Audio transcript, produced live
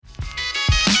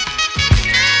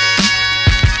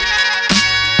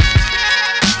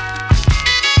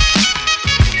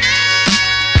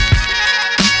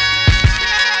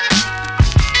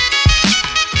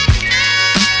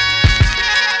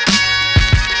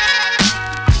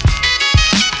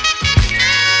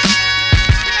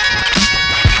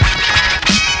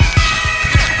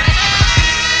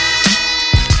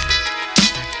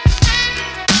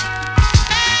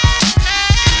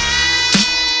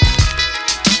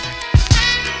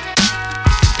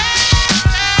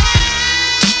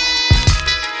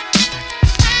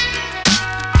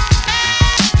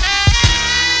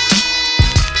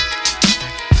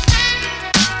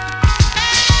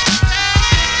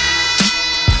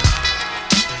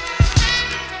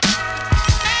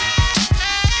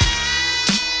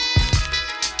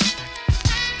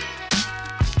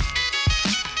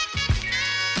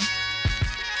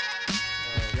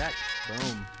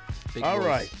All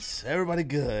right, everybody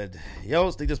good.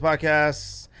 Yo, Sneak This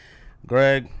Podcast.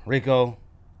 Greg, Rico,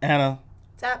 Anna.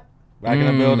 What's up? Back in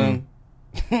the building.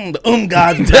 The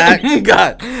God's back.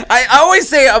 God. I always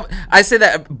say, I say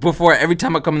that before every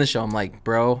time I come on the show. I'm like,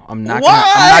 bro, I'm not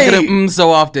gonna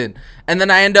so often. And then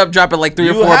I end up dropping like 3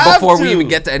 or 4 before we even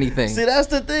get to anything. See, that's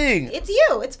the thing. It's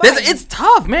you. It's fine. It's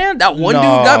tough, man. That one dude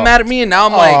got mad at me, and now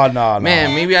I'm like,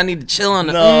 man, maybe I need to chill on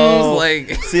the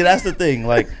like. See, that's the thing.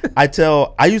 Like,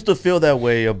 I used to feel that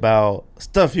way about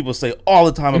stuff people say all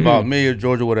the time about me or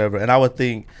George or whatever, and I would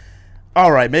think,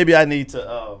 all right, maybe I need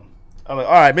to. I'm like,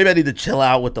 all right, maybe I need to chill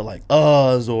out with the like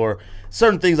uhs or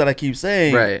certain things that I keep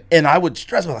saying. Right. And I would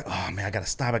stress about like, oh man, I gotta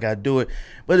stop, I gotta do it.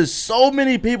 But there's so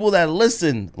many people that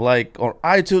listen, like on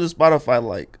iTunes and Spotify,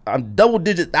 like I'm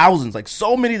double-digit thousands, like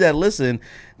so many that listen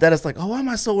that it's like, oh, why am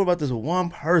I so worried about this one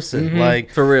person?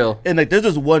 Like for real. And like there's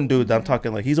this one dude that I'm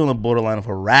talking like he's on the borderline of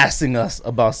harassing us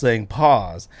about saying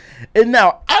pause. And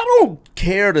now I don't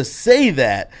care to say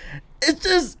that. It's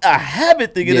just a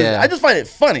habit thing. I just find it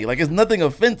funny. Like, it's nothing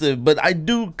offensive, but I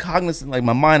do cognizant. Like,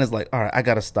 my mind is like, all right, I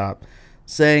got to stop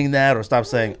saying that or stop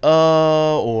saying,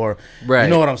 or, you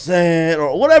know what I'm saying,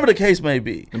 or whatever the case may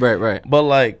be. Right. But,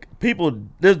 like, people,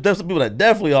 there's some people that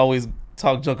definitely always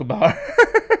talk junk about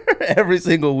her every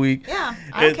single week. Yeah,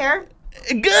 I don't care.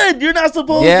 Good. You're not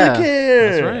supposed to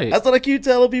care. That's right. That's what I keep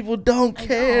telling people. Don't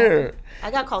care. I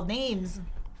got called names.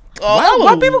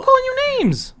 Why people calling you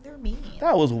names? Mean.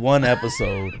 That was one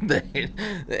episode. The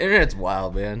internet's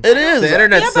wild, man. It is. The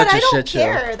internet's such a shit show. But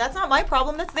I don't care. That's not my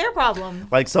problem. That's their problem.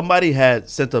 Like somebody had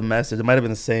sent a message. It might have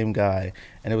been the same guy,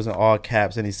 and it was in all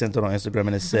caps, and he sent it on Instagram,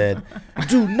 and it said,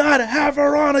 "Do not have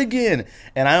her on again."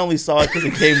 And I only saw it because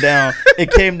it came down.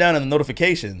 It came down in the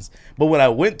notifications. But when I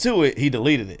went to it, he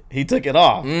deleted it. He took it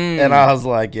off, and I was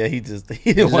like, "Yeah, he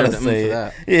didn't want to say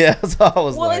it." Yeah, so I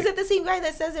was like, "Well, is it the same guy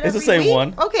that says it every week?" It's the same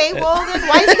one. Okay, well then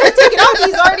why is he gonna take it off?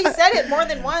 He's already said it more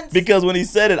than once. Because when he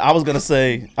said it, I was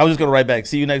just gonna write back,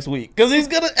 "See you next week," because he's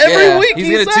gonna every week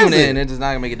he's gonna tune in. It's not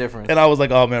gonna make a difference. And I was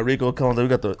like, "Oh man, Rico, come on, we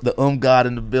got the God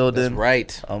in the building." That's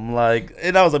right. I'm like,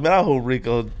 and I was like, man, I hope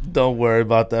Rico don't worry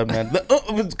about that, man,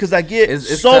 because I get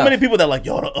it's so tough. many people that are like,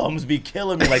 yo, the ums be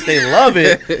killing me, like they love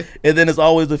it, and then it's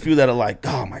always the few that are like,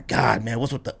 oh my god, man,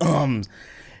 what's with the ums,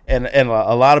 and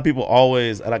a lot of people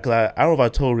always, and I don't know if I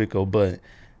told Rico, but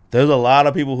there's a lot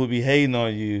of people who be hating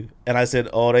on you, and I said,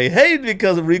 oh, they hate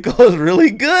because Rico is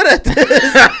really good at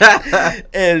this,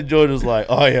 and George was like,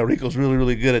 oh yeah, Rico's really,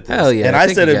 really good at this. Hell yeah, and I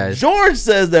said, if George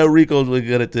says that Rico's really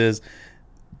good at this,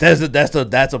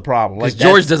 that's a problem. Like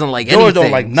George doesn't like anything. George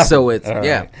don't like nothing. So it's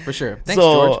right. For sure. Thanks,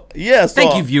 George. Yeah,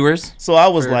 thank you, viewers. So I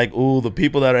was like, ooh, the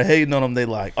people that are hating on him, they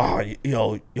like, oh,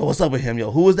 yo, what's up with him?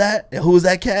 Yo, who is that? Who is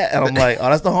that cat? And I'm like,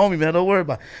 oh, that's the homie, man. Don't worry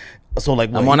about it. So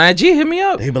like, I'm on IG. Hit me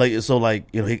up. He'd be like, so like,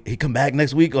 you know, he come back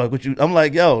next week or what you? I'm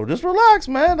like, yo, just relax,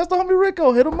 man. That's the homie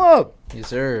Rico. Hit him up. Yes,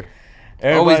 sir.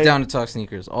 Everybody, always down to talk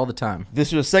sneakers all the time. This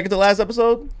is your second to last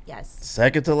episode? Yes.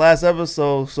 Second to last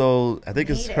episode. So I think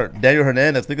it's Daniel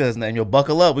Hernandez. I think that's his name. Yo,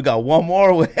 buckle up. We got one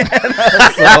more with Anna.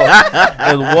 So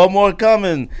there's one more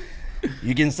coming.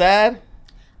 You getting sad?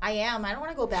 I am. I don't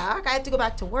want to go back. I have to go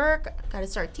back to work. Got to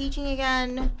start teaching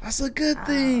again. That's a good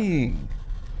thing.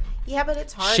 Yeah, but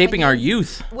it's hard. Shaping our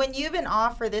youth. When you've been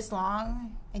off for this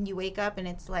long and you wake up and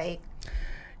it's like...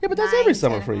 Yeah, but that's every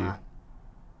summer for you.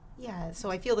 Yeah, so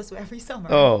I feel this way every summer.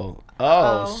 So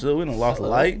we done lost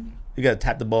light. You gotta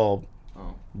tap the bulb.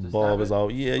 The bulb is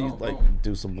all. Yeah, you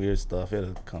do some weird stuff.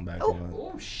 It'll come back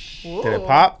on. Did it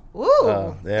pop?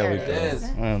 Ooh, there we go.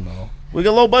 I don't know. We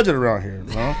got low budget around here.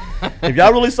 No? If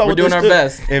y'all really saw, we're doing our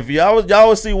best. If y'all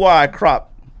would see why I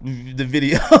crop the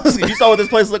videos. If you saw what this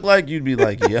place looked like, you'd be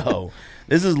like, yo.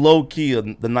 This is low key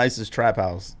the nicest trap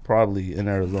house probably in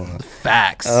Arizona.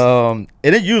 Facts. And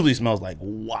it usually smells like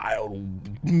wild,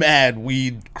 mad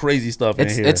weed, crazy stuff in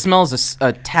here. It smells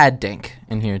a tad dank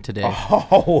in here today.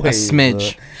 Always, a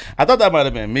smidge. I thought that might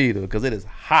have been me though, because it is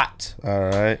hot. All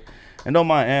right. And don't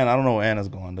mind Anna. I don't know where Anna's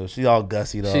going though. She's all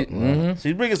gussied up.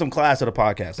 She's bringing some class to the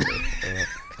podcast today.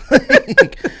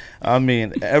 I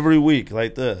mean, every week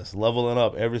like this, leveling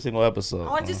up every single episode.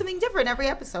 I want to do something different every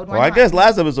episode. Well, I guess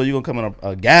last episode you're going to come in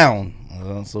a gown.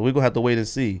 So we're going to have to wait and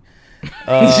see.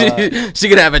 She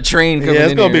could have a train coming in. Yeah,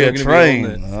 it's going to be a train.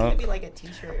 It's going to be like a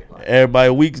t-shirt. Everybody,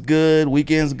 week's good.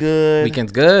 Weekend's good.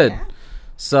 Weekend's good. Yeah.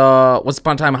 So, Once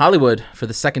Upon a Time in Hollywood for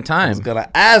the second time. I was going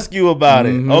to ask you about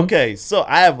it. Okay, so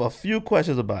I have a few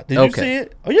questions about it. Did you see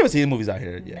it? Oh, you haven't seen the movies out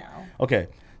here yet? No. Okay.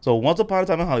 So Once Upon a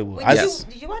Time in Hollywood. Wait,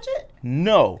 did you watch it?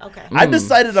 No. Okay. I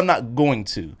decided I'm not going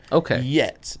to. Okay.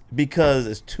 Yet. Because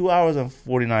it's 2 hours and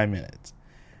 49 minutes.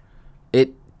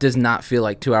 It does not feel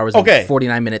like 2 hours and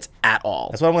 49 minutes at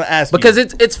all. That's what I'm going to ask because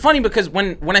it's funny because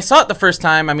when I saw it the first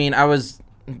time, I mean, I was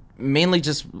mainly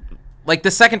just like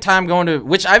the second time going to,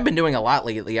 which I've been doing a lot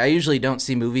lately. I usually don't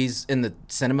see movies in the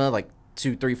cinema like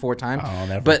 2, 3, 4 times. Oh,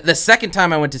 never. But the second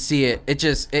time I went to see it,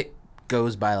 it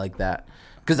goes by like that.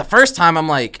 Because the first time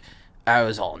I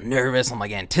was all nervous. I'm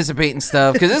like anticipating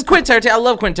stuff because it's Quentin Tarantino. I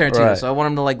love Quentin Tarantino, so I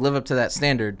want him to like live up to that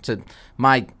standard, to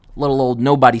my little old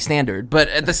nobody standard. But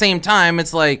at the same time,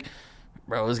 it's like,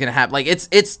 bro, it's gonna happen. Like it's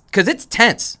because it's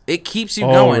tense. It keeps you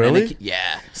going. Really? And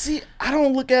yeah. See, I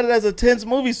don't look at it as a tense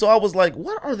movie, so I was like,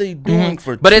 what are they doing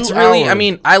for? But 2 it's really. hours? I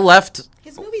mean, I left.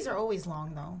 His movies are always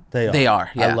long though. They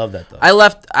are. Yeah. I love that though. I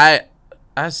left.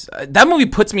 That movie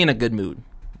puts me in a good mood.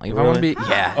 Like if I want to be,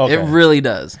 it really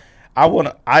does.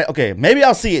 Maybe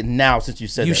I'll see it now since you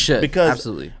said that. You should, because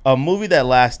absolutely. A movie that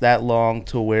lasts that long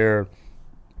to where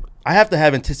I have to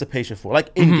have anticipation for,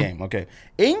 like Endgame. Okay,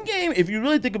 Endgame. If you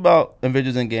really think about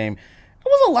Avengers Endgame, there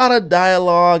was a lot of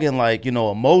dialogue and like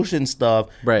emotion stuff.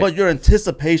 Right. But your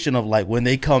anticipation of like when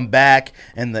they come back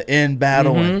and the end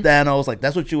battle and Thanos, like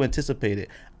that's what you anticipated.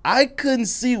 I couldn't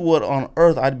see what on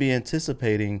earth I'd be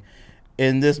anticipating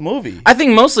in this movie. I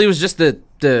think mostly it was just what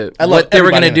they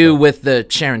were going to do with the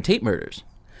Sharon Tate murders,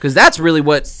 because that's really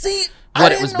what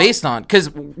it was based on. Because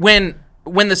when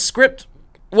the script,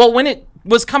 when it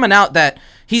was coming out that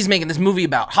he's making this movie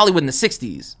about Hollywood in the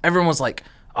 60s, everyone was like,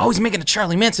 oh, he's making a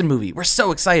Charlie Manson movie. We're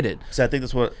so excited. So I think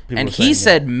that's what people and were saying. he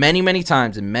said many, many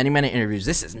times in many, many interviews,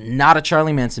 this is not a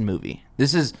Charlie Manson movie.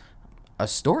 This is a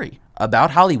story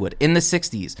about Hollywood in the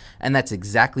 60s, and that's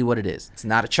exactly what it is. It's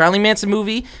not a Charlie Manson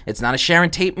movie. It's not a Sharon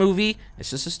Tate movie.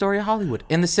 It's just a story of Hollywood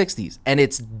in the 60s, and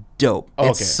it's dope. Okay.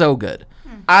 It's so good.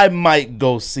 I might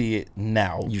go see it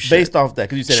now. You should. Based off that,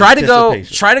 because you said try to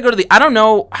go to the. I don't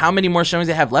know how many more showings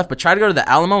they have left, but try to go to the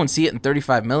Alamo and see it in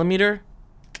 35 millimeter.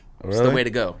 Really? It's the way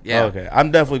to go. Yeah. Okay, I'm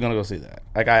definitely gonna go see that.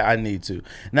 Like I need to.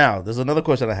 Now, there's another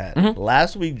question I had.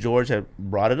 Last week, George had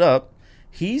brought it up.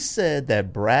 He said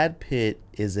that Brad Pitt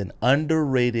is an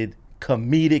underrated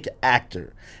comedic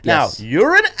actor. Yes. Now,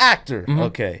 you're an actor,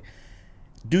 okay.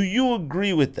 Do you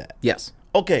agree with that? Yes.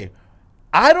 Okay.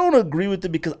 I don't agree with it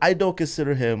because I don't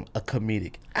consider him a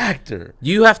comedic actor.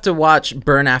 You have to watch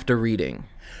Burn After Reading.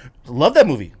 Love that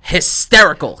movie.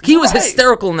 Hysterical. He was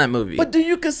hysterical in that movie. But do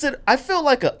you consider... I feel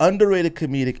like an underrated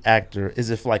comedic actor is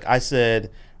if, like I said,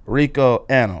 Rico,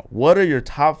 Anna, what are your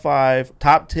top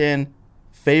 10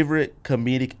 favorite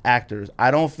comedic actors?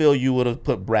 I don't feel you would have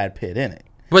put Brad Pitt in it.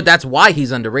 But that's why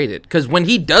he's underrated. Because when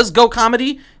he does go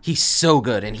comedy, he's so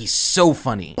good and he's so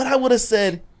funny. But I would have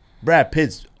said Brad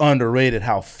Pitt's underrated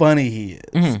how funny he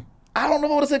is. I don't know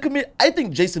if I would have said comedic. I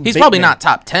think Jason Bateman... He's probably not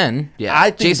top 10. Yeah, I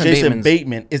think Jason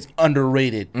Bateman is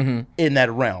underrated in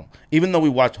that realm. Even though we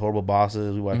watched Horrible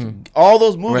Bosses, we watched all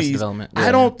those movies,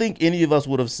 I don't think any of us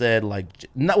would have said, like...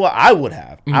 I would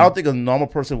have. I don't think a normal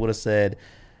person would have said...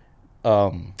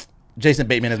 Jason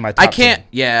Bateman is my top 10.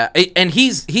 Yeah, and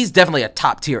he's definitely a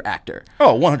top tier actor.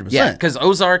 Oh, 100%. Yeah, because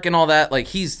Ozark and all that, like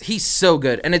he's so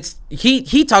good. And it's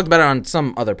he talked about it on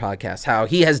some other podcast how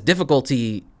he has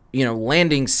difficulty,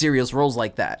 landing serious roles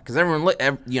like that because everyone,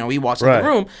 he walks in the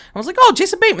room. I was like, oh,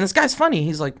 Jason Bateman, this guy's funny.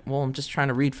 He's like, well, I'm just trying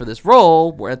to read for this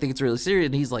role where I think it's really serious.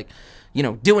 And he's like,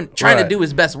 trying to do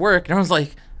his best work. And I was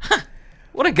like,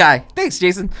 what a guy. Thanks,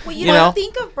 Jason. Well, you don't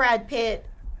think of Brad Pitt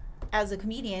as a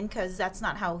comedian because that's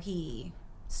not how he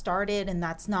started, and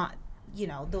that's not,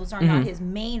 those are not his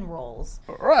main roles.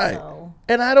 Right. So.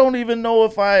 And I don't even know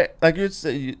if I, like you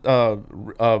said,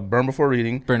 Burn After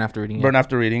Reading. Burn After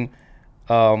Reading.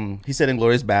 He said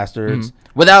Inglourious Bastards.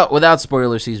 Without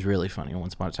spoilers, he's really funny in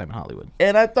Once Upon a Time in Hollywood.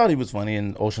 And I thought he was funny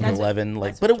in Ocean's 11.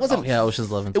 But it wasn't. Ocean's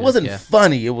 11. It wasn't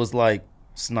funny. It was like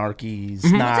snarky,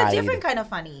 snide. It's a different kind of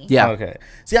funny. Yeah. Okay.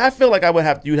 See, I feel like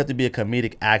you'd have to be a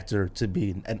comedic actor to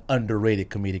be an underrated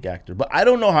comedic actor. But I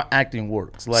don't know how acting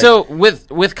works. Like, so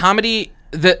with comedy,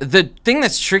 the thing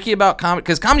that's tricky about comedy,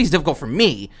 because comedy is difficult for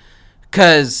me,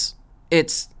 because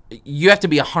you have to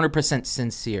be 100%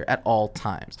 sincere at all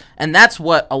times, and that's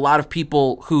what a lot of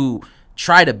people who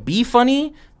try to be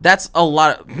funny. That's a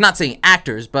lot of, not saying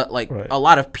actors, but like a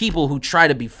lot of people who try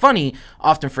to be funny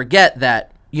often forget that.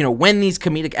 When these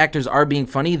comedic actors are being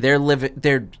funny, they're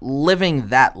living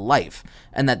that life,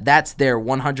 and that's their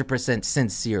 100%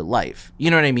 sincere life.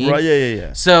 You know what I mean? Right?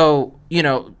 Yeah. So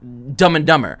Dumb and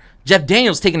Dumber, Jeff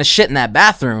Daniels taking a shit in that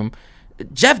bathroom.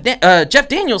 Jeff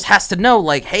Daniels has to know,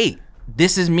 like, hey,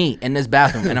 this is me in this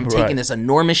bathroom, and I'm taking this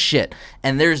enormous shit,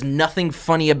 and there's nothing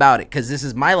funny about it because this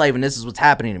is my life and this is what's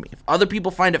happening to me. If other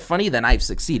people find it funny, then I've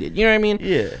succeeded. You know what I mean?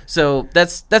 Yeah. So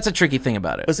that's a tricky thing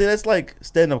about it. But see, that's like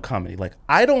stand-up comedy. Like,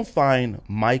 I don't find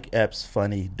Mike Epps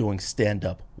funny doing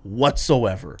stand-up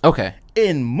whatsoever. Okay.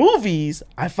 In movies,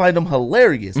 I find him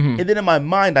hilarious. Mm-hmm. And then in my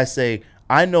mind, I say,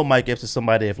 I know Mike Epps is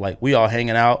somebody, if like we all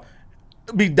hanging out,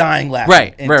 be dying laughing.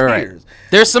 Right. Tears.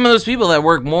 There's some of those people that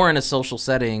work more in a social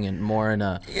setting and more in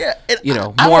a,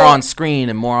 more on screen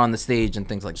and more on the stage and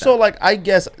things like that. So, like, I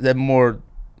guess that more,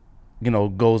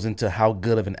 goes into how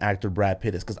good of an actor Brad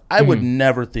Pitt is. Because I would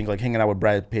never think, like, hanging out with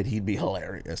Brad Pitt, he'd be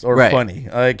hilarious or funny.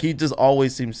 Like, he just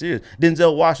always seems serious.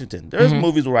 Denzel Washington. There's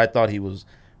movies where I thought he was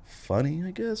funny,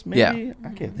 I guess, maybe. Yeah.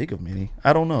 I can't think of many.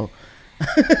 I don't know.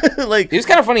 Like, he was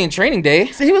kind of funny in Training Day.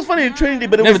 See, he was funny in Training Day,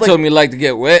 but it never was told me you like to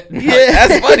get wet. Yeah,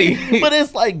 that's funny. But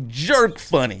it's like jerk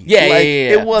funny. Yeah, like,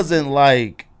 yeah. It wasn't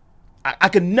like I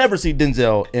could never see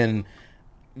Denzel in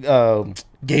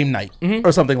Game Night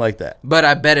or something like that. But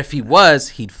I bet if he was,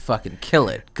 he'd fucking kill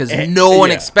it because no one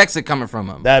expects it coming from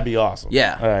him. That'd be awesome.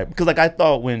 Yeah. All right, because like I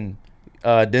thought when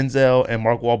Denzel and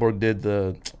Mark Wahlberg did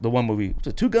the one movie, was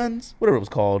it Two Guns? Whatever it was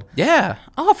called. Yeah.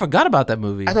 Oh, I forgot about that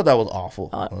movie. I thought that was awful.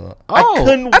 I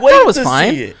couldn't couldn't wait wait it was to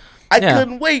fine. see it. I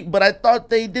couldn't wait, but I thought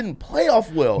they didn't play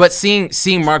off well. But seeing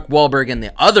Mark Wahlberg and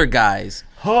the other guys,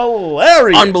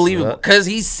 hilarious, unbelievable, because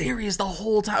he's serious the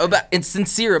whole time and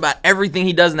sincere about everything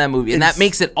he does in that movie, and that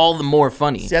makes it all the more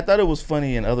funny. See, I thought it was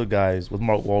funny in Other Guys with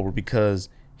Mark Wahlberg because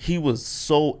he was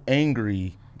so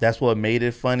angry. That's what made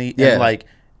it funny. Yeah. And like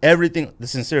everything, the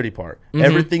sincerity part,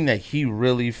 everything that he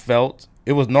really felt,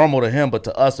 it was normal to him, but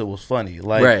to us it was funny.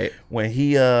 Like when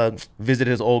he visited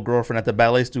his old girlfriend at the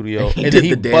ballet studio and then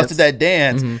he busted that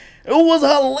dance, it was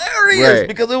hilarious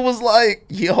because it was like,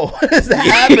 yo, what is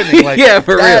happening? Like, yeah,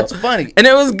 for that's real. funny. And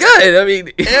it was good. I mean,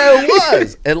 yeah, it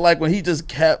was. And like when he just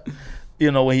kept,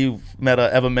 when he met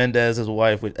Eva Mendes, his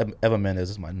wife, which Eva Mendes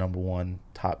is my number one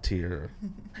top tier.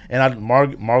 And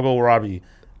Margot Robbie.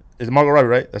 Is it Margot Robbie,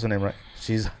 right? That's her name, right?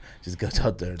 She's good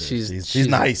out there. She's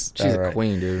nice. She's a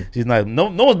queen, dude. She's nice. No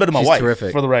one's better than my wife.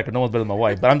 Terrific. For the record, no one's better than my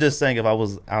wife. But I'm just saying, if I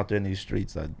was out there in these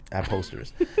streets, I'd have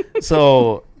posters.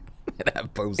 So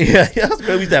have posters. Yeah, that's great.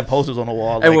 We used to have posters on the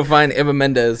wall. And we'll find Eva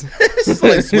Mendes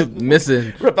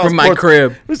missing from my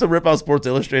crib. We used to rip out Sports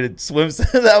Illustrated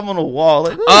swimsuits and have them on the wall.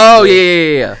 Like, oh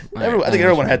yeah. I think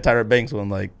everyone had Tyra Banks one.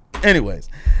 Like, anyways,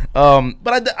 but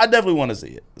I definitely want to see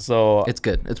it. So it's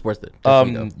good. It's worth it.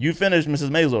 You finished Mrs.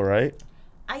 Maisel, right?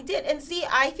 I did, and see,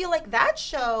 I feel like that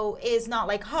show is not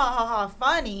like ha ha ha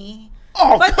funny.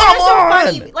 Oh, but come on!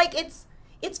 Funny, like it's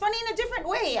funny in a different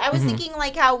way. I was thinking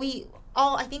like how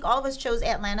I think all of us chose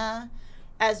Atlanta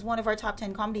as one of our top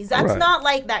 10 comedies. That's not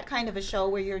like that kind of a show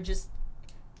where you're just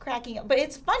cracking up, but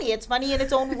it's funny. It's funny in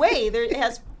its own way. It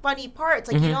has funny parts.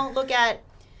 Like you don't look at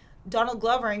Donald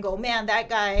Glover and go, man, that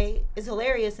guy is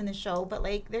hilarious in the show, but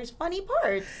like there's funny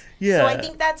parts. Yeah. So I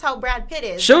think that's how Brad Pitt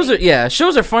is. Shows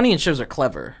are funny and shows are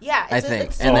clever. Yeah, I think.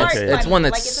 It's and smart it's one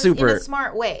that's like super in a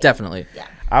smart way. Definitely. Yeah.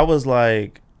 I was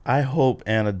like, I hope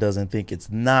Anna doesn't think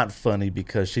it's not funny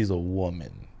because she's a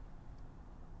woman.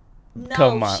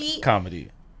 No, comedy.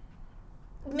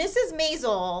 Mrs.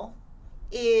 Maisel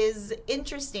is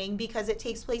interesting because it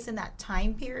takes place in that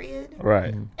time period.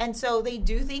 Right. And so they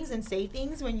do things and say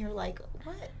things when you're like,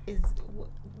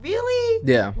 really?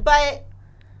 Yeah. But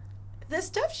the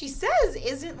stuff she says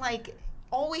isn't like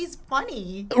always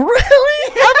funny. Really?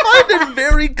 I find it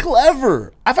very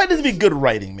clever. I find it to be good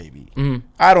writing, maybe.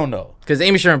 I don't know. Because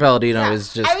Amy Sherman Palladino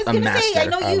is just I was gonna say, I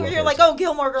know you're like, oh,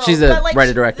 Gilmore Girls. She's a but, like,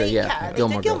 writer-director, they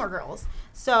Gilmore did Gilmore Girls.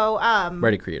 So,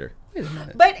 writer creator. Wait a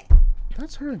minute. But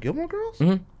That's her in Gilmore Girls?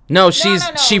 Mm-hmm. No,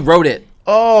 she wrote it.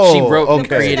 Oh, she wrote and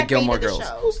okay. created Gilmore the Girls.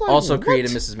 show. Also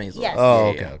created Mrs. Maisel. Yes. Oh,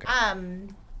 okay.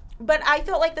 But I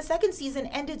felt like the second season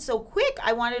ended so quick.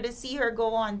 I wanted to see her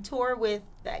go on tour with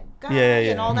that guy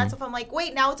and all that stuff. I'm like,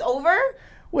 wait, now it's over?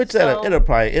 Which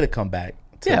it'll come back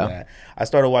to that. I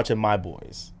started watching My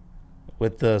Boys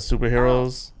with the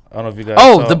superheroes. I don't know if you guys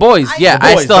saw. The Boys. Yeah,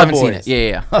 I still haven't seen it.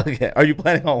 Yeah. Okay. Are you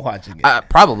planning on watching it?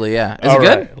 Probably, yeah. Is it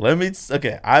good? Right.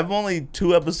 Okay. I'm only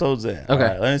 2 episodes in. Okay.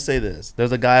 Right, let me say this.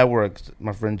 There's a guy at work,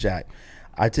 my friend Jack.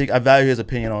 I value his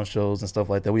opinion on shows and stuff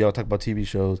like that. We all talk about TV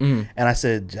shows. And I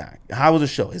said, Jack, how was the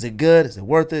show? Is it good? Is it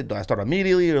worth it? Do I start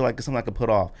immediately or like something I could put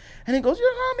off? And he goes,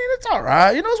 I mean, it's all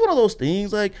right. It's one of those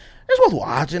things. Like, it's worth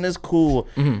watching. It's cool.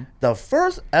 The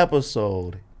first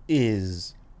episode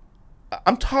is,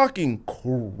 I'm talking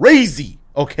crazy,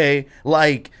 okay?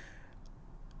 Like,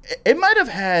 it might have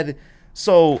had,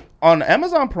 so on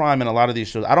Amazon Prime and a lot of these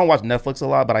shows, I don't watch Netflix a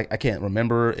lot, but I can't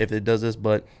remember if it does this,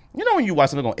 but when you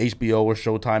watch something on HBO or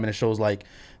Showtime and it shows like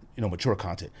mature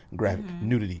content, graphic,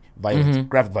 nudity, violence,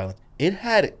 graphic violence. It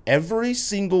had every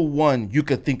single one you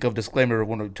could think of disclaimer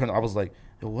when it turned. I was like,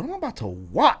 what am I about to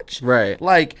watch? Right.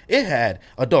 Like, it had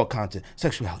adult content,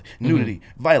 sexuality, nudity,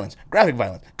 violence, graphic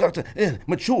violence,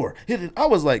 mature. I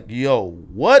was like, yo,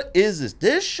 what is this?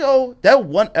 This show, that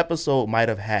one episode might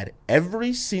have had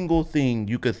every single thing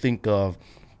you could think of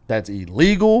that's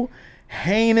illegal,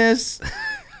 heinous.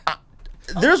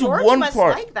 There's George one must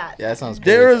part. like that. Yeah, that sounds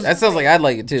great. That sounds like I'd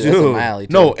like it too. That's in my alley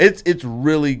too. No, it's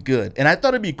really good. And I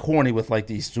thought it'd be corny with like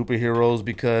these superheroes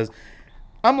because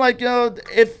I'm like,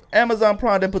 if Amazon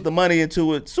Prime didn't put the money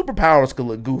into it, superpowers could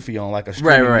look goofy on like a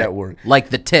streaming network.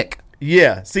 Like The Tick.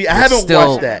 Yeah. See, I haven't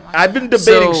watched that. I've been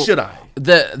debating, should I?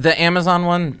 The Amazon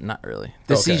one, not really.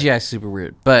 The CGI is super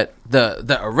weird, but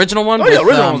the original one. Oh yeah, the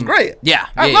original one was great. Yeah,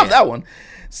 I love that one.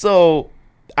 So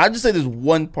I just say there's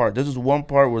one part. There's this one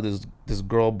part where this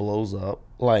girl blows up.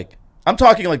 Like, I'm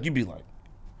talking like you'd be like,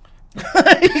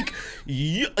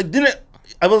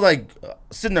 I was like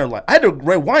sitting there like I had to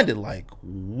rewind it like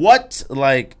what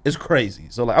like it's crazy.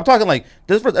 So like I'm talking like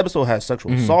this first episode has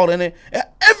sexual assault in it.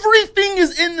 Everything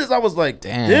is in this. I was like,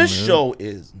 damn, this show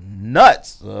is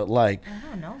nuts. Like I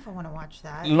don't know if I want to watch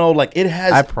that. Like it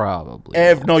has. I probably.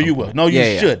 No, you will. No,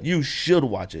 you should. Yeah. You should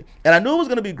watch it. And I knew it was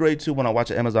gonna be great too when I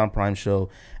watch an Amazon Prime show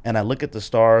and I look at the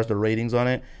stars, the ratings on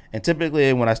it. And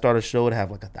typically when I start a show, it'd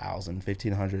have like 1,000,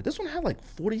 1,500. This one had like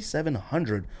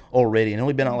 4,700 already, and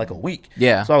only been out like a week.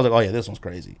 Yeah. So I was like, oh yeah, this one's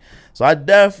crazy. So I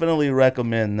definitely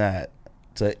recommend that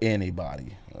to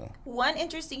anybody. One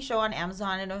interesting show on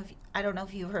Amazon. I don't know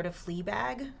if you've heard of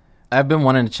Fleabag. I've been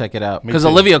wanting to check it out because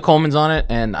Olivia Colman's on it,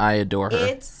 and I adore her.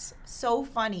 It's so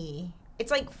funny.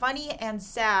 It's like funny and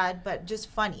sad, but just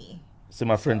funny. So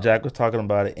my friend Jack was talking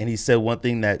about it, and he said one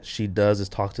thing that she does is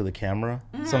talk to the camera.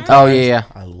 Sometimes. Oh yeah.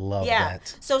 I love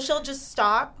that. So she'll just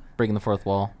stop. Breaking the fourth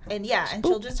wall. And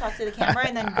she'll just talk to the camera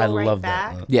and then go right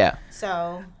back. That. Yeah.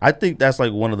 So I think that's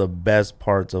like one of the best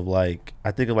parts of like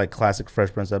I think of like classic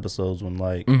Fresh Prince episodes when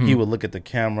like he would look at the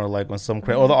camera like when some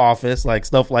or The Office, like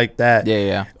stuff like that.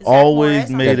 Yeah. Always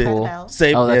made it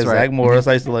safe. That's right. Zach Morris.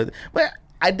 I used to like that. But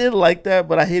I did like that,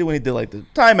 but I hated when he did like the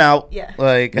timeout. Yeah.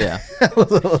 Like that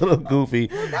was a little goofy.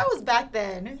 Well, that was back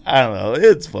then. I don't know.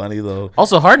 It's funny though.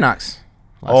 Also Hard Knocks.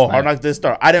 Hard Knocks did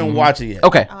start. I didn't watch it yet.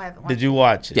 Okay. Oh, I haven't watched Did you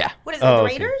watch it? Yeah. What is it, The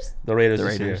Raiders? The Raiders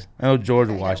is here. I know George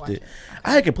watched it.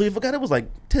 I had completely forgot it was like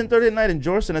 10:30 at night, and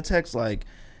George sent a text like,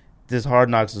 this Hard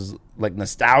Knocks is like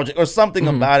nostalgic or something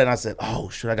about it, and I said, oh,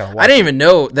 shit, I gotta watch it. I didn't even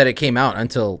know that it came out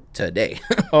until today.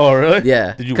 Oh, really?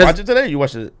 Yeah. Did you watch it today? You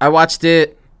watched it? I watched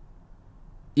it.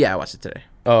 Yeah, I watched it today.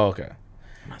 Oh, okay.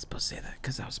 I'm not supposed to say that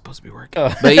because I was supposed to be working.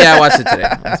 But yeah, I watched it today.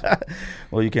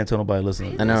 Well, you can't tell nobody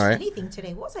listening. I know, right? Anything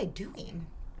today? What was I doing?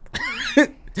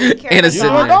 Anna You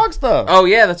doing dog stuff. Oh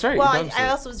yeah, that's right. Well, I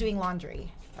also was doing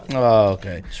laundry. Oh,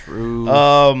 okay. True.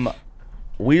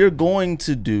 We are going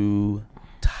to do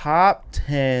top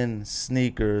 10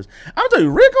 sneakers. I'm telling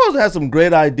you, Rico's has some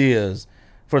great ideas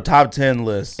for top 10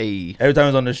 lists every time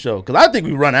he's on this show. Because I think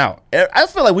we run out. I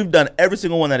feel like we've done every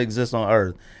single one that exists on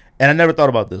Earth. And I never thought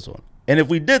about this one. And if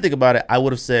we did think about it, I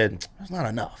would have said, there's not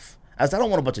enough. I don't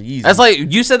want a bunch of Yeezys. That's like,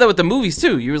 you said that with the movies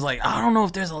too. You was like, I don't know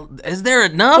if is there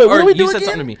enough? Wait, or you said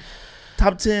something to me.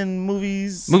 Top 10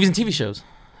 movies. Movies and TV shows.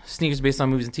 Sneakers based on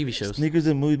movies and TV shows. Sneakers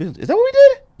and movies. Is that what we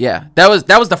did? Yeah. That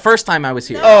was the first time I was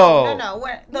here. No.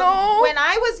 When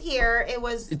I was here, it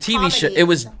was TV show. It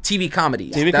was TV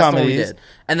comedies. TV That's comedies. what we did.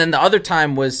 And then the other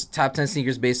time was top 10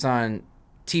 sneakers based on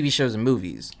TV shows and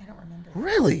movies. I don't remember.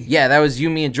 Really? Yeah, that was you,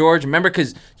 me, and George. Remember,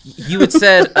 because you had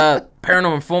said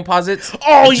paranormal phone posits.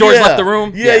 Oh, George yeah. left the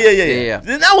room. Yeah.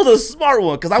 Then that was a smart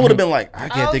one because I would have been like, I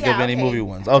can't think of any okay. movie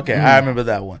ones. Okay, I remember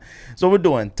that one. So we're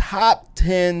doing top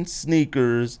 10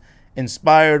 sneakers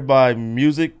inspired by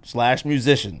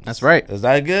music/musicians. That's right. Is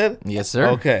that good? Yes, sir.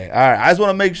 Okay. All right. I just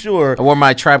want to make sure. I wore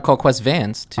my Tribe Called Quest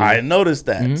Vans too. I noticed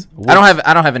that.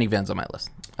 I don't have any Vans on my list.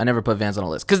 I never put Vans on a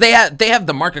list because they have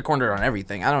the market corner on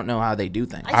everything. I don't know how they do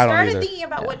things. I don't started either. thinking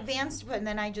about what Vans to put, and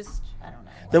then I don't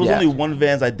know. There was only one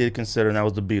Vans I did consider, and that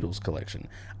was the Beatles collection.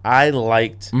 I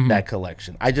liked that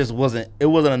collection. It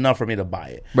wasn't enough for me to buy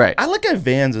it. Right. I look at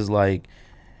Vans as like,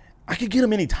 I could get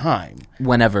them anytime.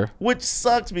 Whenever. Which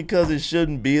sucks because it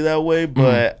shouldn't be that way,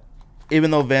 but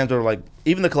even though Vans are like,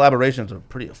 even the collaborations are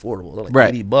pretty affordable. They're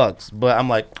like $80, but I'm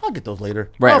like, I'll get those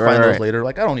later. I'll find those later.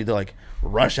 Like, I don't need to like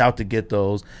rush out to get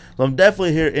those. So I'm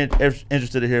definitely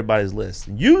interested to hear about his list.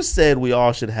 You said we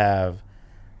all should have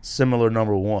similar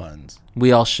number ones.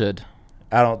 We all should.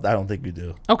 I don't think we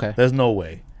do. Okay. There's no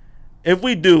way. If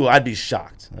we do, I'd be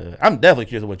shocked. I'm definitely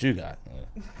curious what you got.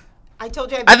 I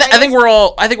told you. I think we're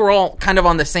all kind of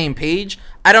on the same page.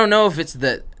 I don't know if it's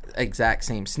the exact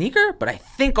same sneaker, but I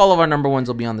think all of our number ones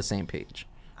will be on the same page.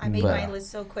 I made my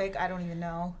list so quick, I don't even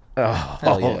know.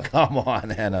 Oh, come on,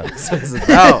 Hannah.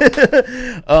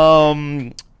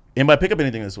 Anybody pick up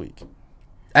anything this week?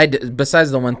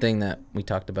 Besides the one thing that we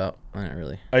talked about, I didn't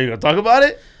really. Are you going to talk about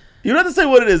it? You don't have to say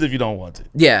what it is if you don't want to.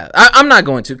 Yeah, I'm not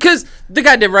going to, because the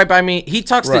guy did right by me. He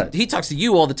talks to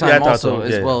you all the time, also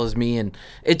as well as me, and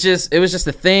it was just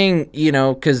a thing,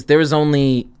 because there was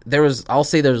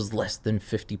less than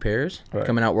 50 pairs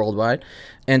coming out worldwide,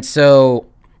 and so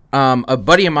a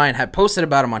buddy of mine had posted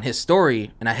about him on his story,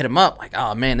 and I hit him up like,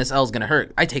 oh man, this L's gonna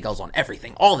hurt. I take L's on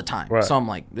everything all the time, so I'm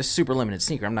like, this super limited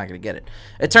sneaker, I'm not gonna get it.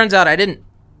 It turns out I didn't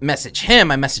message him,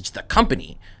 I messaged the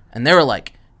company, and they were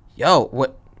like, yo,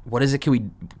 what is it?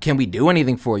 Can we do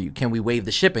anything for you? Can we waive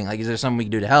the shipping? Like, is there something we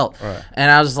can do to help? Right.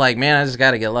 And I was like, man, I just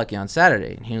got to get lucky on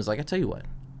Saturday. And he was like, I tell you what,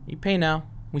 you pay now,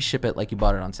 we ship it like you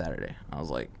bought it on Saturday. I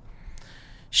was like,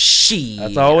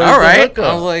 that's always all right.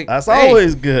 I was like, that's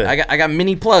always good. I got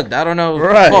mini plugged. I don't know.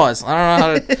 Pause. I don't know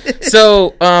how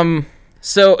to.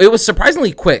 So it was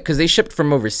surprisingly quick because they shipped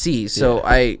from overseas. So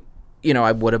I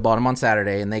would have bought them on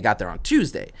Saturday and they got there on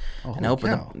Tuesday. And I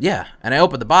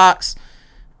opened the box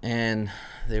and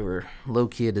they were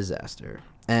low-key a disaster.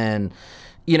 And,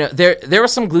 there were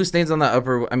some glue stains on the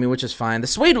upper, which is fine. The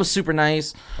suede was super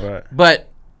nice. Right. But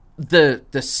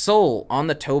the sole on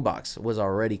the toe box was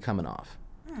already coming off.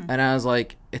 And I was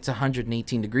like, it's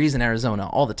 118 degrees in Arizona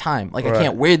all the time. Like, I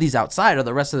can't wear these outside or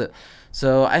the rest of it.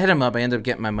 So I hit him up. I ended up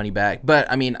getting my money back. But,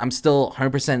 I'm still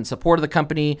 100% in support of the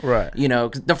company. Right.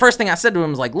 'Cause the first thing I said to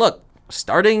him was like, look,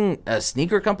 starting a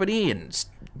sneaker company and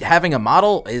having a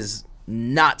model is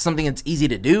not something that's easy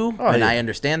to do. I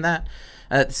understand that.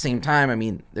 At the same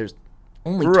time, there's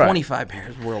only 25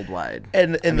 pairs worldwide.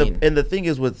 And the thing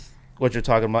is with what you're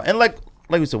talking about, and like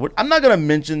we said, I'm not going to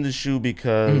mention the shoe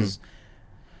because...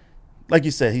 Like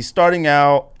you said, he's starting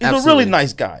out. He's a really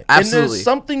nice guy. Absolutely. And there's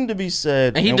something to be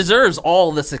said. And he deserves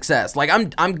all the success. Like,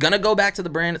 I'm going to go back to the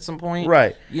brand at some point.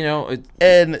 Right.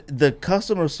 And the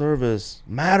customer service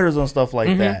matters on stuff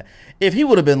like that. If he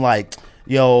would have been like,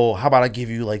 yo, how about I give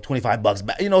you like $25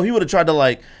 back? He would have tried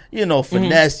to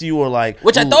finesse you or like.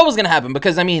 Which I thought was going to happen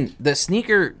because, the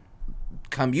sneaker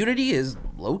community is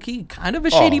low-key kind of a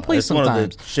shady place sometimes. One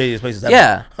of the shadiest places ever.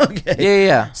 Yeah. Okay.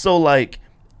 Yeah. So, like.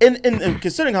 And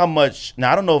considering how much,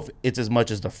 now I don't know if it's as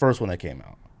much as the first one that came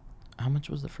out. How much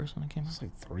was the first one that came out? It's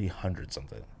like 300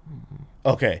 something. Mm-hmm.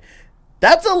 Okay.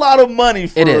 That's a lot of money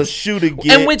for a shoe to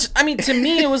get. And which, to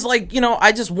me, it was like,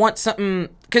 I just want something,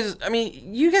 because,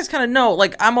 you guys kind of know,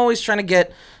 like, I'm always trying to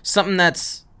get something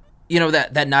that's,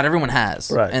 that not everyone has.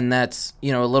 Right. And that's,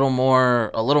 a little more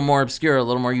obscure, a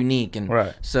little more unique.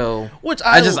 And so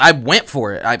I went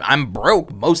for it. I'm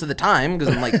broke most of the time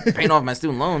because I'm like paying off my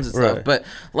student loans and stuff. But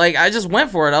like, I just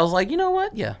went for it. I was like, you know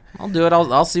what? Yeah, I'll do it.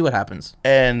 I'll see what happens.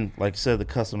 And like you said, the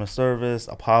customer service,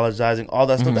 apologizing, all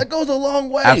that stuff, that goes a long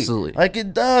way. Absolutely. Like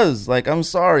it does. Like, I'm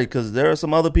sorry, because there are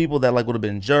some other people that like would have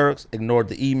been jerks, ignored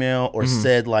the email, or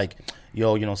said like,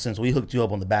 yo, since we hooked you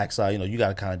up on the backside, you got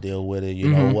to kind of deal with it,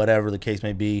 whatever the case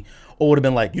may be. Or would have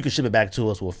been like, you can ship it back to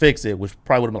us, we'll fix it, which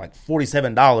probably would have been like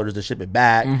 $47 to ship it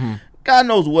back. God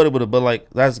knows what it would have, but like,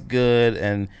 that's good.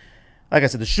 And like I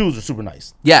said, the shoes are super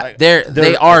nice. Yeah, like,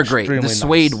 they are great. The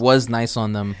suede was nice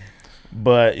on them.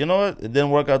 But you know what? It didn't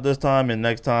work out this time, and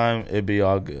next time it'd be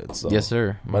all good. So. Yes,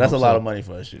 sir. But that's a lot of money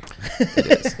for a shoe.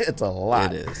 It is. It's a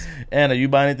lot. It is. Anna, you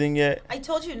buy anything yet? I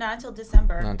told you not until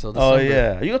December. Not until December. Oh,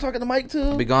 yeah. Are you going to talk at the mic, too?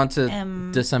 I'll be gone to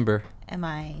December. Am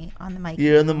I on the mic?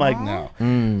 You're on the mic now.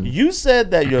 You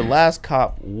said that your last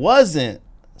cop wasn't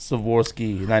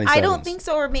Swarovski 97. I don't think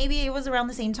so, or maybe it was around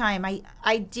the same time.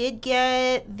 I did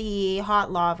get the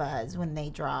hot lavas when they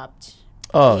dropped.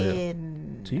 Oh, yeah.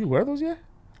 Do you wear those yet?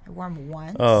 I wore them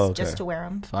once just to wear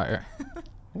them. Fire.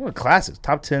 What are classics?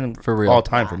 Top 10 for real all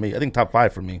time for me. I think top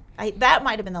 5 for me. That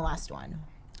might have been the last one.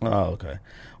 Oh, okay.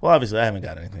 Well, obviously, I haven't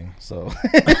got anything, so.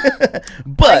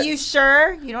 But are you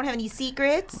sure? You don't have any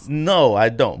secrets? No, I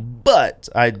don't. But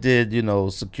I did,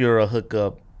 secure a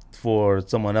hookup for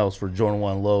someone else for Jordan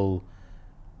 1 Low.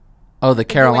 Oh, the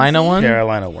Carolina one?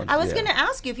 Carolina one. I was going to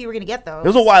ask you if you were going to get those. It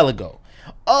was a while ago.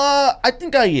 I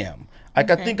think I am. I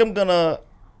think I'm going to.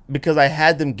 Because I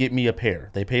had them get me a pair.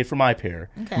 They paid for my pair.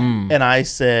 Okay. And I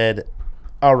said,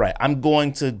 all right, I'm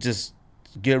going to just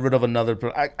get rid of another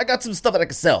pair. I got some stuff that I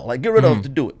can sell. Like, get rid of to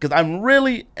do it. Because I'm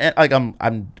really, like,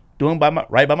 I'm doing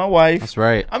right by my wife. That's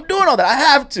right. I'm doing all that. I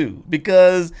have to.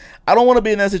 Because I don't want to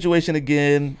be in that situation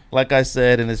again, like I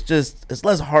said. And it's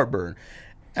less heartburn.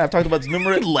 And I've talked about this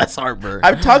numerous... less heartburn.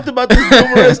 I've talked about this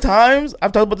numerous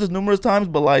times.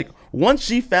 But, like, once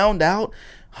she found out,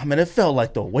 I mean, it felt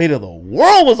like the weight of the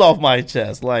world was off my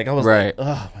chest. Like, I was Right. like,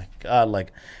 oh my God.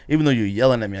 Like, even though you're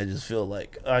yelling at me, I just feel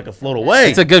like I could float away.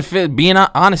 It's a good fit. Being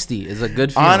honesty is a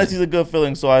good feeling. Honesty is a good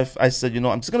feeling. So I said,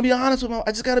 I'm just going to be honest with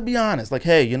I just got to be honest. Like,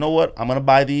 hey, you know what? I'm going to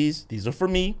buy these. These are for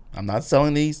me. I'm not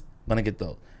selling these. I'm going to get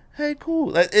those. Hey,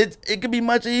 cool. It could be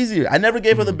much easier. I never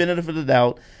gave her the benefit of the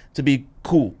doubt to be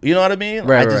cool. You know what I mean?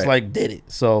 Right, I just did it.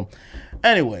 So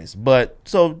anyways,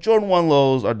 so Jordan 1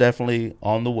 lows are definitely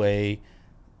on the way,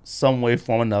 some way,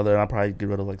 form, another. I'll probably get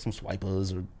rid of like some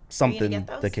swipers or something.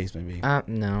 The case may be.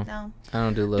 No, I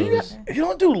don't do lows. You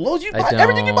don't do lows. You buy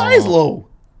everything you buy is low.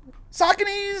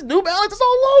 Sauconys, New Balance, it's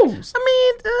all lows. I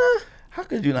mean, how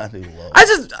could you not do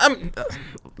lows?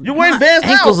 You're wearing Vans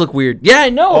now. Ankles look weird. Yeah, I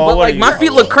know, but like my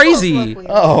feet look crazy.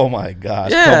 Oh my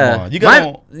gosh! Yeah,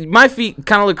 come on. My feet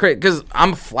kind of look crazy because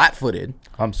I'm flat-footed.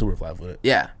 I'm super flat-footed.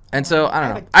 Yeah, and so I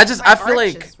don't know. I feel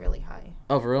like is really high.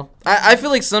 Oh, for real? I feel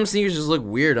like some sneakers just look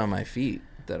weird on my feet.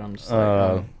 That I'm just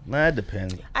like, nah, it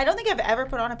depends. I don't think I've ever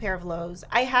put on a pair of lows.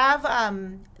 I have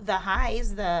the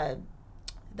highs, the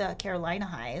Carolina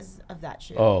highs of that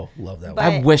shoe. Oh, love that one.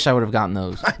 I wish I would have gotten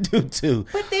those. I do too.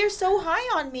 But they're so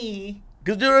high on me.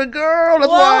 Because you're a girl.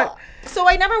 That's why. So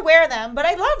I never wear them, but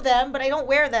I love them, but I don't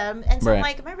wear them. And so Right. I'm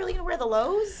like, am I really going to wear the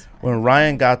lows? When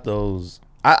Ryan got those,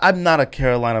 I'm not a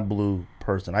Carolina blue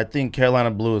person. I think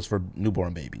Carolina blue is for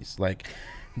newborn babies. Like,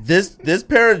 this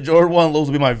pair of Jordan 1 lows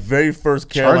will be my very first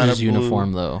Carolina Chargers blue.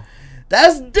 uniform, though.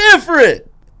 That's different.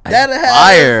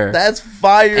 Fire. That's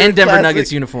fire. And Denver classic.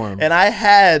 Nuggets uniform. And I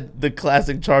had the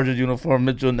classic Chargers uniform,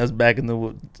 Mitchell, and that's back in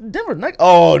the Denver Nuggets.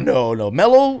 Oh, no.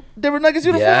 Mellow Denver Nuggets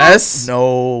uniform? Yes.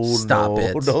 No. Stop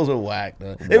it. Those are whack.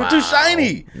 They were too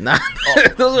shiny. Nah,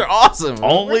 those are awesome.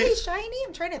 Were they shiny?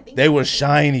 I'm trying to think. They were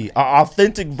shiny. An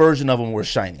authentic version of them were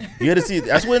shiny. You had to see.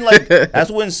 That's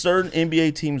when certain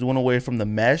NBA teams went away from the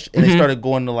mesh and they started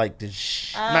going to like the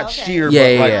sheer,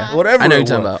 but whatever. I know it what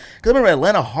you're talking was. about. Because I remember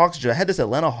Atlanta Hawks jersey. I had this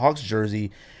Atlanta Hawks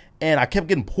jersey, and I kept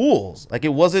getting pulls. Like, it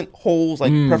wasn't holes,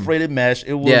 like perforated mesh.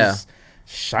 It was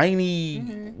shiny,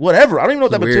 whatever. I don't even know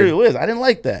what that material is. I didn't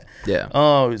like that. Yeah.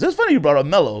 It's funny you brought up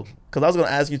Melo, because I was going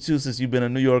to ask you too, since you've been a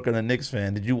New Yorker and a Knicks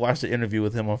fan. Did you watch the interview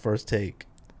with him on First Take?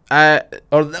 I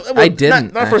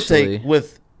didn't. Not First Take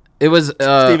with. It was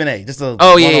Stephen A. Just a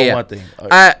one thing.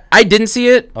 I didn't see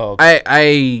it. Oh, okay.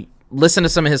 I listened to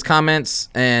some of his comments,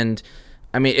 and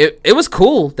I mean it was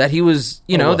cool that he was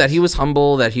that he was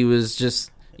humble, that he was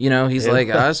just he's like,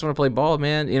 I just want to play ball,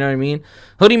 man. You know what I mean?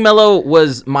 Hoodie Melo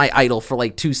was my idol for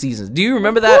like 2 seasons. Do you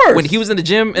remember that when he was in the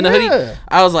gym in the hoodie?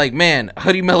 I was like, man,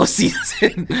 Hoodie Melo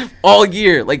season all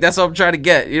year. Like, that's what I'm trying to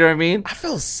get. You know what I mean? I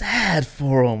felt sad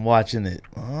for him watching it.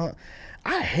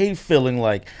 I hate feeling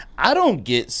like I don't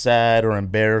get sad or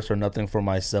embarrassed or nothing for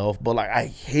myself, but like I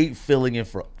hate feeling it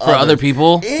for other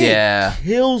people. It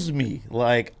kills me.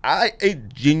 Like it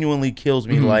genuinely kills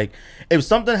me. Like if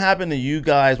something happened to you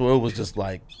guys where it was just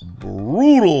like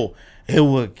brutal, it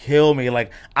would kill me.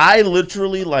 Like I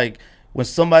literally like when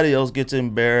somebody else gets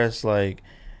embarrassed. Like,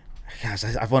 gosh,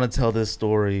 I want to tell this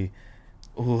story.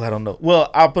 Ooh, I don't know.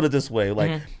 Well, I'll put it this way.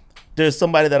 Like there's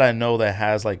somebody that I know that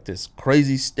has like this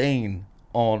crazy stain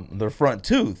on their front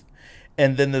tooth,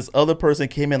 and then this other person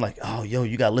came in like, oh, yo,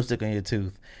 you got lipstick on your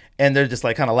tooth, and they're just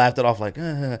like kind of laughed it off like,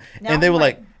 and they were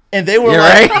like,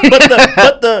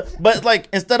 but like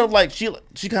instead of like she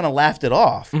kind of laughed it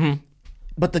off,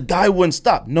 but the guy wouldn't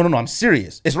stop. No, I'm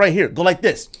serious. It's right here. Go like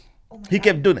this. He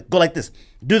kept doing it. Go like this.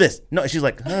 Do this. No, she's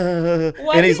like,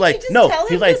 and he's like, no,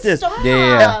 he's like this.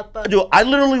 Yeah. Dude, I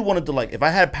literally wanted to like, if I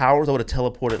had powers, I would have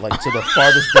teleported like to the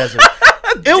farthest desert.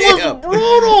 It was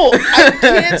brutal. I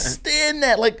can't stand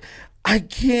that. Like, I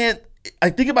can't. I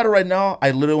think about it right now.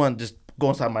 I literally want to just go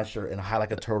inside my shirt and hide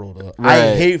like a turtle. Right.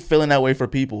 I hate feeling that way for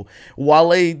people.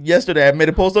 Wale yesterday, I made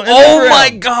a post on Instagram. Oh my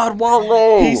God,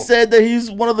 Wale! He said that he's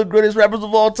one of the greatest rappers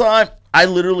of all time. I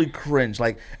literally cringe.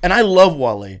 Like, and I love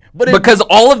Wale, but because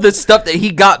all of the stuff that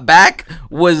he got back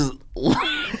was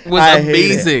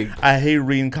amazing. I hate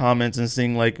reading comments and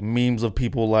seeing like memes of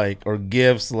people like or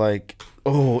gifs like.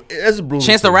 Oh, it's brutal.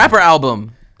 Chance the Rapper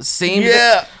album. Same.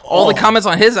 Yeah. All the comments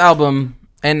on his album.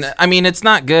 And, I mean, it's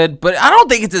not good, but I don't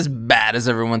think it's as bad as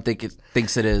everyone thinks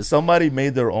it is. Somebody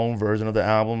made their own version of the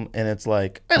album, and it's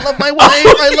like, I love my wife,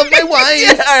 I love my wife.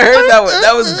 Yeah, I heard that one.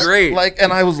 That was great. Like,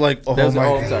 and I was like, oh my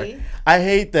God. Sorry. I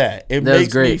hate that. It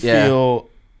makes me feel...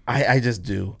 I just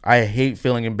do. I hate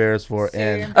feeling embarrassed for it.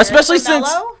 And especially since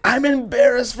I'm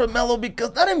embarrassed for Melo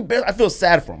because not embarrassed. I feel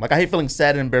sad for him. Like I hate feeling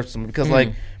sad and embarrassed for him because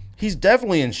like he's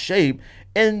definitely in shape.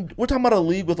 And we're talking about a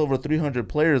league with over 300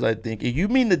 players, I think. And you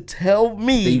mean to tell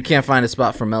me that you can't find a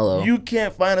spot for Melo? You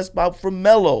can't find a spot for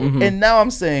Melo. And now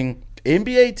I'm saying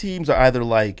NBA teams are either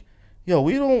like yo,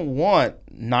 we don't want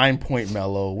 9-point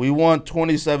Melo. We want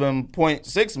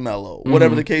 27.6 Melo,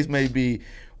 whatever the case may be.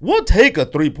 We'll take a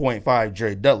 3.5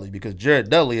 Jared Dudley because Jared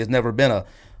Dudley has never been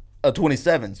a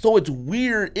 27. So it's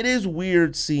weird. It is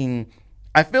weird seeing.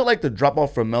 I feel like the drop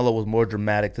off for Melo was more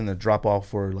dramatic than the drop off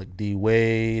for like D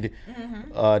Wade,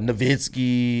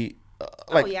 Nowitzki.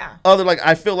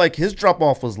 I feel like his drop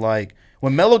off was like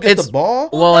when Melo gets the ball.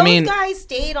 Well, those guys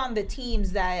stayed on the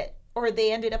teams they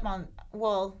ended up on.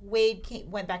 Well, Wade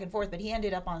went back and forth, but he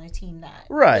ended up on a team that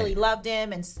really loved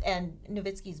him, and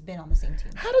Nowitzki's been on the same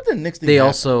team. How did the Knicks? They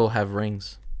also have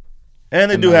rings.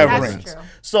 And they do have rings. True.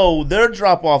 So their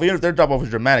drop off, even if their drop off was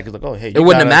dramatic, it's like, oh, hey, it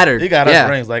wouldn't have mattered. You got us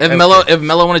rings. Like if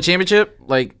Melo won a championship,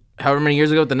 like however many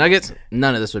years ago with the Nuggets,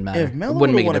 none of this would matter. If Melo would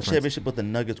have won a championship with the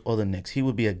Nuggets or the Knicks, he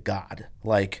would be a god.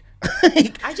 Like,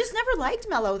 I just never liked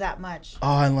Melo that much. Oh,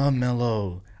 I love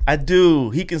Melo. I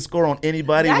do. He can score on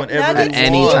anybody whenever. At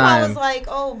any time. I was like,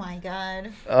 oh my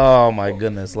god. Oh my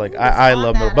goodness. Like I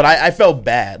love Melo, but I felt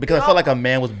bad because I felt like a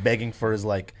man was begging for his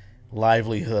like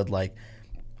livelihood. Like,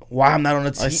 why I'm not on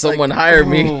the team? Like someone hired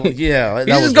me. Yeah, you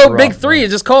just go rough, big three man.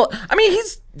 And just call. I mean,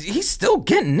 he's still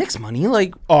getting Knicks money.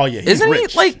 Like, oh yeah, he's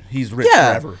rich. He? Like, he's rich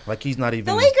forever. Like he's not even.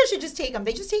 The Lakers should just take him.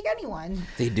 They just take anyone.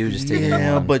 They do just take anyone.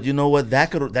 Yeah, but you know what?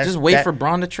 Just wait for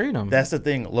Bron to trade him. That's the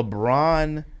thing.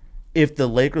 LeBron. If the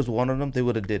Lakers wanted him, they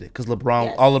would have did it because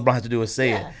LeBron. All LeBron has to do is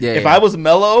say it. Yeah, if I was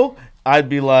Melo, I'd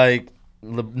be like,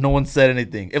 no one said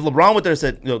anything. If LeBron went there and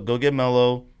said, go get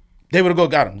Melo, they would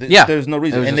have got him. There's no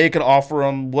reason, and they could offer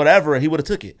him whatever. He would have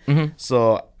took it.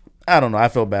 So I don't know. I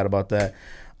feel bad about that.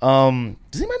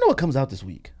 Does anybody know what comes out this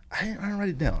week? I didn't write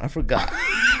it down. I forgot.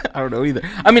 I don't know either.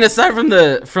 I mean, aside from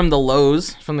the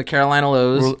Lows, from the Carolina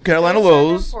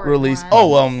Lows release.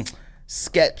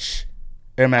 Sketch.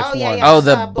 Air Max 1.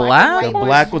 The black? The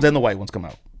black ones and the white ones come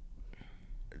out.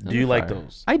 Do you like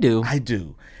those? I do. I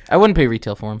do. I wouldn't pay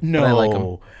retail for them. No. But I like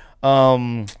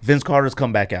them. Vince Carter's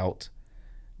come back out.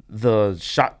 The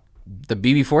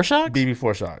BB4 shocks?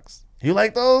 BB4 shocks. You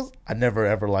like those? I never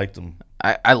ever liked them.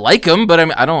 I like them, but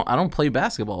I don't play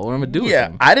basketball. What am I gonna do with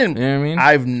them? I didn't. You know what I mean?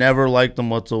 I've never liked them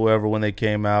whatsoever when they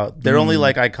came out. They're only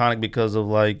like iconic because of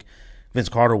like Vince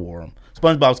Carter wore them.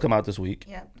 SpongeBob's come out this week.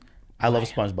 Yep. I love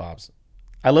SpongeBob's.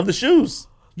 I love the shoes.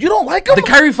 You don't like them? The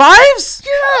Kyrie 5s?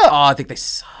 Yeah. Oh, I think they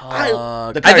suck.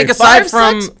 I think aside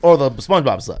from or the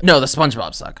SpongeBob suck. No, the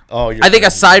SpongeBob suck. Oh, I think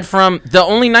aside from the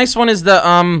only nice one is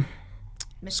the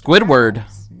Squidward.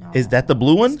 No. Is that the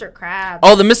blue one? Mr. Krabs.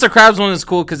 Oh, the Mr. Krabs one is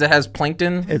cool because it has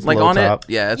plankton on top. it.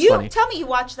 Yeah, it's funny. Tell me you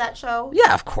watched that show?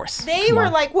 Yeah, of course. They were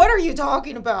like, "What are you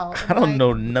talking about?" I don't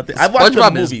know nothing. I watched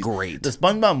the movies. Is great. The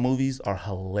SpongeBob movies are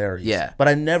hilarious. Yeah, but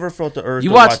I never felt the urge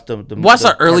to watch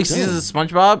the early seasons of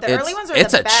SpongeBob. The early ones are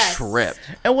it's the a best. trip.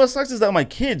 And what sucks is that my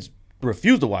kids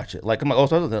refuse to watch it. Like I'm like,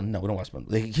 oh, no, we don't watch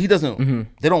SpongeBob. He doesn't.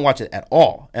 They don't watch it at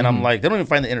all. And I'm like, they don't even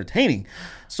find it entertaining.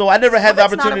 So I never had the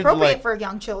opportunity to like. It's not appropriate for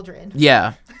young children.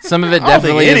 Yeah, some of it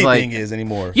definitely is like is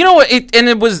anymore. You know what?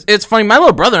 It's funny. My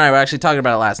little brother and I were actually talking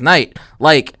about it last night.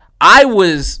 Like I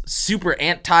was super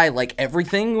anti like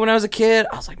everything when I was a kid.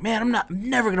 I was like, man, I'm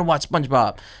never gonna watch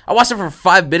SpongeBob. I watched it for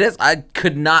 5 minutes. I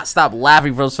could not stop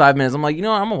laughing for those 5 minutes. I'm like, you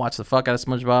know what? I'm gonna watch the fuck out of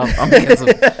SpongeBob. I'm gonna get some.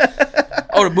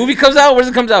 Oh, the movie comes out? Where's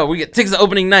it comes out? We get tickets to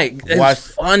opening night.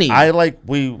 It's funny.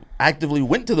 We actively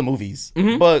went to the movies,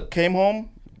 but came home,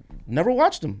 never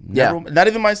watched them. Not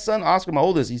even my son, Oscar, my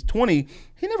oldest, he's 20.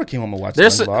 He never came home and watched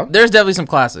SpongeBob. There's definitely some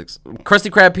classics. Krusty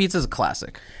Krab Pizza is a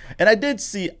classic. And I did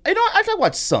see, I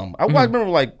watched some. I remember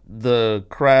like the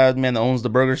crab man that owns the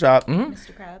burger shop.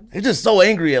 Mr. Krabs. He's just so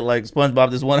angry at like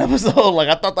SpongeBob this one episode. Like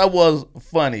I thought that was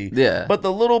funny. Yeah. But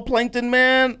the little plankton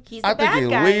man, I think he's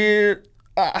weird.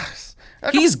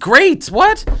 He's great.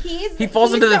 What? He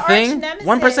falls into the thing.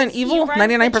 1% evil,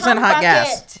 99% hot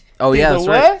gas. Oh yeah, that's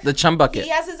right. The Chum Bucket.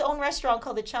 He has his own restaurant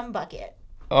called the Chum Bucket.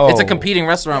 Oh. It's a competing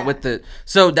restaurant with the.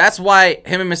 So that's why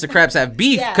him and Mr. Krabs have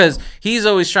beef because he's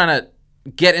always trying to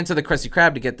get into the Krusty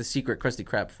Krab to get the secret Krusty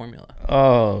Krab formula.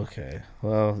 Oh, okay.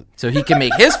 Well, so he can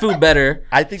make his food better.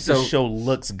 I think the show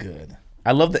looks good.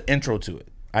 I love the intro to it.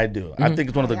 I do. I think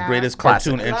it's one of the greatest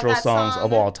cartoon intro songs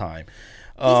of all time.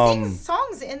 He sings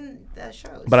songs in the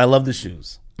shows. But I love the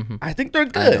shoes. I think they're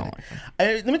good.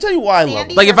 Let me tell you why I love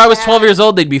them. Like if I was 12 years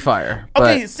old, they'd be fire.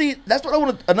 Okay, see, that's what I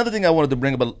wanted. Another thing I wanted to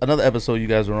bring up, another episode you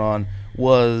guys were on,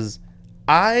 was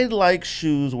I like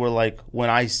shoes where like when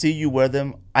I see you wear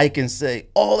them, I can say,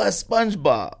 oh, that's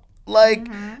SpongeBob. Like,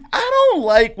 I don't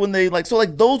like when they like, so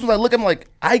like those when I look at them, like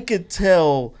I could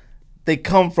tell they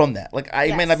come from that. Like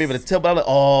I may not be able to tell, but I'm like,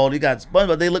 oh, they got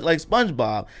SpongeBob. They look like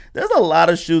SpongeBob. There's a lot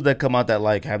of shoes that come out that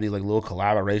like have these like little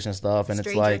collaboration stuff, and Stranger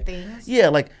it's like, Things. yeah,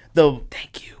 like the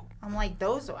thank you. I'm like,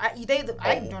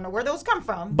 I don't know where those come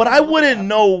from. But I wouldn't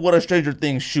know what a Stranger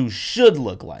Things shoe should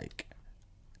look like.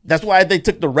 That's why they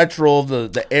took the retro of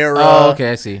the era. Oh,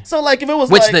 okay, I see. So like if it was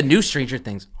the new Stranger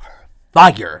Things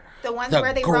fire. The ones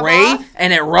where they gray rub off?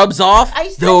 and it rubs off.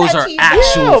 Those are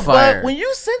actual fire. But when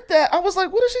you sent that, I was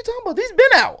like, what is she talking about? These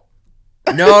been out.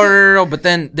 No. But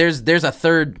then there's a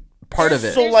third part of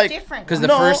it. So like, because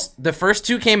the first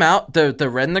two came out, the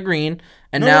red and the green,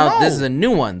 and now this is a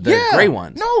new one, the gray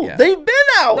ones. They've been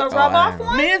out. The rub off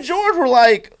ones. Me and George were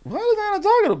like, what are they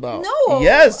talking about? No.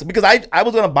 Yes, because I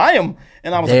was gonna buy them,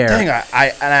 and I was like, dang,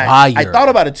 I thought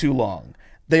about it too long.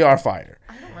 They are fire.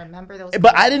 Remember those,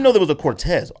 but I didn't know there was a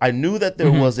Cortez. I knew that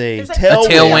there was a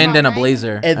tailwind and a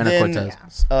blazer and then, a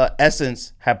Cortez.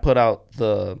 Essence had put out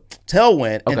the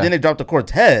tailwind, and then they dropped the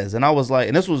Cortez, and I was like,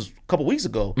 and this was a couple weeks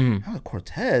ago. I was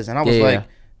Cortez, and I was like,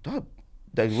 dog,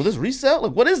 will this resell?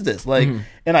 Like, what is this? Like,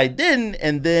 and I didn't,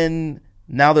 and then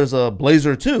now there's a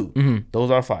blazer too.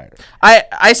 Those are fire.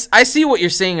 I see what you're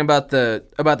saying about the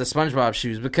SpongeBob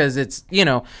shoes, because it's,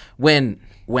 when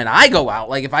I go out,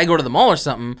 like if I go to the mall or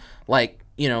something, like,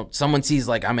 someone sees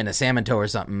like I'm in a salmon toe or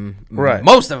something. Right.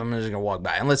 Most of them are just gonna walk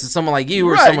by, unless it's someone like you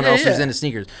or someone else who's into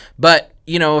sneakers. But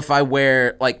if I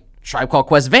wear like Tribe Called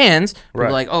Quest Vans, people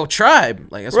are like, oh, Tribe,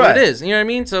 like that's what it is. You know what I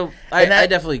mean? So I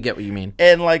definitely get what you mean.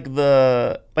 And like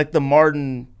the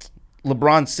Martin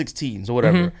LeBron 16s or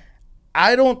whatever.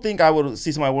 I don't think I would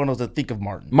see somebody wearing those and think of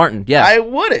Martin. Martin, yeah. I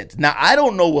wouldn't. Now I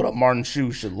don't know what a Martin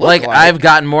shoe should look like. I've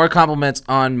gotten more compliments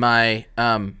on my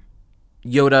Yoda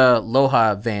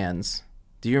Loha Vans.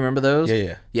 Do you remember those?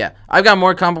 Yeah. I've got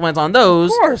more compliments on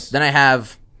those than I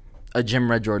have a Jim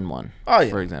Red Jordan 1,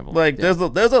 for example. Like, there's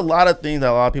a lot of things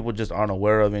that a lot of people just aren't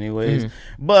aware of anyways.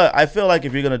 But I feel like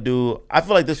if you're going to I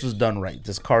feel like this was done right.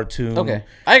 This cartoon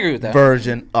I agree with that.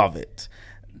 version of it.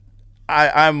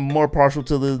 I'm more partial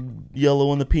to the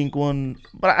yellow and the pink one,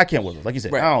 but I can't wear those. Like you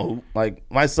said, I don't, like,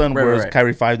 my son wears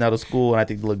Kyrie 5s now to school, and I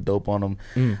think they look dope on them.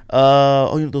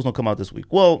 Those don't come out this week.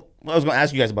 Well, I was going to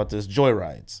ask you guys about this.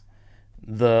 Joyrides.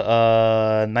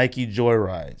 The Nike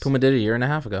Joyrides. Puma did it a year and a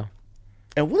half ago.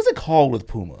 And what is it called with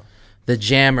Puma? The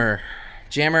Jammer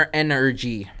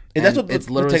Energy. And that's what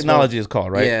the technology is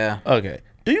called, right? Yeah. Okay.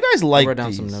 Do you guys like these? I wrote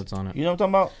down some notes on it. You know what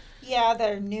I'm talking about? Yeah,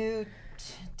 they're new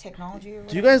technology. Or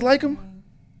do you guys like them?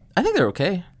 I think they're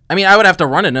okay. I mean, I would have to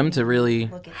run in them to really.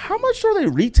 How much do they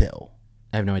retail?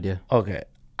 I have no idea. Okay.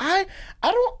 I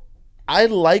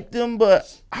like them,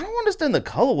 but I don't understand the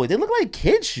colorway. They look like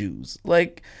kid shoes.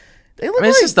 Like, they look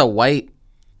it's just a white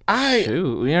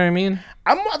shoe. You know what I mean?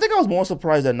 I think I was more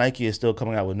surprised that Nike is still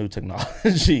coming out with new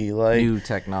technology. Like, new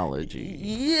technology.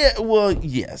 Yeah, well,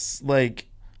 yes. Like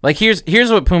here's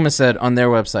what Puma said on their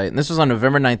website, and this was on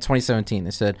November 9th, 2017.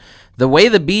 They said, the way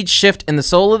the beads shift in the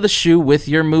sole of the shoe with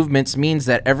your movements means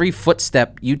that every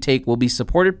footstep you take will be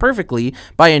supported perfectly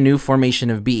by a new formation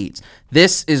of beads.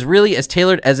 This is really as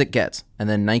tailored as it gets. And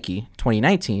then Nike,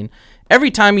 2019,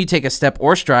 every time you take a step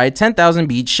or stride, 10,000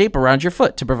 beads shape around your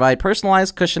foot to provide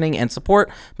personalized cushioning and support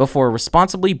before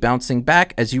responsibly bouncing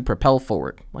back as you propel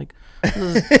forward. Like,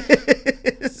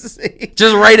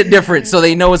 just write it different so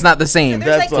they know it's not the same. So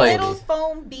there's little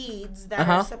foam beads that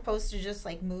are supposed to just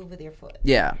like move with your foot.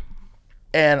 Yeah.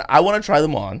 And I want to try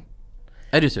them on.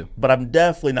 I do too. But I'm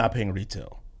definitely not paying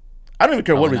retail. I don't even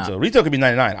care what retail. Retail could be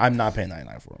 $99. I'm not paying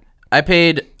 $99 for them. I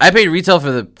paid retail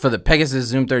for the Pegasus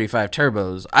Zoom 35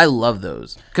 Turbos. I love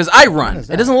those because I run. It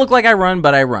doesn't look like I run,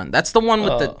 but I run. That's the one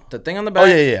with the thing on the back. Oh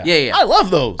yeah. I love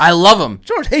those. I love them.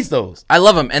 George hates those. I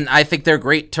love them, and I think they're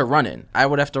great to run in. I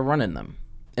would have to run in them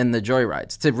in the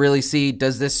Joyrides to really see,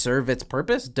 does this serve its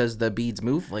purpose? Does the beads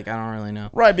move? Like, I don't really know.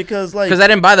 Right, because I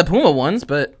didn't buy the Puma ones,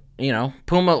 but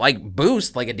Puma like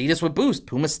Boost, like Adidas with Boost.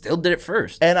 Puma still did it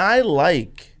first, and I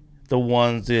like the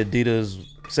ones the Adidas.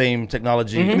 Same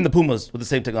technology, even the Pumas with the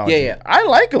same technology. Yeah. I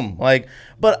like them.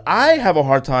 But I have a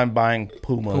hard time buying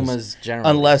Pumas generally,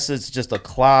 unless it's just a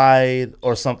Clyde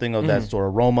or something of that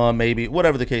sort, Roma maybe,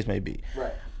 whatever the case may be.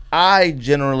 Right. I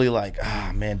generally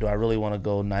man, do I really want to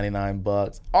go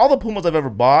 $99? All the Pumas I've ever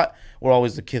bought were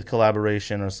always the Kith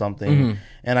collaboration or something,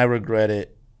 and I regret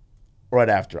it right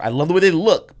after. I love the way they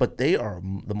look, but they are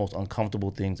the most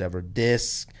uncomfortable things ever.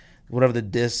 Whatever the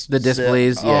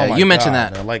displays, yeah. You mentioned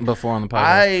that before on the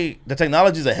podcast. The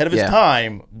technology is ahead of its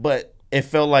time, but it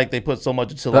felt like they put so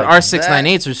much into But our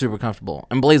 698s are super comfortable,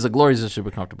 and Blaze of Glories are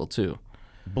super comfortable too.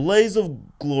 Blaze of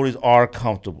Glories are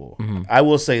comfortable. I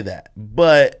will say that,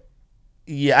 but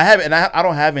yeah, I have, and I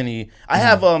don't have any. I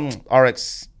have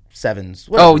RX 7s.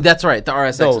 Oh, that's right, the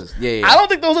RSXs. Yeah. I don't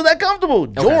think those are that comfortable.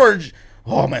 George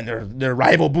oh man, they're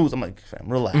rival boots. I'm like, fam,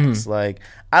 relax. Like,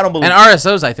 I don't believe. And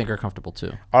RSOs, I think, are comfortable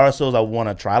too. RSOs, I want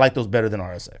to try. I like those better than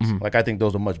RSX. Like, I think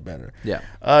those are much better. Yeah.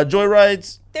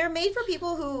 Joyrides. They're made for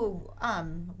people who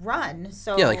run.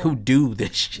 So Yeah, like who do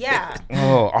this shit? Yeah.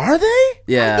 Oh, are they?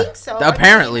 Yeah. I think so.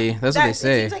 Apparently, that's what they It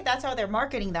say. seems like that's how they're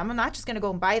marketing them. I'm not just gonna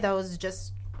go and buy those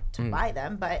just to buy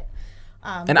them, but.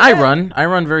 And I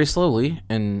run very slowly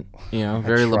and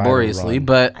very laboriously,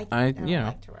 but I don't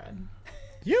like to run.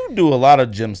 You do a lot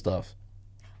of gym stuff.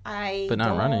 But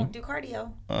not running. Do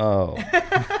cardio. Oh,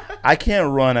 I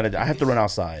can't run I have to run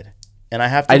outside, and I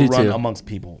have to run amongst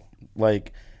people.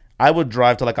 Like, I would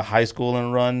drive to like a high school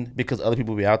and run because other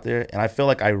people will be out there, and I feel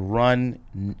like I run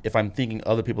if I'm thinking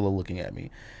other people are looking at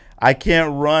me. I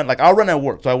can't run. Like, I'll run at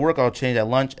work. So I work, I'll change at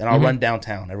lunch, and I'll run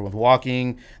downtown. Everyone's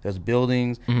walking. There's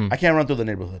buildings. I can't run through the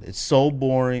neighborhood. It's so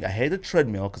boring. I hate the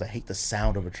treadmill because I hate the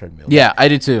sound of a treadmill. Yeah, I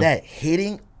do too. That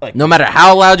hitting. Like, no matter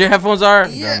how loud your headphones are.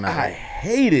 Yeah, I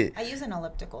hate it. I use an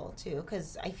elliptical, too,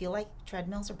 because I feel like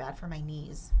treadmills are bad for my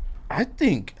knees. I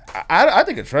think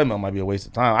a treadmill might be a waste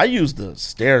of time. I use the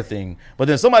stair thing, but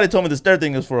then somebody told me the stair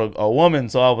thing is for a woman,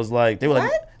 so I was like, they were like,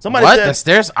 somebody said the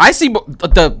stairs. I see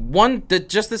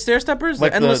just the stair steppers,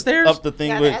 like the endless stairs up the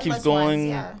thing where it keeps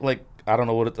going, like I don't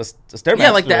know what the stair.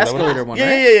 Yeah, like the escalator one. Yeah,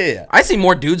 right? yeah. I see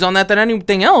more dudes on that than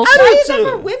anything else. Why is that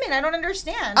for women? I don't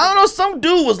understand. I don't know. Some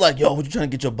dude was like, "Yo, what you trying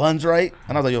to get your buns right?"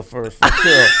 And I was like, "Yo, for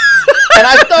chill." And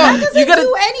I thought you gotta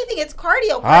do anything. It's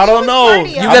cardio. I don't know.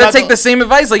 You gotta take the same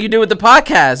advice like you did with the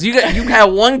podcast. You had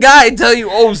one guy tell you,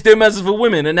 "Oh, stair masters for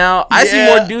women," and now I see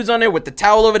more dudes on there with the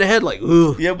towel over the head, like,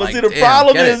 "Ooh." Yeah, but see, the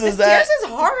problem is that stairs is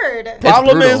hard.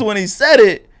 Problem is when he said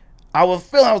it, I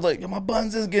was like, "Yo, my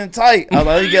buns is getting tight." I was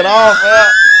like, "You get off."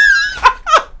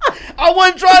 I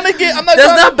wasn't trying to get.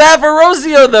 That's not bad for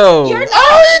Rosio though. Oh, you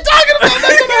talking about? I'm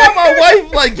not gonna have my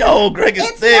wife like, yo, Greg is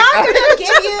thick. It's not gonna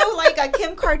give you like a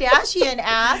Kim Kardashian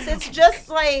ass. It's just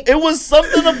like it was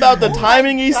something about the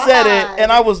timing he said it,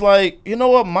 and I was like, you know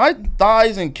what? My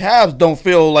thighs and calves don't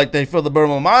feel like they feel the burn.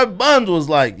 My buns was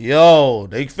like, yo,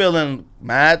 they feeling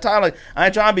mad tight. Like, I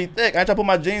ain't trying to be thick. I ain't trying to put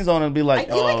my jeans on and be like,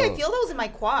 I feel those in my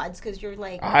quads because you're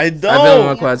like. I don't. I feel it in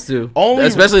my quads too.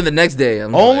 Especially the next day.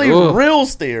 I'm only like, real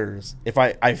stairs. If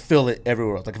I feel it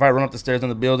everywhere else. Like if I run up the stairs in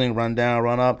the building, run down,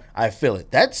 run up, I feel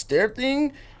it. That stair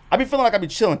thing, I be feeling like I be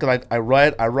chilling because I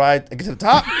ride, I get to the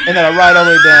top, and then I ride all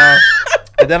the way down.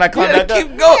 And then I climb back up.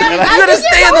 Keep going. Yeah, you gotta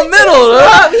stay in the middle.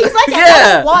 Huh? He's like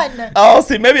at level 1. Oh,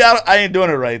 see, maybe I ain't doing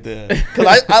it right then.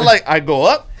 Because I go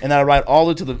up and then I ride all the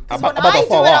way to the. I'm about to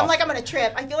fall off. I'm like, I'm gonna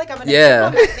trip. I feel like I'm gonna trip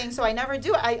on that thing, so I never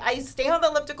do it. I stay on the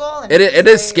elliptical. And it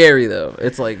is scary though.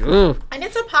 It's like, ooh. And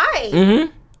it's up high.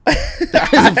 Mm-hmm.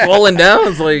 Falling down.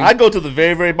 It's like I go to the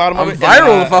very, very bottom of it.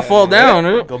 Viral if I fall down.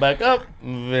 Go back up.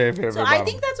 Very, very, so very I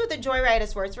think that's what the Joyride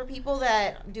is for. It's for people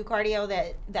that do cardio,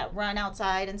 that run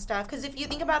outside and stuff. Because if you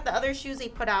think about the other shoes they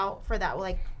put out for that,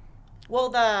 like,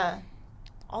 well,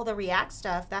 all the React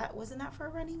stuff, that wasn't that for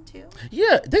running too?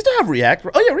 Yeah, they still have React.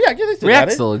 Oh yeah, React. Yeah, they still React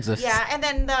got it. still exists. Yeah, and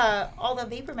then all the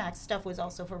VaporMax stuff was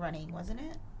also for running, wasn't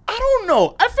it? I don't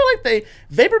know. I feel like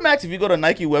VaporMax. If you go to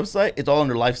Nike website, it's all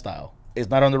under lifestyle. It's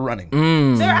not under running.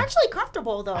 They're actually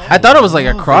comfortable though. I thought it was like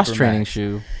a cross training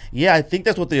shoe. Yeah, I think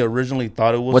that's what they originally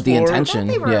thought it was. What the for. intention? I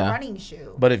thought they were yeah. a running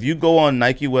shoe. But if you go on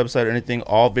Nike website or anything,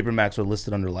 all VaporMax are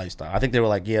listed under lifestyle. I think they were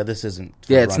like, yeah, this isn't.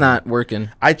 Yeah, it's running. not working.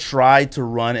 I tried to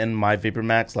run in my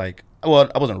VaporMax, like,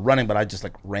 well, I wasn't running, but I just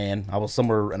like ran. I was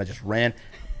somewhere and I just ran,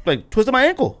 like twisted my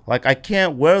ankle. Like I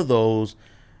can't wear those.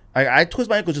 I twist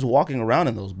my ankle just walking around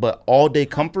in those, but all day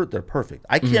comfort, they're perfect.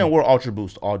 I can't wear Ultra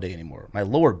Boost all day anymore. My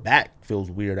lower back feels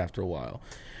weird after a while.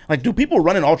 Like, do people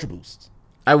run in Ultra Boosts?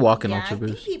 I walk in yeah, Ultra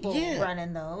Boost. People run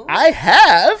in those. I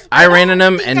have. I ran in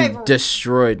them and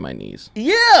destroyed my knees.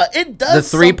 Yeah, it does.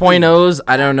 The 3.0s,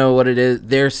 I don't know what it is.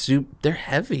 They're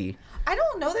heavy. I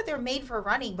don't know that they're made for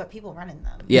running, but people run in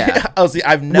them. Yeah. Oh, see,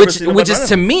 I've never seen which is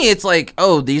to me, it's like,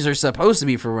 oh, these are supposed to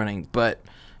be for running, but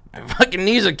my fucking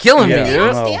knees are killing me, They dude.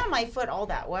 don't stay on my foot all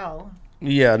that well.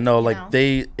 Yeah, no, like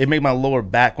it made my lower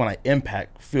back when I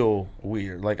impact feel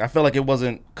weird. Like I felt like it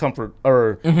wasn't comfort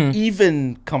or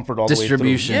even comfort all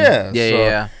Distribution. the way through.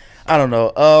 Yeah. I don't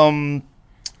know. Want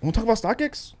to talk about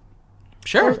StockX?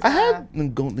 Sure. I had the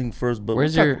gold thing first, but we'll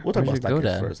talk about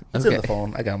StockX first. It's in the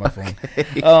phone. I got my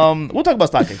phone. We'll talk about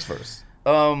StockX first.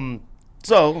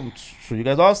 So I'm sure you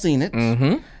guys all seen it.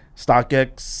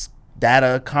 StockX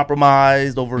data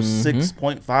compromised, over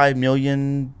 6.5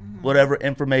 million whatever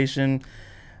information.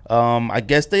 I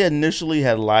guess they initially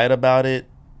had lied about it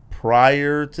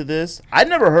prior to this. I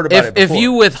never heard about it before. If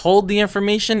you withhold the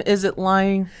information, is it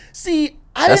lying? See,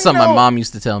 That's something my mom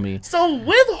used to tell me. So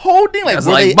withholding, like, I was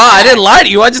like, Ma, I didn't lie to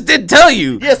you. I just didn't tell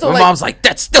you. Yeah, so my mom's like,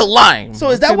 that's still lying.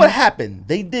 So is that what happened?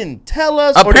 They didn't tell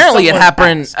us. Apparently it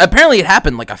happened. Ask? Apparently it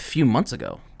happened like a few months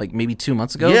ago, like maybe 2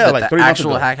 months ago. Yeah, that like the 3 months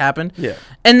actual ago. hack happened. Yeah,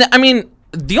 and I mean,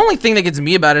 the only thing that gets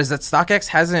me about it is that StockX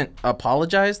hasn't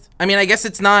apologized. I mean, I guess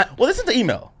it's not. Well, this is the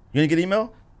email. You didn't get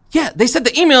email? Yeah, they said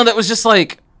the email that was just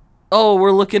like, oh,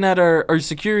 we're looking at our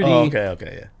security. Oh,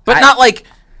 okay, yeah. But not like,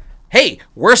 hey,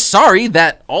 we're sorry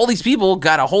that all these people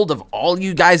got a hold of all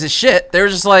you guys' shit. They're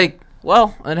just like,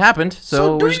 well, it happened,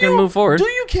 so we're just going to move forward. Do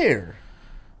you care?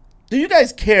 Do you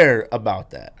guys care about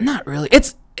that? Not really.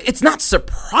 It's not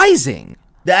surprising.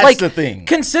 That's like, the thing.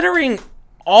 Considering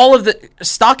all of the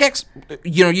StockX,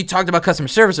 you talked about customer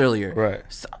service earlier. Right.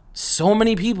 So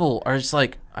many people are just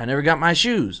like, I never got my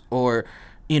shoes, or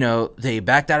they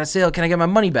backed out of sale. Can I get my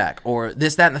money back? Or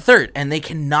this, that, and the third. And they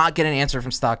cannot get an answer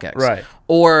from StockX. Right.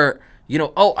 Or,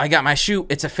 oh, I got my shoe.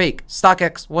 It's a fake.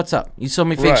 StockX, what's up? You sold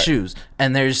me fake shoes.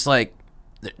 And they're just like,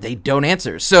 they don't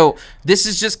answer. So this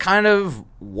is just kind of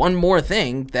one more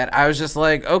thing that I was just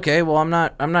like, okay, well, I'm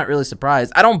not really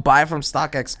surprised. I don't buy from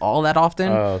StockX all that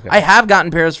often. Oh, okay. I have gotten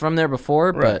pairs from there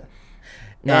before, but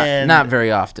not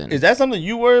very often. Is that something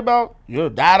you worry about? Your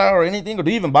data or anything? Or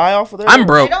do you even buy off of there? I'm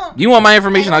broke. You want my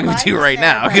information? I'll give it to you right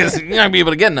now because you're not going to be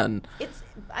able to get none.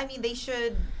 They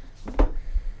should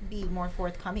be more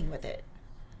forthcoming with it.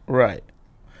 Right.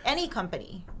 Any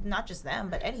company, not just them,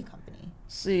 but any company.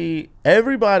 See,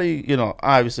 everybody,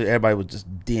 obviously everybody was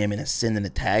just DMing and sending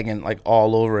and tagging like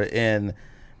all over it. And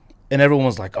everyone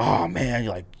was like, oh,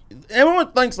 man,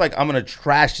 everyone thinks like I'm going to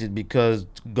trash it because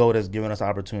GOAT has given us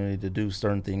opportunity to do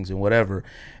certain things and whatever.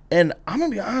 And I'm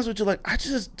going to be honest with you, like,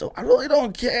 I really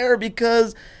don't care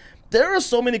because there are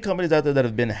so many companies out there that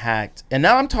have been hacked. And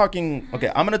now I'm talking, I'm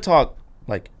going to talk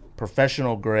like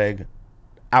professional Greg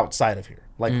outside of here,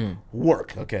 like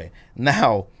work. Okay.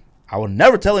 Now, I will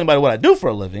never tell anybody what I do for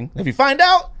a living. If you find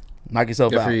out, knock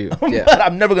yourself out. Good for you. Yeah. But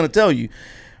I'm never going to tell you.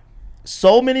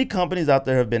 So many companies out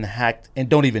there have been hacked and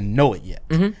don't even know it yet.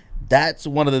 Mm-hmm. That's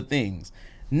one of the things.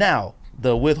 Now,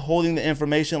 the withholding the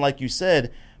information, like you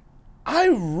said,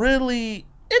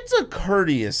 it's a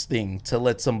courteous thing to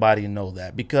let somebody know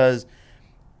that, because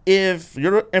if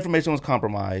your information was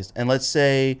compromised and let's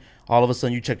say all of a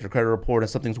sudden you check your credit report and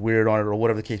something's weird on it or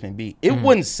whatever the case may be, it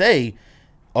wouldn't say,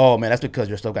 oh man, that's because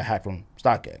your stuff got hacked from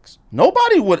StockX.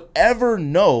 Nobody would ever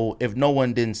know if no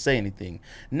one didn't say anything.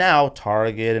 Now,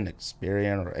 Target and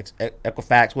Experian or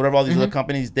Equifax, whatever, all these other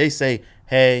companies, they say,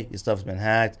 hey, your stuff's been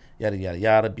hacked, yada, yada,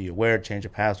 yada, be aware, change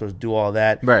your passwords, do all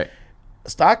that. Right.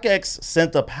 StockX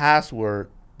sent a password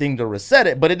thing to reset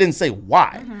it, but it didn't say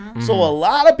why. So a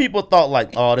lot of people thought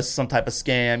like, oh, this is some type of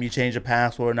scam. You change your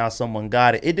password, now someone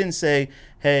got it. It didn't say,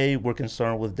 hey, we're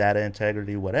concerned with data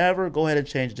integrity, whatever. Go ahead and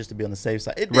change it just to be on the safe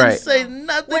side. It didn't say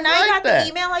nothing when like I got that.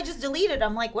 the email, I just deleted.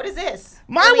 I'm like, what is this?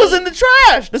 Mine was in the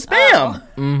trash, the spam.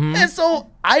 And so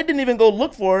I didn't even go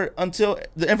look for it until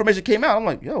the information came out. I'm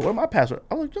like, yo, where's my password?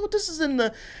 I'm like, yo, this is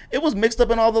it was mixed up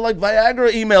in all the like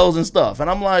Viagra emails and stuff. And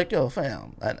I'm like, yo,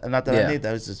 fam. Not that I need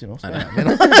that. It's just,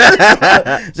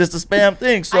 spam. Just a spam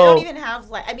thing. So I don't even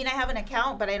have I have an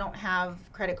account, but I don't have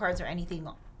credit cards or anything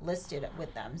listed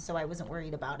with them, so I wasn't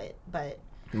worried about it. But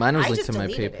mine was linked to my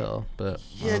PayPal, but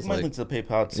mine's linked to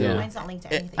PayPal too. Yeah. Mine's not linked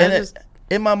to anything. And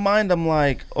in my mind, I'm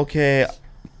like, okay,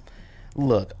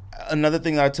 look. Another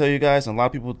thing that I tell you guys, and a lot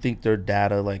of people think their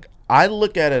data, like I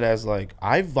look at it as like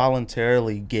I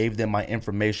voluntarily gave them my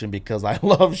information because I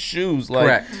love shoes. Like,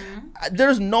 correct.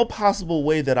 There's no possible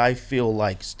way that I feel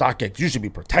like StockX, you should be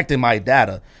protecting my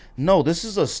data. No, this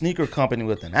is a sneaker company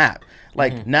with an app.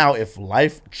 Like now, if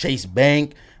Life, Chase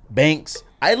banks,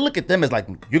 I look at them as like,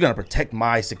 you're gonna protect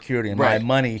my security and my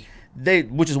money.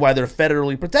 Which is why they're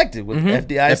federally protected with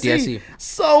FDIC.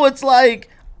 So it's like,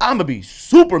 I'm gonna be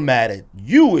super mad at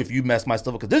you if you mess my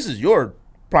stuff up, because this is your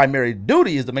primary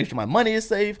duty, is to make sure my money is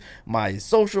safe, my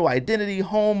social identity,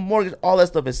 home, mortgage, all that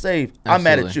stuff is safe. Absolutely. I'm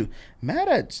mad at you. Mad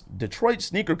at Detroit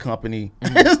Sneaker Company.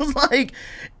 It's like,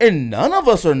 and none of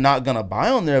us are not gonna buy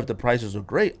on there if the prices are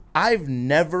great. I've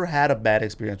never had a bad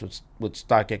experience with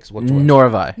StockX whatsoever. Nor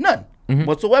have I. None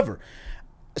whatsoever.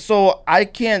 So I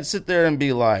can't sit there and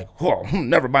be like, whoa,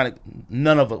 never buy it.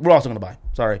 None of us. We're also going to buy.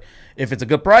 Sorry. If it's a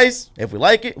good price, if we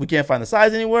like it, we can't find the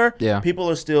size anywhere, people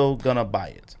are still going to buy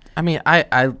it. I mean,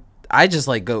 I just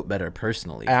like GOAT better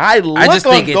personally. And I just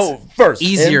think it's first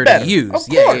easier to use. Of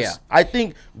course. Yeah. I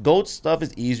think GOAT stuff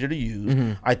is easier to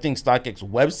use. I think StockX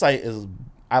website is,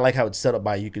 I like how it's set up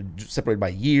by, you could separate by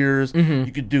years.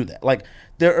 You could do that. Like,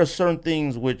 there are certain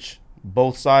things which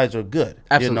both sides are good.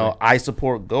 Absolutely. You know, I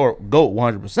support GOAT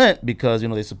 100% because, you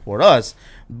know, they support us.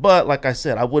 But like I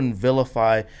said, I wouldn't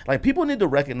vilify. Like, people need to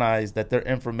recognize that their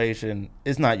information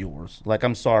is not yours. Like,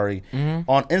 I'm sorry.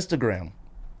 On Instagram.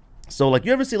 So, like,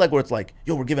 you ever see, like, where it's like,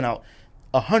 yo, we're giving out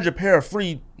 100 pair of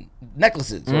free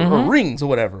necklaces or rings or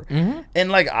whatever.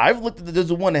 And, like, I've looked at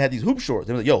there's one that had these hoop shorts.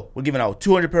 They were like, yo, we're giving out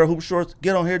 200 pair of hoop shorts.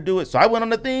 Get on here, do it. So I went on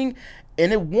the thing,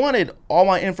 and it wanted all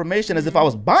my information as if I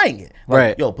was buying it. Like,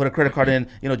 right. Yo, put a credit card in,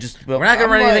 you know, just. We're not going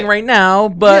to run anything right now,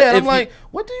 but. Yeah, I'm like,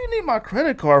 what do you need my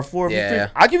credit card for? Yeah.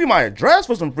 I'll give you my address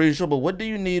for some free shit, but what do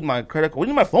you need my credit card? What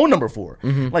do you need my phone number for?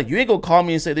 Like, you ain't going to call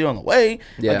me and say they're on the way.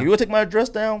 Yeah. Like, you going to take my address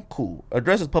down? Cool.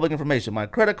 Address is public information. My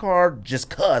credit card, just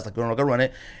cuz. Like, we're going to run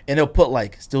it. And they'll put,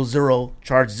 like, still zero,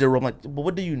 charge zero. I'm like, but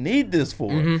what do you need this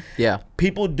for? Yeah.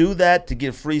 People do that to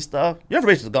get free stuff. Your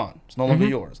information is gone. It's no longer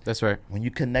yours. That's right. When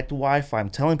you connect Wi-Fi, I'm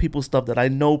telling people stuff that I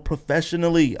know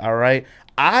professionally, all right?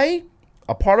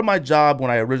 A part of my job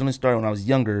when I originally started, when I was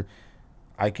younger,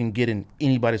 I can get in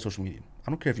anybody's social media.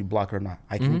 I don't care if you block her or not.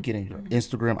 I can get in your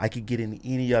Instagram. I can get in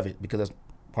any of it because that's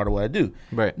part of what I do.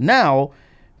 Right. Now,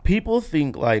 people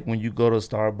think, like, when you go to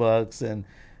Starbucks and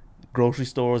grocery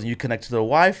stores and you connect to their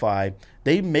Wi-Fi,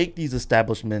 they make these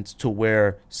establishments to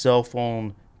where cell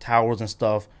phone towers and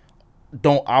stuff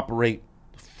don't operate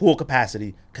full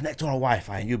capacity. Connect to our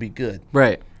Wi-Fi and you'll be good.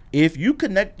 Right. If you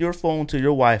connect your phone to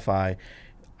your Wi-Fi,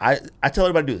 I tell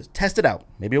everybody to do this. Test it out.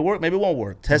 Maybe it'll work, maybe it won't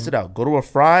work. Test it out. Go to a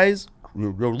Fry's,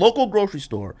 your local grocery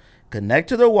store, connect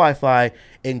to their Wi-Fi,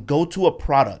 and go to a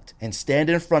product and stand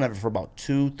in front of it for about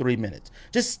 2-3 minutes.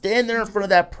 Just stand there in front of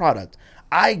that product.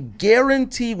 I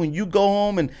guarantee when you go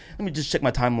home and let me just check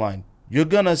my timeline, you're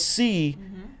going to see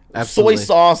soy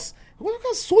sauce. What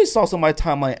kind of soy sauce on my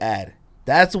timeline ad?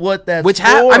 That's what that's which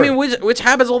for. which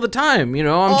happens all the time. You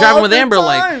know, I'm driving with Amber,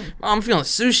 like, oh, I'm feeling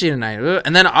sushi tonight,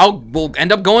 and then we'll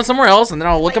end up going somewhere else, and then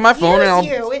I'll look at my phone and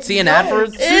I'll see an ad for a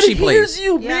sushi place.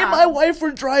 Me and my wife were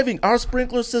driving. Our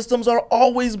sprinkler systems are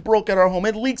always broke at our home.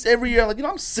 It leaks every year. Like, you know,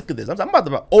 I'm sick of this. I'm about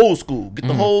to be old school. Get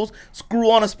the hose,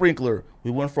 screw on a sprinkler. We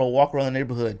went for a walk around the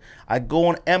neighborhood. I go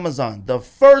on Amazon. The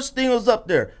first thing was up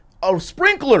there. A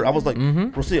sprinkler. I was like,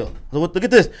 Rocio, look at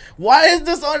this. Why is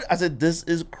this on? I said, this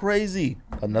is crazy.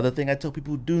 Another thing I tell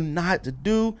people do not to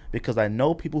do, because I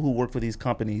know people who work for these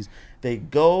companies, they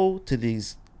go to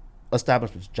these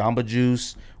establishments, Jamba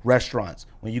Juice, restaurants.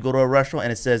 When you go to a restaurant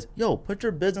and it says, yo, put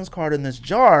your business card in this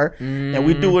jar, and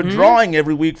we do a drawing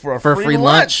every week for a free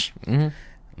lunch.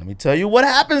 Let me tell you what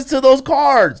happens to those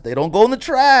cards. They don't go in the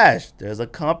trash. There's a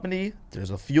company,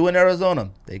 there's a few in Arizona.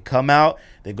 They come out,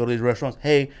 they go to these restaurants.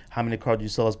 Hey, how many cards do you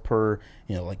sell us per,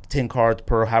 you know, like 10 cards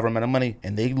per however amount of money?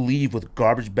 And they leave with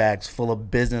garbage bags full of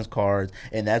business cards.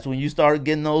 And that's when you start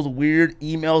getting those weird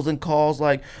emails and calls.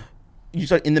 Like, you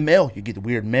start in the mail, you get the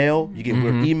weird mail, you get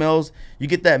weird emails. You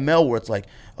get that mail where it's like,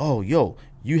 oh, yo,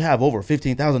 you have over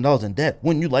 $15,000 in debt.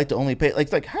 Wouldn't you like to only pay? Like,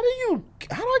 it's like, how do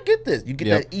I get this? You get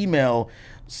that email.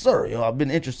 Sir, you know, I've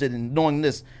been interested in knowing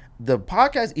this. The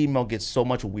podcast email gets so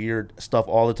much weird stuff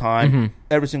all the time,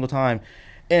 every single time.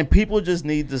 And people just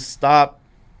need to stop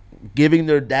giving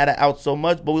their data out so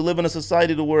much. But we live in a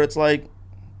society to where it's like,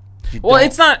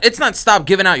 it's not stop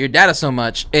giving out your data so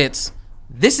much. It's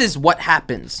this is what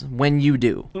happens when you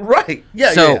do. Right.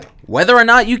 Yeah. So whether or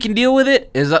not you can deal with it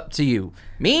is up to you.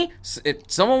 Me, if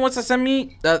someone wants to send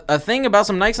me a thing about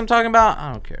some Nikes I'm talking about,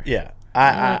 I don't care. Yeah.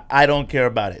 I don't care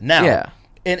about it. Now. Yeah.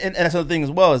 And that's the thing as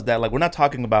well, is that, like, we're not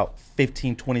talking about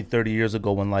 15, 20, 30 years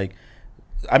ago when, like,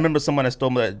 I remember someone that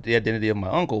stole the identity of my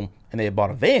uncle and they had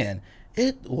bought a van.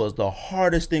 It was the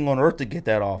hardest thing on earth to get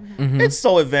that off. It's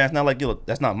so advanced now. Like, look,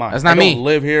 that's not mine. That's not me. Don't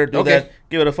live here. Do that.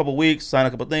 Give it a couple weeks. Sign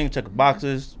a couple things. Check the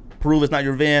boxes. Prove it's not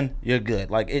your van. You're good.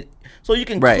 Like, it. So you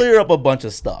can clear up a bunch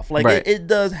of stuff. Like, it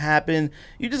does happen.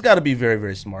 You just got to be very,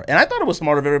 very smart. And I thought it was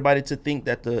smart of everybody to think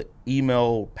that the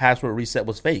email password reset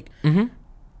was fake.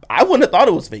 I wouldn't have thought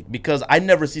it was fake because I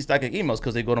never see static emails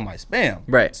because they go to my spam.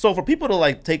 Right. So for people to,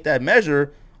 like, take that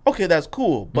measure, okay, that's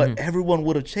cool. But everyone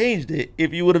would have changed it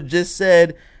if you would have just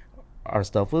said our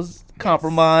stuff was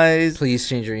compromised. Please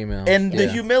change your email. And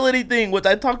the humility thing, which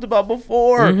I talked about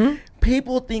before,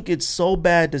 people think it's so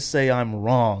bad to say I'm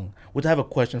wrong, which I have a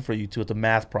question for you, too. It's a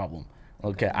math problem.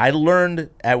 Okay. I learned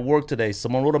at work today,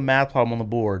 someone wrote a math problem on the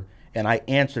board, and I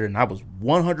answered it, and I was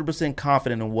 100%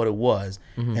 confident in what it was,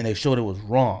 and they showed it was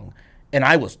wrong. And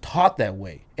I was taught that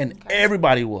way, and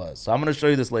everybody was. So I'm going to show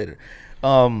you this later.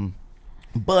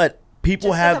 But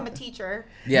people just have. I'm a teacher.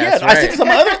 Yeah,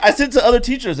 right. I sent to other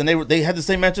teachers, and they had the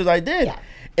same answers I did,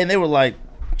 and they were like,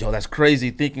 "Yo, that's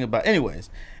crazy." Thinking about, anyways,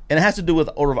 and it has to do with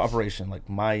order of operation, like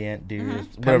my aunt,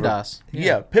 dearest, whatever. PEMDAS.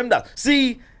 Yeah, PEMDAS.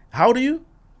 See, how old are you?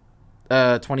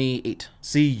 28.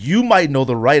 See, you might know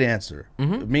the right answer.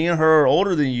 Mm-hmm. Me and her are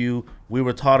older than you. We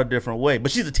were taught a different way.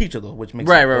 But she's a teacher, though, which makes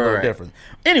it a little different.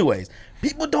 Anyways,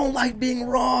 people don't like being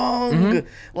wrong. Mm-hmm.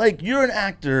 Like, you're an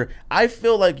actor. I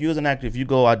feel like you as an actor, if you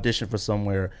go audition for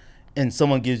somewhere and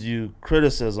someone gives you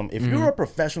criticism, if you're a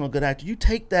professional good actor, you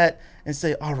take that and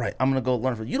say, all right, I'm going to go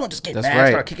learn from you. You don't just get mad and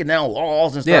start kicking down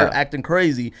walls and start acting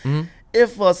crazy.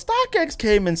 If StockX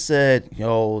came and said,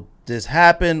 yo, this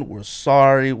happened, we're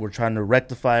sorry, we're trying to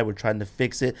rectify it, we're trying to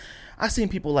fix it. I've seen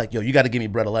people like, yo, you got to give me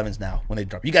Brett 11s now when they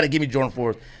drop. You got to give me Jordan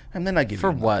 4s. And they're not giving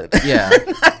For you what? nothing. Yeah.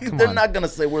 They're not going to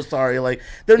say we're sorry. Like,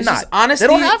 they're It's not. just honesty,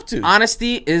 they don't have to.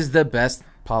 Honesty is the best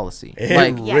policy. It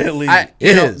like, really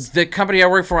is. The company I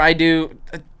work for, I do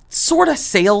sort of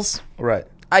sales. Right.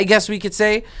 I guess we could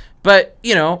say. But,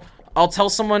 I'll tell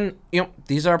someone,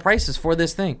 these are our prices for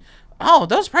this thing. Oh,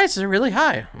 those prices are really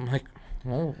high. I'm like,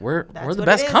 well, we're the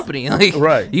best company. Like,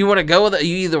 right. You want to go with it.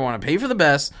 You either want to pay for the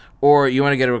best or you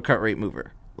want to get a cut rate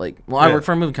mover. Like, well, I work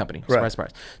for a moving company. Surprise,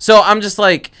 surprise. So I'm just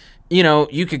like,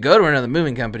 you could go to another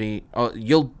moving company.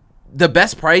 The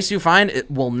best price you find, it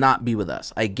will not be with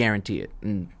us. I guarantee it.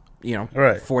 And,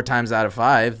 4 times out of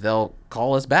 5, they'll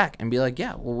call us back and be like,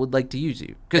 yeah, well, we'd like to use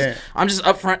you. Because I'm just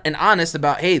upfront and honest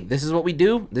about, hey, this is what we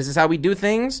do. This is how we do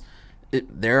things.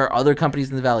 There are other companies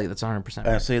in the Valley that's 100%.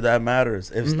 I say that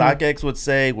matters. If StockX would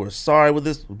say, we're sorry with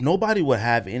this, nobody would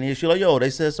have any issue. Like, yo, they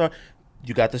said sorry.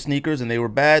 You got the sneakers and they were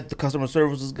bad. The customer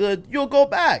service was good. You'll go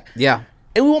back. Yeah.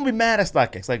 And we won't be mad at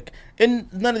StockX. Like,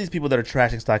 and none of these people that are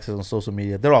trashing StockX on social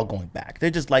media, they're all going back.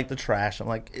 They just like the trash. I'm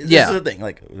like, this is the thing.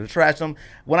 Like, they trash them.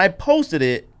 When I posted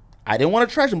it, I didn't want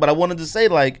to trash them, but I wanted to say,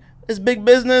 like, it's big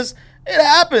business. It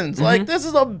happens. Like, this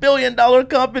is a $1 billion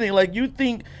company. Like, you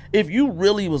think if you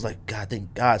really was like, God,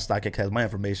 thank God StockX has my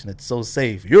information. It's so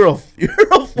safe. You're a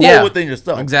fool within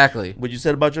yourself. Exactly. What you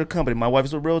said about your company. My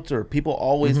wife's a realtor. People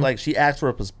always like, she asks for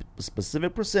a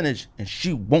specific percentage and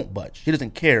she won't budge. She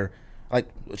doesn't care. Like,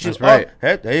 she's right. Oh,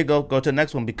 hey, there you go. Go to the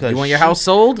next one because you want your house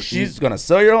sold. She's gonna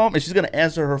sell your home and she's gonna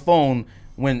answer her phone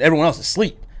when everyone else is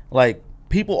asleep. Like,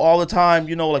 people all the time,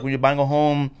 like when you're buying a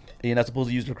home and you're not supposed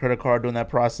to use your credit card during that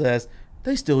process.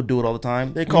 They still do it all the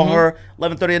time. They call her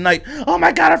 11:30 at night. Oh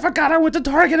my God, I forgot I went to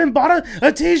Target and bought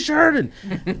a t-shirt and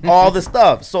all the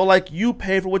stuff. So, like, you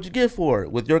pay for what you get for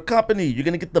it. With your company, you're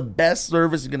going to get the best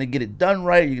service. You're going to get it done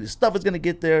right. The stuff is going to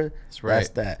get there. That's right. That's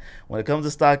that. When it comes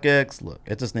to StockX, look,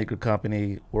 it's a sneaker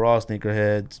company. We're all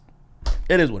sneakerheads.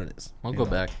 It is what it is. I'll go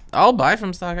back. I'll buy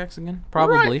from StockX again,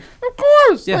 probably. Right. Of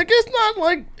course. Yeah. Like, it's not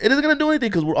like it isn't going to do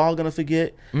anything because we're all going to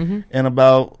forget. And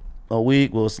about a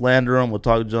week, we'll slander them, we'll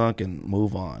talk junk, and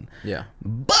move on. Yeah.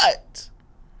 But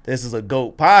this is a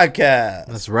GOAT podcast.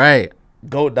 That's right.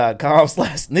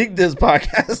 GOAT.com/sneak this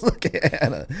podcast. Look at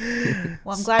Anna.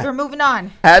 Well, I'm glad we're moving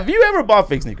on. Have you ever bought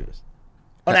fake sneakers?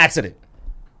 On accident?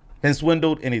 Been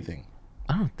swindled? Anything?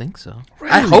 I don't think so.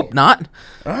 Really? I hope not.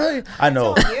 I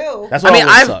know. You. That's what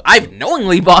I've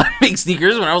knowingly bought fake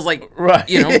sneakers when I was like,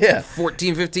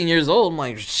 14, 15 years old. I'm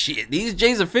like, shit, these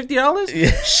J's are $50?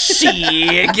 Yeah.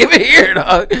 Shit, give it here,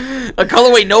 dog. A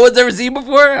colorway no one's ever seen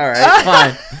before? All right,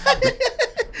 fine.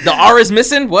 The R is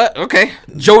missing? What? Okay.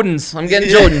 Jordans. I'm getting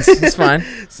Jordans. It's fine.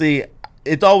 See,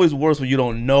 it's always worse when you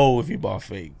don't know if you bought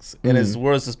fakes. And it's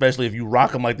worse especially if you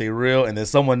rock them like they real and then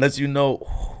someone lets you know.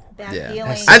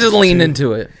 Feeling. I just leaned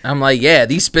into it. I'm like, yeah,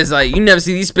 these spits like you never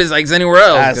see these spits likes anywhere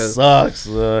else. That sucks.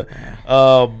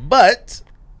 But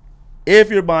if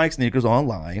you're buying sneakers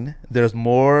online, there's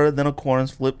more than a coin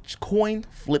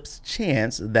flip's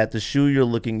chance that the shoe you're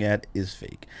looking at is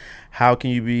fake. How can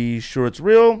you be sure it's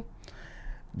real?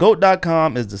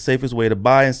 GOAT.com is the safest way to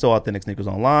buy and sell authentic sneakers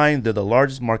online. They're the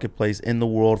largest marketplace in the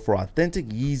world for authentic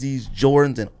Yeezys,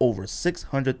 Jordans, and over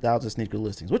 600,000 sneaker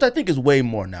listings, which I think is way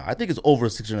more now. I think it's over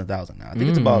 600,000 now. I think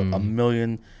it's about 1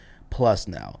 million plus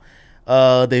now.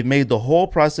 They've made the whole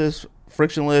process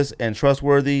frictionless and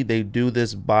trustworthy. They do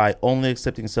this by only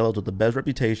accepting sellers with the best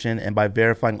reputation and by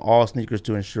verifying all sneakers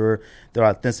to ensure their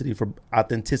authenticity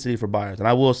for buyers. And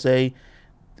I will say,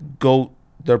 GOAT,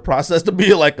 their process to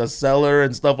be like a seller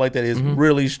and stuff like that is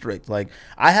really strict. Like,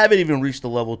 I haven't even reached the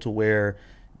level to where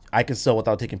I can sell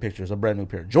without taking pictures, a brand new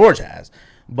pair. George has.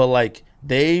 But, like,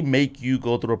 they make you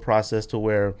go through a process to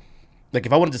where, like,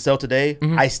 if I wanted to sell today,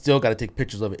 I still got to take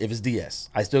pictures of it. If it's DS,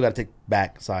 I still got to take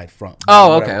back, side, front.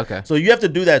 Oh, whatever. okay. So you have to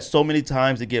do that so many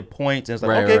times to get points. And it's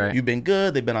like, Right. You've been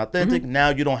good. They've been authentic. Now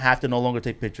you don't have to no longer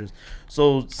take pictures.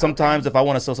 So sometimes if I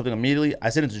want to sell something immediately,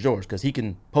 I send it to George because he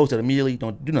can post it immediately.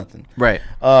 Don't do nothing. Right.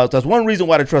 So that's one reason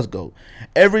why the trust GOAT.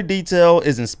 Every detail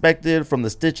is inspected from the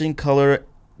stitching, color,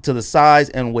 to the size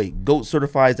and weight. GOAT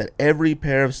certifies that every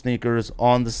pair of sneakers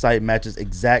on the site matches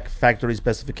exact factory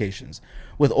specifications.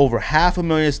 With over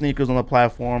 500,000 sneakers on the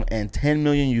platform and 10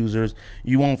 million users,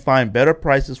 you won't find better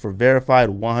prices for verified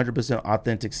 100%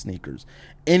 authentic sneakers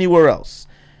anywhere else.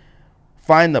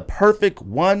 Find the perfect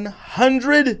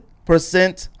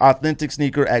 100% authentic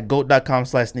sneaker at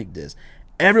goat.com/sneakdiz.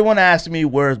 Everyone asks me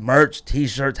where's merch,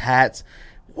 t-shirts, hats.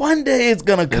 One day it's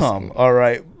going to come, all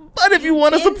right? But if you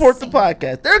want to support the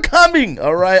podcast, they're coming,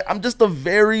 all right?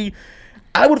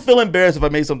 I would feel embarrassed if I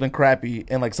made something crappy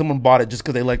and like someone bought it just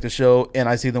because they like the show and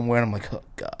I see them wearing. I'm like, oh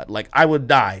God, like I would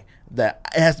die. That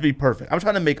it has to be perfect. I'm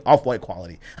trying to make Off-White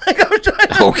quality. I'm trying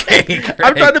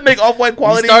to make Off-White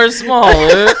quality. You start small.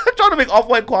 I'm trying to make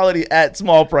Off-White quality at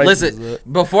small prices. Listen,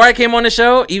 before I came on the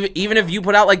show, even if you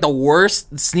put out like the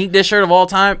worst Sneak Dish shirt of all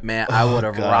time, man, I would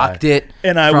have rocked it.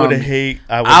 And I would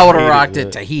have rocked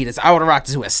it to Heatus. I would have rocked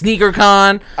it to a Sneaker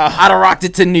Con. I'd have rocked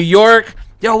it to New York.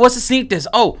 Yo, what's the Sneak Dish?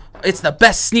 Oh, it's the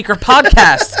best sneaker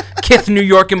podcast. Kith New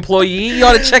York employee. You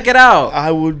ought to check it out.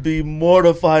 I would be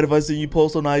mortified if I see you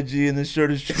post on IG and this shirt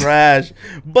is trash.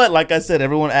 But like I said,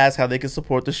 everyone asks how they can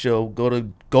support the show. Go to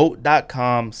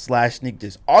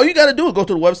goat.com/sneakdiz. All you got to do is go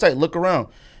to the website, look around,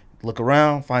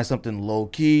 find something low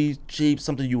key, cheap,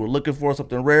 something you were looking for,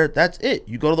 something rare. That's it.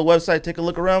 You go to the website, take a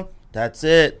look around. That's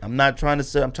it. I'm trying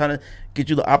to get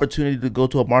you the opportunity to go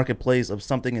to a marketplace of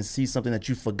something and see something that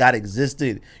you forgot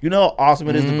existed. You know how awesome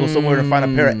it is to go somewhere and find a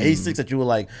pair of Asics that you were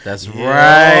like, that's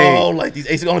right. Oh, like these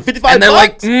Asics only $55. And they're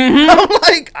like, I'm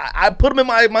like, I put them in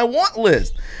my want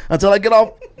list until I get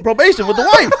off probation with the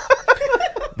wife.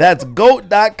 That's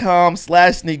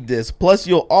goat.com/sneakdiz. Plus,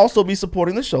 you'll also be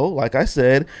supporting the show, like I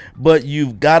said, but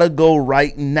you've got to go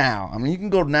right now. I mean, you can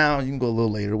go now, you can go a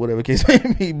little later, whatever the case may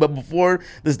be, but before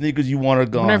the sneakers you want are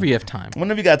gone. Whenever you have time.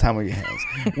 Whenever you got time on your hands.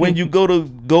 When you go to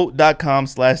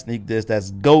goat.com/sneakdiz,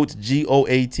 that's goat,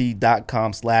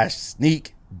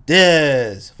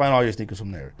 GOAT.com/sneakdiz. Find all your sneakers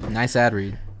from there. Nice ad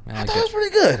read. I thought it was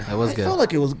pretty good. It was good. I felt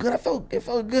like it was good. It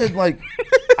felt good. Like,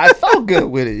 I felt good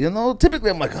with it, you know? Typically,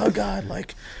 I'm like, oh, God,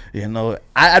 like, you know,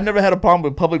 I've never had a problem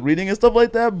with public reading and stuff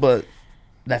like that, but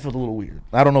that felt a little weird.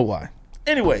 I don't know why.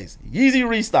 Anyways, Yeezy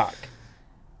Restock.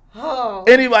 Oh.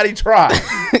 Anybody try?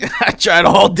 I tried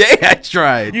all day.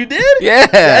 You did?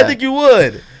 Yeah. I think you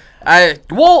would. I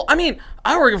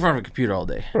work in front of a computer all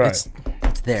day. Right.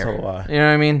 It's there. So you know what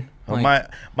I mean? Like,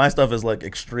 my stuff is like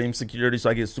extreme security, so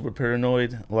I get super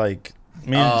paranoid. Like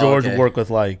me and George work with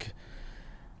like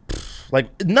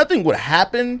nothing would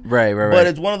happen. Right. But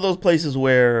it's one of those places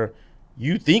where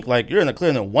you think like you're in the clear,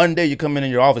 and then one day you come in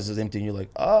and your office is empty, and you're like,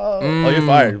 oh, you're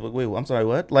fired. Like, wait, I'm sorry,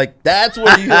 what? Like that's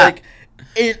where you like.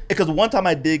 Because one time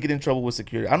I did get in trouble with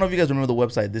security. I don't know if you guys remember the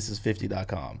website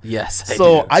thisis50.com. Yes.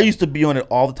 I used to be on it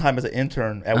all the time as an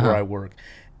intern at where I work.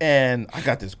 And I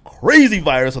got this crazy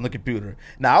virus on the computer.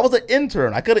 Now, I was an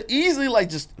intern. I could have easily like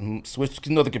just switched to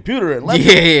another computer and left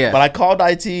it. But I called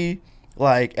IT, and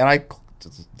I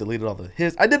just deleted all the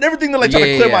hits. I did everything to try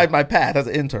to clear my path as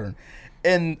an intern.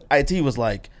 And IT was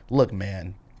like, look,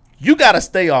 man, you got to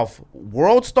stay off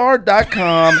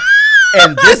worldstar.com.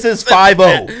 And this is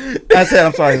 5-0. I said,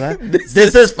 I'm sorry, man.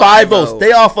 This is 5-0.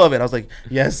 Stay off of it. I was like,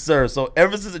 yes, sir. So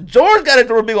ever since George got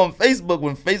into being on Facebook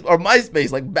or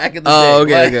MySpace, like back in the day.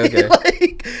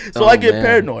 Okay. So I get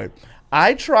paranoid.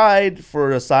 I tried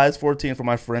for a size 14 for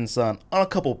my friend's son on a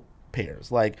couple pairs,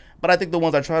 but I think the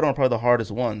ones I tried on are probably the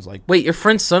hardest ones. Like, wait, your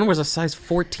friend's son was a size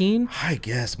 14? I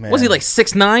guess, man. Was he like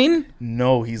 6'9"?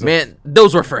 No,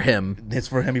 those were for him. It's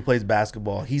for him. He plays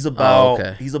basketball. He's about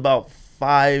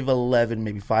 5'11",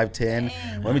 maybe 5'10". Dang,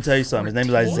 Let me tell you something. His name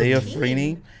is Isaiah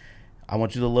Freeney. I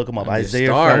want you to look him up. Isaiah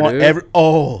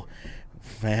Freeney.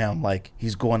 Fam, like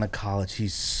he's going to college.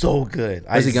 He's so good.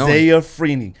 Where's Isaiah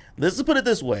Freeney. Let's put it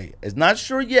this way. It's not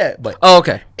sure yet, but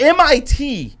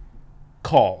MIT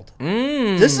called.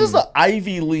 This is an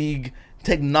Ivy League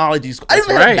technology school. I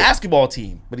didn't have a basketball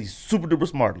team, but he's super duper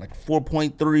smart. Like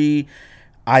 4.3.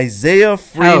 Isaiah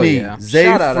Freeney.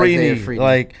 Shout out Isaiah Freeney.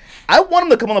 Like, I want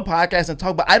him to come on the podcast and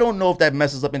talk, but I don't know if that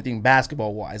messes up anything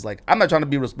basketball-wise. Like, I'm not trying to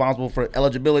be responsible for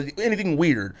eligibility, anything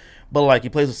weird. But, like, he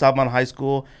plays at South Mountain High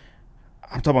School.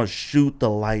 I'm talking about shoot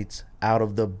the lights out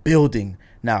of the building.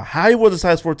 Now, how he was a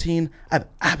size 14, I have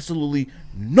absolutely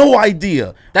no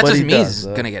idea. That just means he's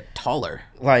going to get taller.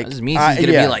 Like, that just means he's going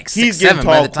to be like 6'7"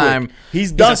 by the time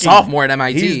he's dunking. He's a sophomore at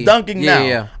MIT. He's dunking now.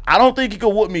 Yeah. I don't think he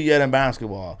could whoop me yet in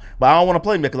basketball, but I don't want to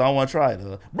play me because I don't want to try it.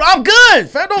 Bro, I'm good.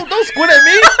 Fam, don't squint at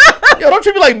me. Yo, don't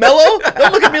treat me like Mello.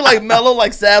 Don't look at me like Mello,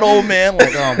 like sad old man.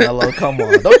 Like, oh, Mello, come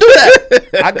on. Don't do that.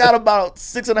 I got about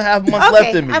 6.5 months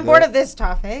left in me. I'm bored of this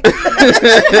topic. So,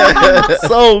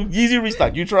 Yeezy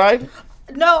Restock, you tried?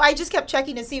 No, I just kept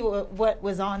checking to see what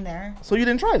was on there. So you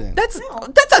didn't try then? That's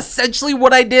essentially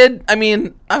what I did. I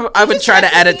mean, I would try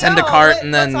to add a 10 to cart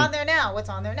and then... What's on there now? What's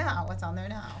on there now? What's on there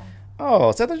now?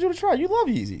 Oh, so I thought you would try. You love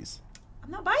Yeezys.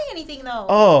 I'm not buying anything, though.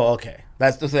 Oh, okay.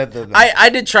 That's just that. I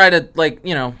did try to, like,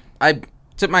 you know, I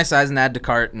took my size and add to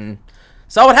cart and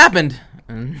saw what happened.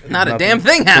 And not a damn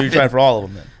thing happened. So you tried for all of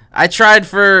them then? I tried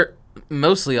for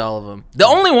mostly all of them. The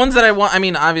only ones that I want, I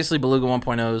mean, obviously Beluga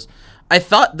 1.0s. I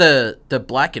thought the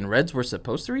black and reds were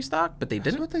supposed to restock, but they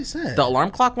didn't. That's what they said. The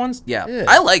alarm clock ones? Yeah.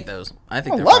 I like those. I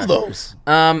think they're love fire. those.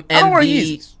 And I don't wear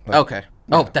Yeezys. Okay.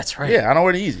 Yeah. Oh, that's right. Yeah, I don't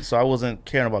wear the Yeezys, so I wasn't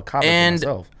caring about copy for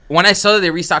myself. When I saw that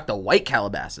they restocked the white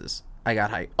Calabasas, I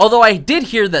got hyped. Although I did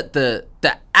hear that the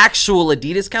actual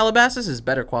Adidas Calabasas is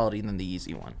better quality than the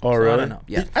Yeezy one. Oh, so really? I don't know.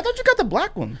 Yeah. I thought you got the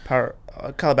black one,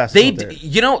 Calabasas.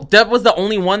 You know, that was the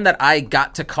only one that I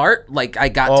got to cart. Like, I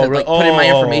got to like put in my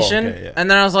information. Okay, yeah.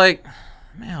 And then I was like,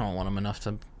 man, I don't want them enough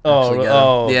to actually get them.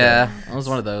 Okay. Yeah, it was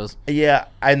one of those. Yeah,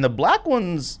 and the black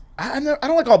ones, I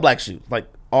don't like all black shoes. Like,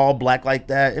 all black like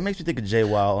that. It makes me think of Jay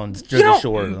Wild on Jersey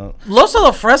Shore. Los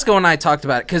Solo Fresco and I talked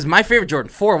about it because my favorite Jordan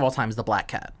 4 of all time is the Black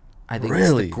Cat. I think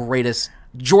it's the greatest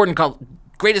Jordan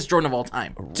of all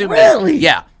time. Really?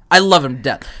 Yeah. I love him to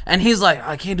death. And he's like,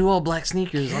 I can't do all black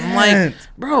sneakers. I'm like,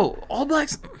 bro, all black...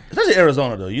 Especially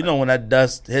Arizona, though. You know when that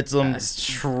dust hits them. That's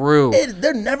true.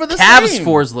 They're never the Cavs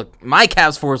same. My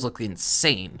Cavs 4s look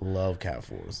insane. Love Cav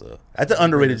 4s, though. That's an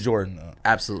underrated Jordan, though.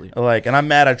 Absolutely. Like, and I'm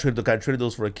mad I traded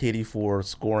those for a KD4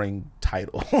 scoring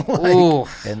title.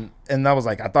 And I was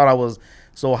like, I thought I was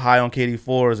so high on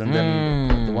KD4s, and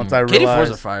then once I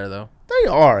realized... KD4s are fire, though. They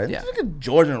are. Yeah. Look at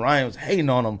George and Ryan was hating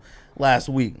on them last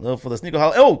week for the Sneaker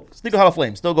Hall. Sneaker Hall of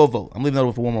Fame. Still go vote. I'm leaving that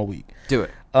over for one more week. Do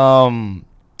it.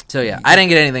 So yeah, I didn't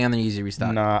get anything on the Yeezy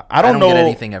restock. Nah, I don't know get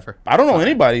anything ever. I don't know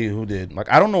anybody who did. Like,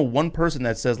 I don't know one person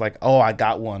that says like, "Oh, I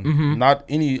got one." Mm-hmm. Not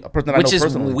any person that I know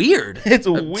personally. Which is weird. It's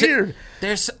weird.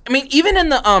 I mean, even in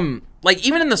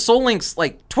the Soul Links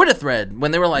like Twitter thread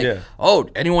when they were like, "Oh,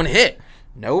 anyone hit?"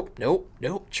 Nope.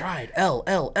 Tried L.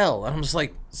 And I'm just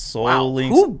like, Soul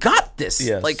Links. Who got this?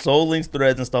 Yeah, like Soul Links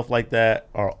threads and stuff like that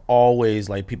are always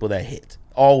like people that hit.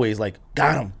 Always like,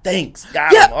 got him, thanks,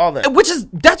 got him, all that.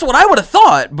 That's what I would have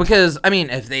thought, because I mean,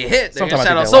 if they hit, they're gonna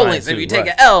shout out Soul Links. If you take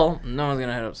an L, no one's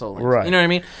gonna hit up Soul Links. Right. You know what I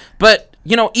mean? But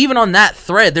you know, even on that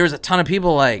thread, there was a ton of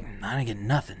people like, I didn't get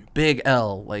nothing. Big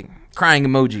L, like crying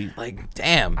emoji. Like,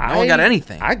 damn, no one got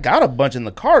anything. I got a bunch in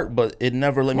the cart, but it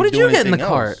never let me do anything else. What did you get in the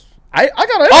cart? I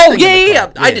got everything.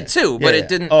 Yeah. I did too, but it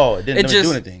didn't. Oh, it didn't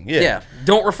do anything. Yeah.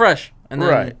 Don't refresh. And then,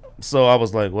 right. So I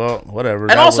was like, well,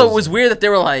 whatever. And also, it was weird that they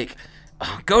were like,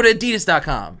 go to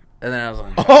Adidas.com. And then I was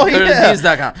like, go to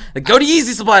Adidas.com. Like, go to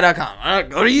YeezySupply.com.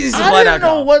 Go to YeezySupply.com. I didn't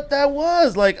know what that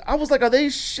was. Like, I was like, are they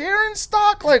sharing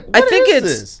stock? Like, what is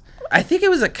this? I think it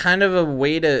was a kind of a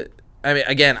way to... I mean,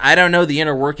 again, I don't know the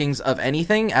inner workings of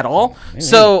anything at all.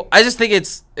 So I just think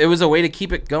it was a way to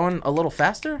keep it going a little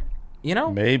faster. You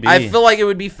know? Maybe. I feel like it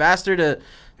would be faster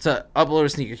to upload a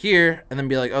sneaker here and then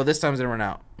be like, oh, this time's going to run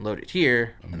out. Load it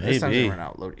here. And this time's going to run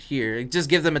out. Load it here. It just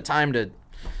gives them a time to...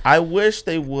 I wish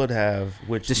they would have,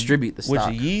 distribute the stock.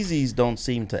 Which Yeezys don't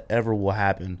seem to ever will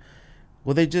happen.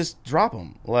 Will they just drop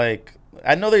them? Like,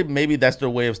 I know maybe that's their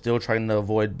way of still trying to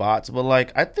avoid bots, but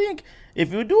like, I think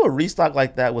if you do a restock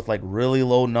like that with like really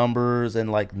low numbers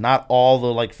and like not all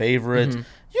the like favorites,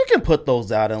 you can put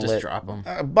those out and just drop them.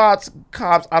 Bots,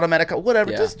 cops, automatic,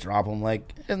 whatever, just drop them.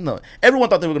 Like, everyone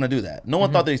thought they were gonna do that. No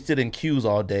one thought they'd sit in queues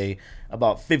all day.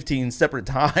 About 15 separate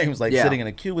times, like sitting in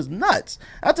a queue was nuts.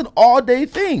 That's an all-day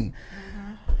thing.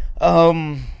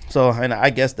 So, and I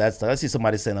guess I see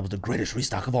somebody saying that was the greatest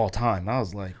restock of all time. I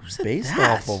was like, based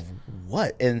off of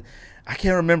what? And I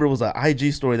can't remember. It was an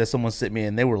IG story that someone sent me,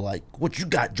 and they were like, "What you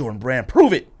got, Jordan Brand?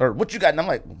 Prove it!" Or "What you got?" And I'm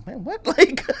like, "Man, what?"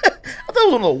 Like, I thought it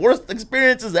was one of the worst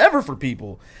experiences ever for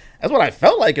people. That's what I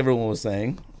felt like everyone was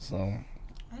saying. So,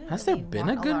 has there been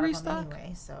a good restock?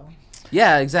 Anyway, so.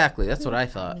 Yeah, exactly. That's what I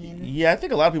thought. Yeah, I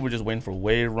think a lot of people were just waiting for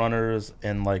wave runners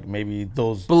and like maybe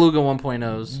those Beluga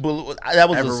 1.0s. That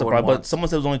was a surprise, but someone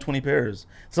said it was only 20 pairs.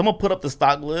 Someone put up the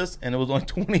stock list and it was only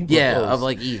 20 pairs. Yeah, of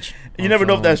like each. You never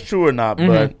know if that's true or not,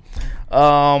 but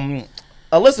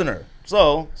a listener.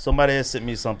 So somebody has sent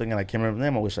me something and I can't remember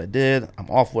the name. I wish I did. I'm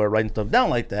all for writing stuff down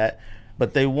like that.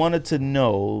 But they wanted to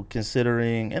know,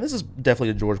 considering, and this is definitely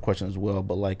a George question as well,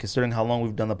 but like considering how long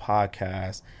we've done the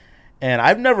podcast. And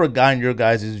I've never gotten your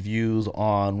guys' views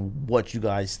on what you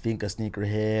guys think of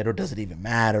Sneakerhead, or does it even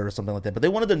matter, or something like that. But they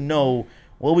wanted to know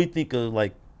what we think of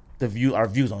like our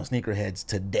views on Sneakerheads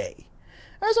today.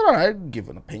 I said, all right, I'd give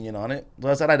an opinion on it. So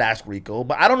I said I'd ask Rico,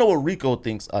 but I don't know what Rico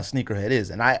thinks a Sneakerhead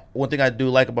is. And one thing I do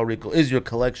like about Rico is your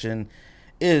collection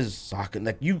is soccer.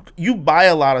 Like you buy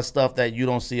a lot of stuff that you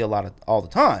don't see a lot of all the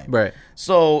time. Right.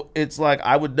 So it's like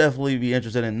I would definitely be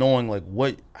interested in knowing like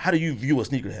how do you view a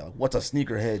sneakerhead? Like, what's a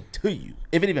sneakerhead to you,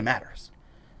 if it even matters?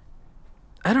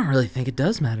 I don't really think it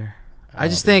does matter. I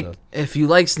just think if you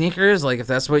like sneakers, like if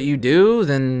that's what you do,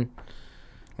 then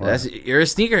you're a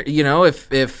sneaker. You know, if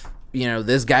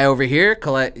this guy over here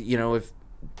collect, if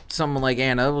someone like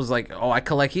Anna was like, oh, I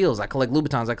collect heels, I collect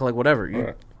Louboutins, I collect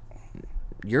whatever.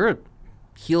 You're a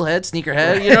heel head,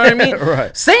 sneakerhead. You know what I mean?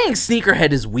 Right. Saying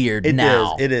sneakerhead is weird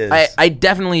now. It is. I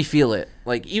definitely feel it.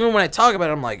 Like even when I talk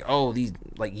about it, I'm like, oh, these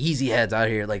like Yeezy heads out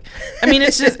here. Like, I mean,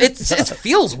 it's just it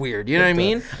feels weird. You know what I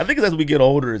mean? I think as we get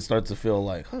older, it starts to feel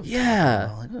like,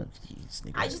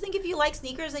 I just think if you like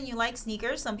sneakers and you like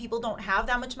sneakers, some people don't have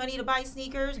that much money to buy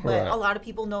sneakers, but a lot of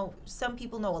people know. Some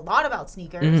people know a lot about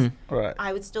sneakers. Mm-hmm. Right.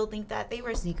 I would still think that they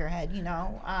were a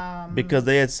sneakerhead. Because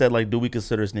they had said like, do we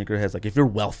consider sneakerheads like if you're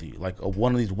wealthy, like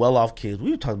one of these well-off kids?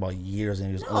 We were talking about years and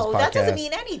years. No, that doesn't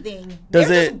mean anything. They're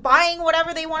just buying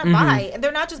whatever they want to buy, and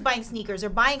they're not just buying sneakers. They're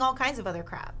buying all kinds of other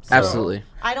crap. So absolutely.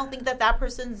 I don't think that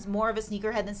person's more of a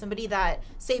sneakerhead than somebody that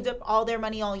saved up all their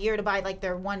money all year to buy like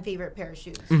their one favorite pair of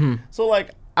shoes. Mm-hmm. So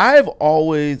like I've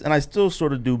always, and I still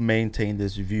sort of do maintain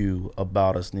this view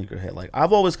about a sneakerhead. Like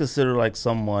I've always considered like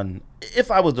someone,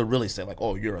 if I was to really say like,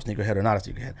 oh, you're a sneakerhead or not a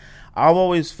sneakerhead, I've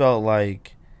always felt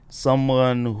like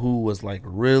someone who was like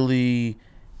really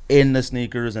into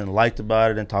sneakers and liked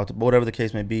about it and talked about whatever the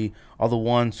case may be are the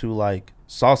ones who like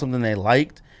saw something they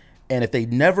liked, and if they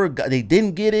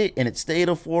didn't get it and it stayed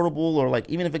affordable, or like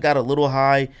even if it got a little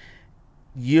high,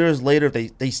 years later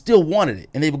they still wanted it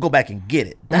and they would go back and get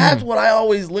it. That's what I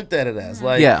always looked at it as.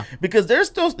 Like, because there's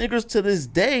still sneakers to this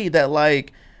day that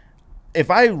like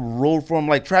if I rode from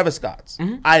like Travis Scott's,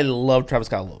 I love Travis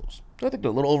Scott lows. I think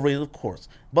they're a little overrated, of course,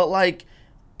 but like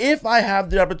if I have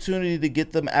the opportunity to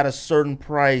get them at a certain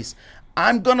price,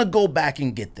 I'm gonna go back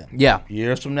and get them. Yeah,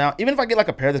 years from now, even if I get like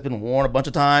a pair that's been worn a bunch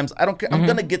of times, I don't care. I'm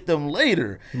gonna get them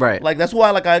later. Right. Like that's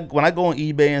why, like when I go on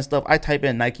eBay and stuff, I type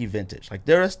in Nike vintage. Like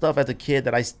there is stuff as a kid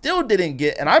that I still didn't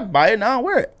get, and I buy it now and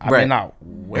wear it. I mean, not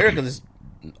wear it because it's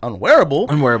unwearable.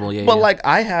 But like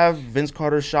I have Vince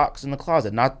Carter Shocks in the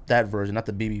closet, not that version, not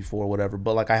the BB4 or whatever,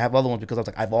 but like I have other ones because I was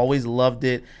like, I've always loved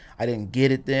it. I didn't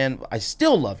get it then. I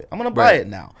still love it. I'm gonna buy it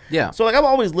now. Yeah. So like I've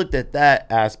always looked at that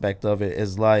aspect of it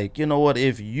as like, you know what,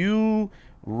 if you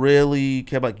really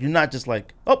care about, you're not just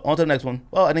like, oh, on to the next one.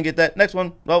 Oh, I didn't get that. Next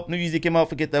one. Oh, new Yeezy came out.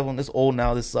 Forget that one. It's old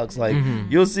now. This sucks. Like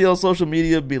you'll see on social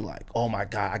media be like, oh my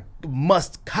God, I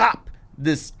must cop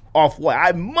this Off-White.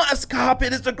 I must cop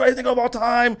it. It's the greatest thing of all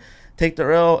time. Take the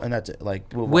L, and that's it. Like,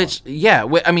 which,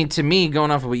 I mean, to me,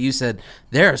 going off of what you said,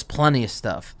 there's plenty of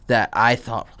stuff that I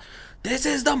thought, this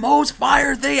is the most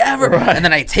fire thing ever. Right. And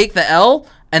then I take the L,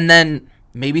 and then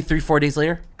maybe 3-4 days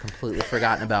later, completely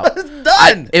forgotten about. It's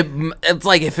done. It's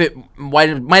like if it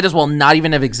might as well not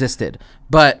even have existed.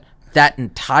 But that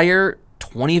entire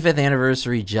 25th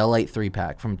anniversary Gel-Lite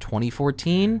 3-pack from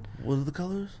 2014. What are the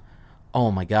colors?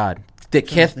 Oh, my God. The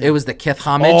Kith, it was the Kith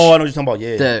homage. Oh, I know what you're talking about.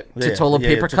 Yeah, the Totola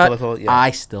paper cut.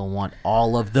 I still want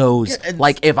all of those. Yeah,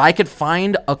 like if I could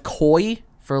find a koi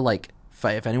for like,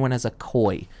 if anyone has a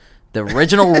koi, the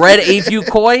original red A-View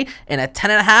koi and a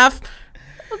 10.5,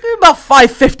 I'll give about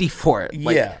 $5.50 for it.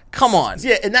 Like, come on.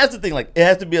 Yeah, and that's the thing. Like it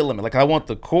has to be a limit. Like I want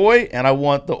the koi and I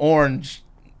want the orange.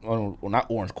 Well, not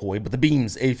orange koi, but the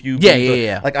beams, A-View.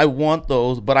 Yeah. Like I want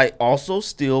those, but I also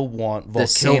still want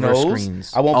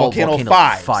volcanoes. I want volcano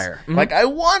 5s. Fire. Mm-hmm. Like I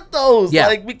want those,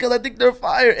 like because I think they're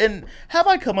fire. And have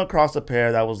I come across a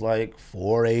pair that was like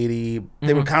 $480?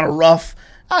 They were kind of rough.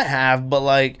 I have, but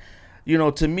like, you know,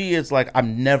 to me, it's like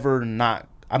I'm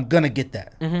gonna get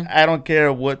that. I don't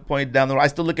care what point down the road. I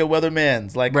still look at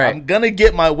Weatherman's. Like I'm gonna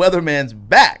get my Weatherman's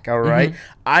back. All right.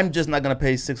 I'm just not gonna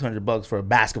pay $600 for a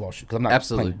basketball shoe because I'm not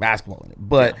playing basketball in it.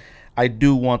 But I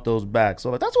do want those back.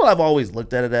 So like, that's what I've always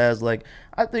looked at it as. Like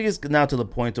I think it's now to the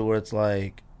point to where it's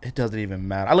like it doesn't even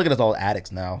matter. I look at us all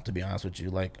addicts now. To be honest with you,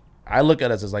 like I look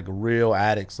at us as like real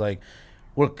addicts. Like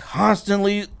we're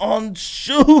constantly on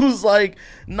shoes, like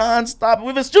nonstop. We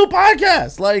have a shoe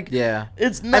podcast, like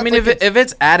it's. Not I mean, like if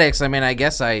it's addicts, I mean, I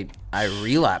guess I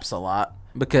relapse a lot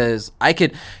because I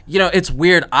could, you know, it's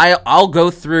weird. I'll go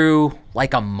through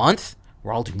like a month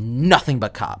where I'll do nothing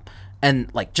but cop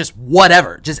and like just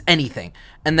whatever, just anything,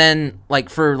 and then like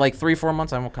for like 3-4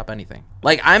 months I won't cop anything.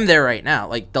 Like I'm there right now.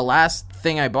 Like the last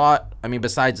thing I bought, I mean,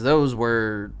 besides those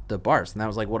were the bars, and that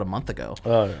was like a month ago.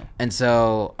 Oh yeah. And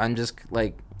so I'm just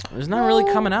like, there's not really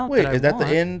coming out. Wait, is that the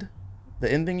end?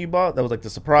 The end thing you bought? That was like the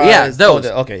surprise. Yeah, those.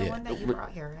 The one that you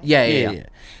brought here, right? Yeah.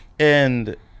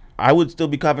 And I would still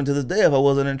be copping to this day if I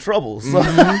wasn't in trouble. So,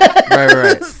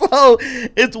 right. So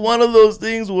it's one of those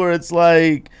things where it's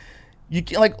like you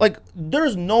can like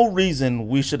there's no reason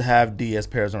we should have DS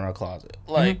pairs in our closet.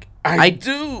 Like I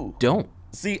do. Don't.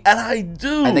 See, and I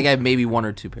do. I think I have maybe 1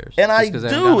 or 2 pairs. And I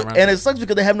do, and it sucks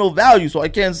because they have no value, so I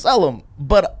can't sell them.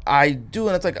 But I do,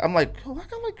 and it's like, I'm like, oh, I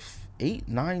got like 8,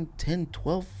 9, 10,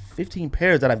 12, 15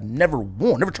 pairs that I've never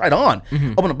worn, never tried on.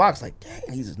 Open the box, like, dang,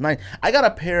 these is nice. I got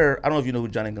a pair, I don't know if you know who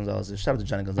Johnny Gonzalez is. Shout out to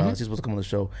Johnny Gonzalez. He's supposed to come on the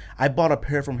show. I bought a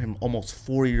pair from him almost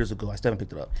 4 years ago. I still haven't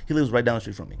picked it up. He lives right down the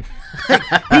street from me.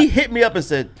 He hit me up and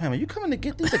said, "Man, are you coming to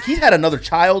get these?" Like, he's had another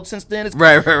child since then. His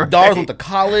daughter's went to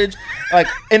college. Like,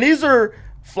 and these are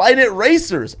Flighted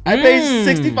racers. I paid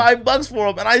 $65 for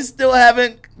them, and I still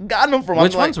haven't gotten them from them.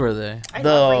 Which ones were they?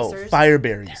 The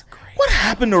Fireberries. What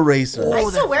happened to racers? I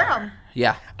still wear them.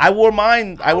 Yeah, I wore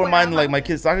mine. I wore mine like my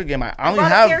kid's soccer game. I only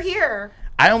have a pair here.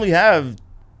 I only have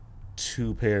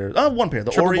 2 pairs. One pair.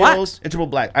 The triple Oreos blacks. and triple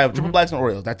black. I have triple blacks and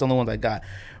Oreos. That's the only ones I got.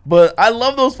 But I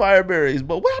love those Fireberries.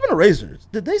 But what happened to racers?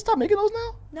 Did they stop making those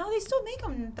now? No, they still make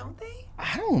them, don't they?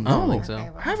 I don't know. I don't think so.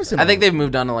 I haven't seen. I think they've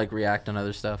moved on to like React and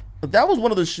other stuff. But that was one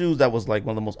of the shoes that was like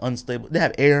one of the most unstable. They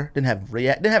have air, didn't have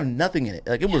React, didn't have nothing in it.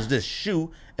 Like it was just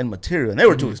shoe and material, and they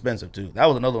were too expensive too. That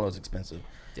was another one that was expensive.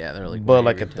 Yeah, they're like. But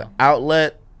like at the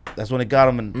outlet, that's when it got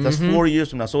them, and that's 4 years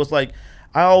from now. So it's like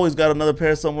I always got another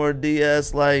pair somewhere.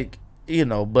 DS, like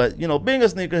but being a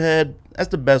sneakerhead, that's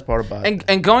the best part about it.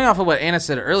 And going off of what Anna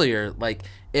said earlier, like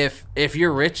if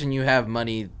you're rich and you have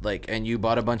money, like and you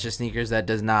bought a bunch of sneakers, that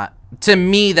does not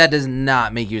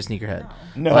make you a sneakerhead.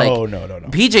 No.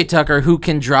 PJ Tucker, who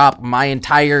can drop my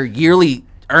entire yearly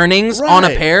earnings on a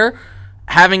pair,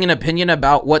 having an opinion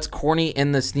about what's corny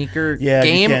in the sneaker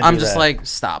game, I'm just like,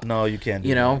 stop. No, you can't.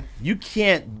 You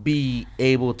can't be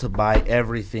able to buy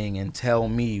everything and tell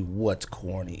me what's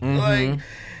corny. Like.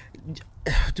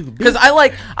 Because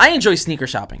I enjoy sneaker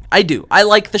shopping. I do. I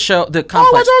like the show, the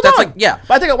complex. That's like, yeah.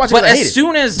 But I think I watch it. But as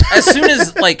soon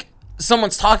as like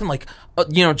someone's talking, like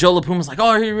Joe LaPuma's like,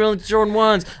 oh, he really Jordan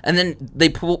 1s, and then they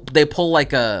pull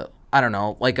like a, I don't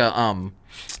know, like a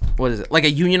what is it, like a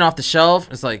Union off the shelf.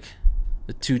 It's like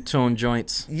the 2-tone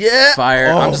joints. Yeah. Fire.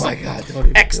 Oh I'm just my like,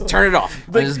 God, turn it off.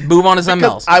 Just move on to something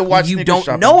else. I watch you sneaker don't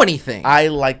shopping. know anything. I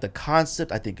like the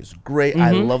concept. I think it's great.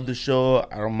 I love the show.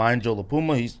 I don't mind Joe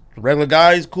LaPuma. He's a regular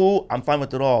guy. He's cool. I'm fine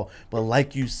with it all. But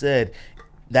like you said,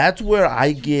 that's where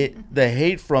I get the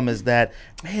hate from, is that,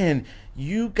 man,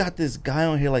 you got this guy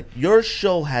on here, like, your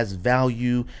show has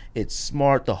value, it's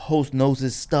smart, the host knows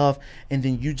his stuff, and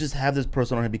then you just have this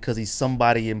person on here because he's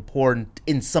somebody important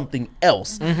in something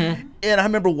else. And I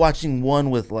remember watching one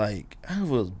with, like, I don't know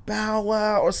if it was Bow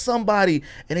Wow or somebody,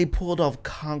 and they pulled off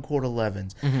Concord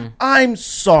 11s. I'm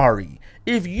sorry.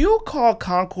 If you call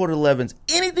Concord 11s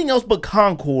anything else but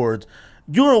Concords,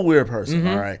 you're a weird person,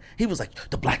 all right? He was like,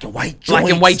 the black and white joints. Black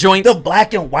and white joints. The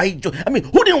black and white joints. I mean,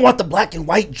 who didn't want the black and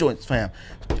white joints, fam?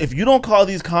 If you don't call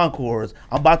these Concords,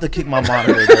 I'm about to kick my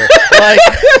monitor there. Like,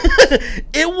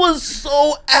 it was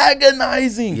so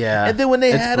agonizing. Yeah. And then when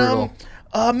they had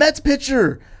Mets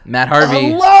pitcher. Matt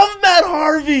Harvey. I love Matt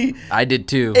Harvey. I did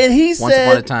too. And he Once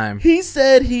upon a time. He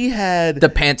said he had the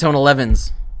Pantone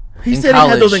 11s. He said he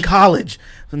had those in college.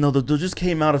 No, those just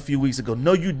came out a few weeks ago.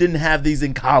 No, you didn't have these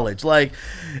in college. Like,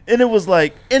 and it was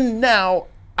like, and now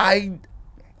I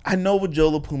know with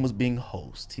Joe LaPuma's being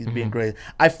host, he's being great.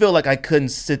 I feel like I couldn't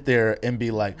sit there and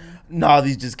be like, no,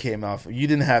 these just came out. You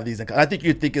didn't have these in college. I think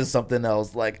you're thinking something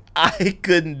else. Like, I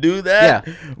couldn't do that.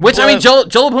 Yeah. Which, I mean, Joe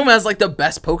LaPuma has like the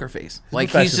best poker face. Like,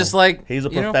 he's just like, he's a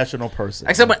professional person.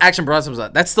 Except when Action Bronson was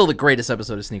on. That's still the greatest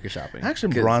episode of Sneaker Shopping. Action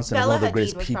Bronson is one of the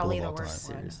greatest was people probably of the all time. worst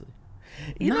one. Seriously.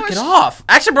 Knock it off.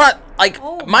 Action Bronson, like,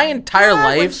 my entire God,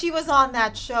 life. when she was on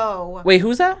that show. Wait,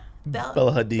 who's that?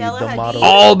 Bella Hadid, the model.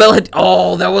 Oh, Bella Hadid.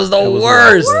 Oh, that was the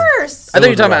worst. Worst. I thought you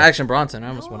were talking about Action Bronson. I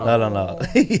almost went off. No.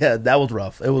 Yeah, that was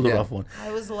rough. It was a rough one.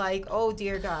 I was like, oh,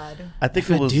 dear God. I think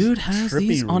If it was a dude has Trippie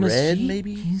these on his Red, feet,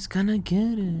 maybe? he's gonna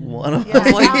get it. One of Yeah.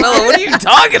 them. Like, Bella, what are you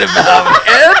talking about,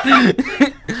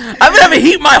 man? I've been having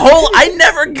heat my whole. I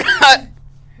never got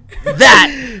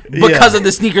that because of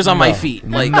the sneakers on my feet.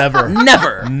 Like,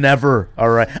 never. All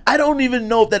right. I don't even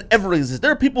know if that ever exists.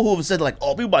 There are people who have said, like,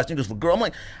 oh, people buy sneakers for girls. I'm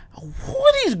like,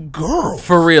 what is girls?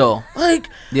 For real. Like,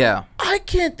 yeah. I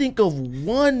can't think of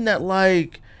one that,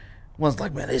 like, was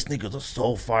like, man, these sneakers are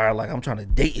so fire. Like, I'm trying to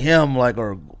date him, like,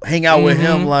 or hang out with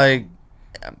him. Like,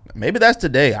 maybe that's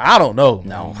today. I don't know.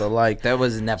 No, but like, that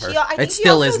was never. I think it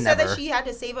still is said never. That she had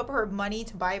to save up her money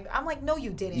to buy. I'm like, no, you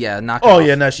didn't. Yeah, knock it off.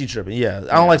 yeah, no, she tripping. Yeah,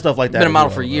 I don't like stuff like that. Been a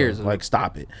model for years. Like,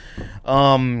 stop it.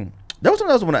 That was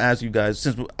something else I want to ask you guys.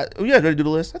 Since you guys ready to do the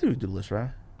list? I think we do the list, right?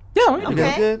 Yeah,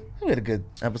 We had a good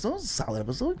episode. It was a solid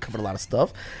episode. We covered a lot of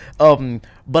stuff.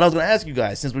 But I was going to ask you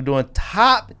guys, since we're doing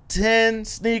top 10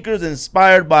 sneakers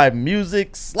inspired by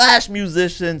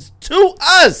music/musicians to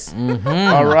us.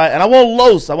 All right. And I want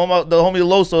Los. I want the homie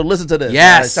Loso to listen to this.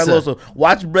 Yes. Right? Loso.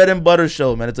 Watch Bread and Butter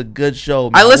Show, man. It's a good show,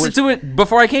 man. I listened to it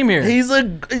before I came here.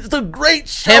 It's a great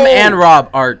show. Him and Rob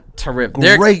are terrific.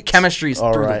 Their chemistry is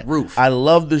through the roof. I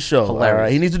love the show. Hilarious. All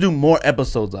right. He needs to do more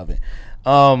episodes of it.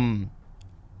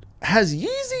 Has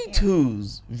Yeezy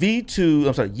 2's V2,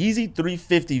 I'm sorry, Yeezy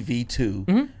 350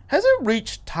 V2, has it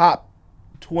reached top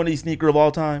 20 sneaker of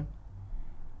all time?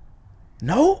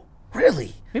 No?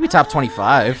 Really? Maybe top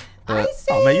 25. I But say,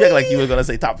 Oh, man, you act like you were going to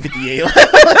say top 58.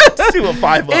 2 or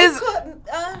 5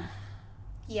 up.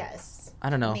 yes. I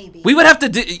don't know. Maybe. We would have to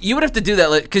do. You would have to do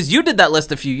that because you did that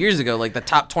list a few years ago, like the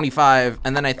top 25,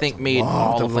 and then I think made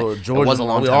all of it. Georgia, It was a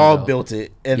long we time all ago. built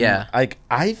it. And Yeah. like,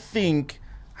 I think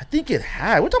it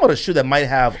had. We're talking about a shoe that might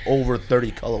have over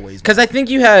 30 colorways. Because I think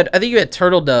you had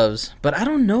Turtle Doves, but I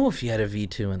don't know if you had a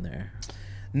V2 in there.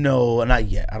 No, not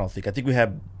yet. I don't think. I think we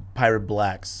had Pirate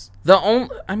Blacks. The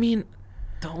only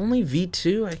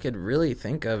V2 I could really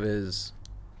think of is,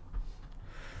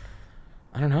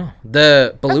 I don't know,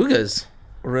 the Belugas.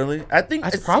 Really? I think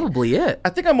That's probably it. I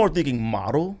think I'm more thinking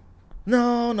model.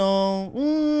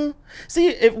 No.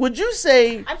 See, would you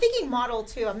say? I'm thinking model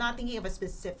too. I'm not thinking of a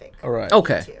specific. All right.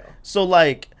 Okay. Two. So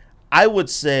like, I would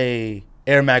say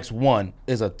Air Max 1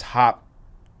 is a top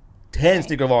 10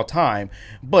 sneaker of all time,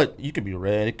 but you could be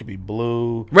red, it could be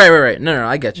blue. Right. No,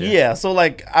 I get you. Yeah. So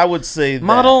like, I would say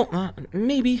Model,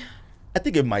 maybe. I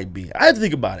think it might be. I have to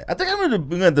think about it. I think we're going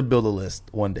to have to build a list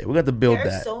one day. We're going to have to build There's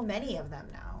that. so many of them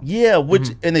now. Yeah,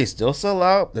 and they still sell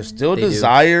out. They're still They do.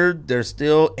 desired. They're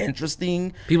still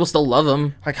interesting. People still love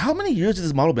them. Like, how many years has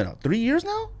this model been out? 3 years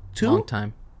now? 2? Long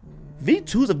time.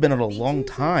 V2s have been out a V2s long have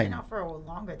time. been out for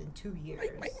longer than 2 years.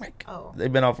 Mike. Oh.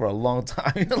 They've been out for a long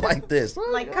time. Like this.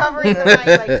 Like covering the mic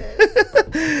like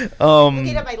this.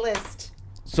 Looking at my list.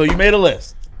 So you made a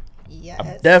list. Yes.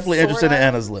 I'm definitely interested in sorta.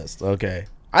 Anna's list. Okay.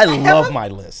 I have love a my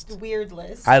list. Weird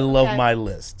list. I love Okay. my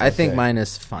list. I think Okay. mine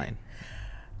is fine.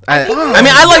 I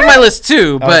mean, I like my list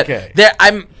too, but Okay.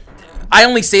 I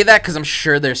only say that because I'm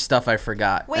sure there's stuff I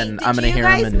forgot, Wait, and did I'm gonna you hear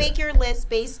guys them. make your list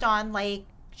based on like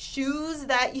shoes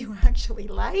that you actually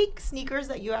like, sneakers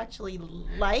that you actually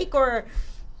like, or?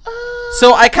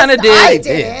 So I kind of I did.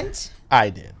 didn't. I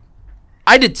did.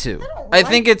 I did too. don't I like-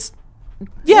 think it's.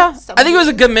 Yeah, Some I think it was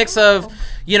a of good these, mix I don't of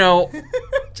know.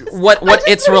 what I just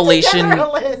its put relation. together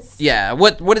a list. Yeah,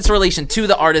 what its relation to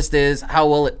the artist is, how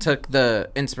well it took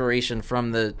the inspiration from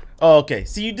the. Oh, okay.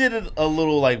 So you did it a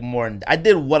little like more. I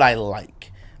did what I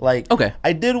like. Like, Okay.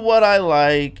 I did what I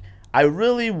like. I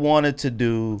really wanted to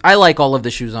do. I like all of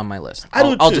the shoes on my list.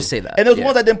 I'll I'll just say that. And there's yeah.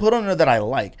 ones I didn't put on there that I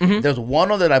like. There's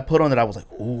one on that I put on that I was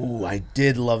like, ooh, I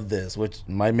did love this, which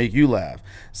might make you laugh.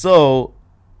 So,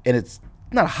 and it's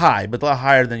not high, but a lot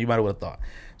higher than you might have thought.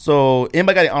 So,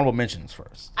 anybody got any honorable mentions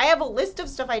first? I have a list of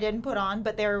stuff I didn't put on,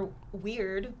 but they're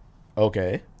weird.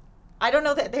 Okay. I don't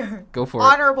know that they're Go for it.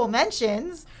 honorable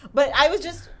mentions, but I was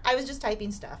just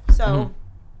typing stuff. So,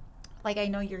 like, I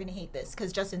know you're gonna hate this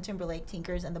because Justin Timberlake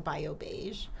tinkers and the Bio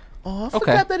Beige Oh, I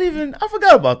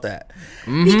forgot about that.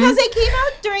 because it came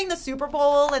out during the Super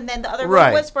Bowl, and then the other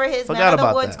Right. one was for his Forgot Man of the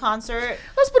about Woods that. concert.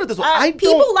 Let's put it this way.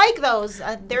 People like those.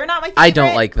 They're not my favorite. I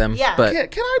don't like them, Yeah.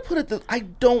 but- Can I put it this? I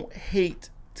don't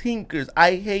hate tinkers.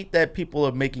 I hate that people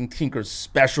are making tinkers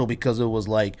special because it was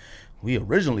like we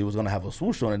originally was gonna have a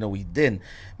swoosh on it and then we didn't.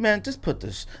 Man, just put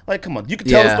this. Like, come on, you can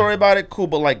tell a Yeah. story about it, cool,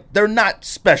 but like they're not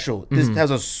special. This has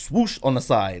a swoosh on the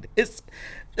side. It's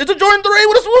a Jordan 3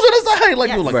 with a swoosh on the side. Like,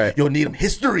 Yes. you're like, Right. you'll need them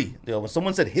history. You know, when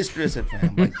someone said history, I said,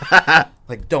 man,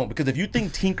 like don't, because if you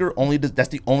think Tinker that's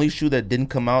the only shoe that didn't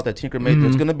come out that Tinker made,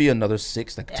 there's gonna be another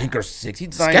 6, like Tinker 6. He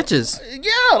designed Sketches.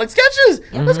 Yeah, like sketches.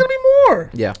 There's gonna be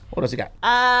more. Yeah. What else you got?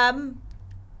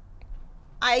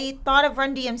 I thought of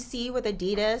Run DMC with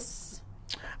Adidas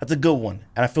That's a good one,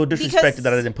 and I feel disrespected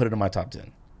that I didn't put it in my top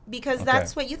 10. because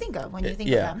that's what you think of when you think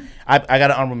Yeah, of them. I got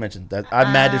an honorable mention. That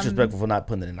I'm mad disrespectful for not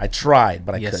putting it in. I tried,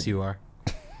 but I Yes, couldn't. you are.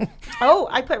 Oh,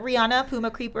 I put Rihanna, Puma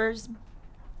Creepers.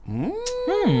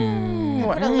 Mm.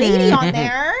 Put a lady on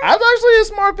there. That's actually a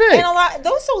smart pick. And a lot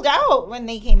those sold out when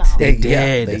they came out. They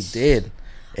did. They did.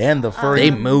 And the furry.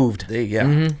 They moved.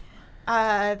 Yeah.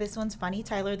 This one's funny.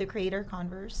 Tyler the Creator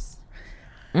Converse.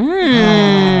 Oh,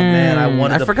 man, I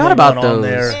wanted I to forgot put about one on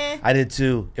those. there. Eh. I did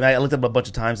too. And I looked up a bunch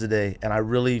of times today, and I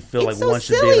really feel It's like so one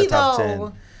should be in silly the top though.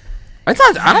 10. It's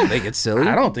not. I don't think it's silly.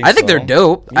 I think they're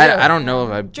dope. Yeah. I don't know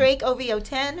if I. Drake OVO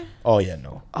 10. Oh yeah,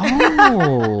 no.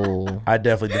 Oh. I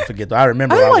definitely did forget. I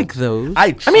remember. I like those. I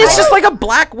mean, it's just like a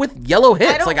black with yellow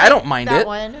hits. I don't mind that it.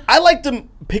 One. I liked them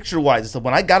picture wise. So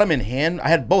when I got them in hand, I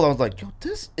had both. I was like, yo,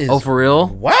 this is. Oh, for real?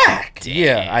 Whack. Damn.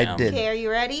 Yeah, I did. Okay, are you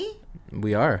ready?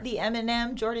 We are. The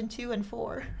Eminem Jordan 2 and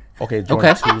 4. Okay,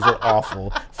 Jordan 2s are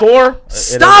awful. 4.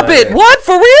 Stop it! What,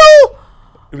 for real?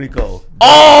 Rico.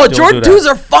 Oh, Don't Jordan do that.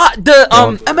 2s are fire. The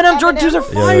Eminem Jordan 2s are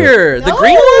fire. No. The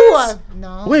green ones?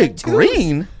 No. Wait, the twos.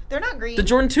 green? They're not green. The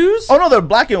Jordan 2s? Oh no, they're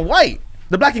black and white.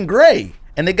 They're black and gray,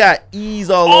 and they got E's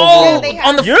all Oh, over. Yeah,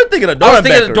 on the. You're thinking of Dornbeckers. I was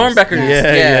thinking of the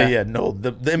Dornbeckers. Yeah. No,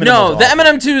 the Eminem. No, the awful.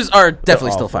 Eminem 2s are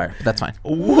definitely still awful. fire. But that's fine.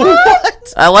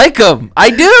 What? I like them.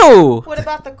 I do. What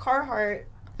about the Carhartt?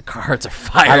 Carhartts are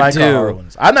fire I like too. our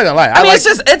ones. I'm not gonna lie. I mean, like,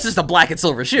 it's just a black and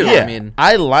silver shoe. yeah. I mean,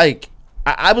 I was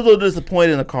a little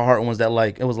disappointed in the Carhartt ones that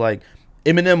it was like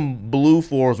Eminem Blue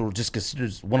 4s were just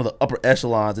considered one of the upper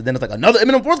echelons, and then it's like another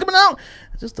Eminem 4's coming out.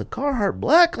 It's just the Carhartt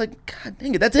Black, god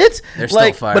dang it, that's it. They're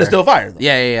still fire. But it's still fire. Though.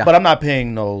 Yeah. But I'm not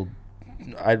paying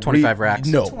 25 racks.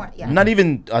 No, Yeah. not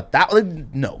even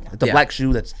 $1,000. No, it's a Yeah. black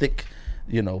shoe that's thick.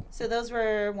 So those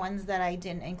were ones that I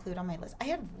didn't include on my list.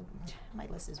 My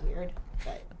list is weird,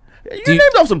 but You named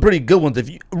off some pretty good ones. If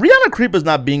Rihanna Creepers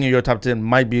not being in your top 10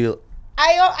 might be. Are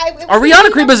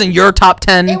Rihanna Creepers in your top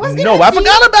 10? It was No, I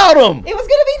forgot about them. It was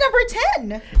gonna be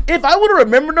number 10. If I would have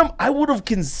remembered them, I would have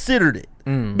considered it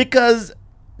because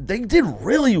they did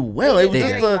really well. It was did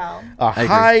just very a well.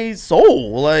 high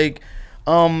soul.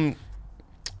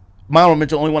 My honorable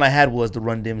mention, the only one I had was the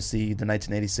Run DMC, the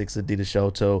 1986 Adidas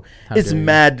Shelto. It's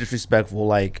mad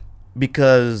disrespectful,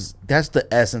 because that's the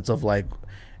essence of I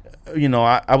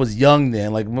was young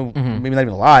then, maybe not even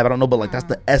alive. I don't know, but that's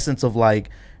the essence of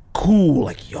cool.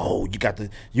 Yo,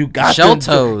 you got Shell the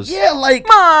toes. Yeah,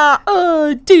 my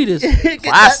Adidas.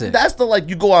 Classic. That's the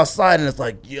you go outside and it's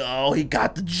yo, he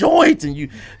got the joints, and you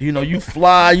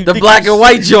fly. You The think black you and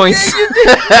white joints.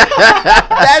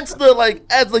 that's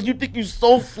the you think you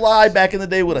so fly back in the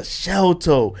day with a shell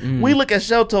toe. We look at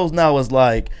shell toes now as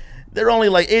they're only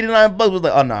 $89. Was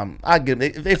oh no, I get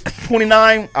it. If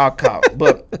 29, I'll cop.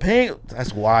 But paying,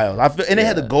 that's wild. And they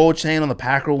had the gold chain on the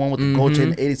Packer one with the gold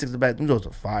chain, 86 in the back. Those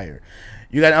are fire.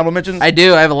 You got honorable mentions? I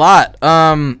do. I have a lot.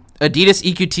 Adidas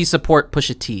EQT support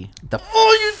Pusha T. The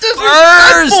you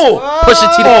disrespectful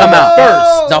Pusha T to come out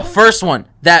first. The first one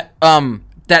that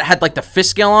had the fish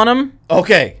scale on them.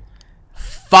 Okay.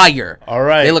 Fire. All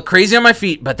right. They look crazy on my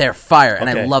feet, but they're fire, and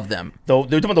I Okay. love them. They're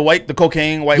talking about the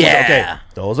cocaine white Yeah. ones. Okay.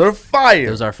 Those are fire.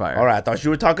 Those are fire. All right. I thought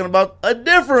you were talking about the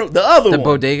other The one.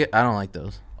 Bodega. I don't like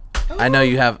those. I know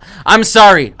you have. I'm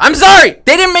sorry. They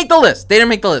didn't make the list.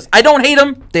 I don't hate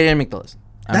them. They didn't make the list.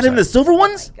 Not even the silver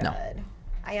ones? God.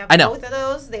 I have I know. both of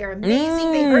those. They are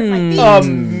amazing. They hurt my feet.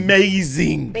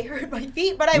 Amazing. They hurt my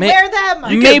feet, but I wear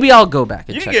them. Maybe I'll go back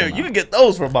and You check can them get you out. can get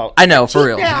those for about I know, for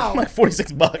real. now.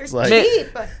 $46. They're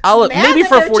cheap. I'll Mad maybe that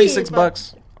for they're $46 cheap.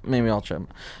 bucks. Maybe I'll try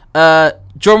them.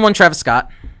 Jordan 1 Travis Scott.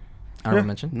 I don't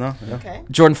mention. No. Yeah. Okay.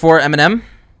 Jordan 4 Eminem.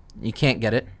 You can't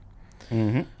get it.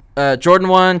 Jordan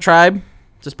 1 Tribe.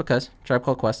 Just because. Tribe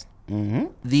Called Quest.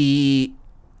 The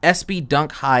SB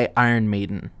Dunk High Iron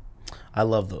Maiden. I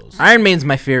love those. Iron Maiden's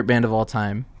my favorite band of all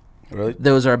time. Really?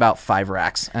 Those are about 5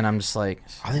 racks, and I'm just Are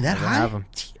they that I high? have them.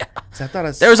 Yeah. I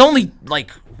thought There was only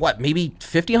maybe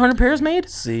 50, 100 pairs made.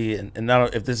 See, and I don't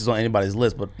know if this is on anybody's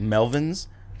list, but Melvin's,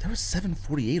 there was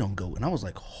 748 on GOAT, and I was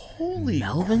like, holy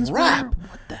Melvin's crap. were?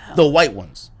 What the hell? The white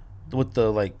ones. With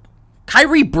the,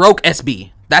 Kyrie broke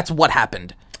SB. That's what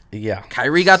happened. yeah.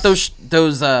 Kyrie got those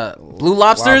blue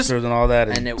lobsters, and all that.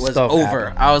 and it was stuff over.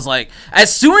 happened. I was like,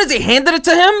 as soon as they handed it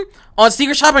to him on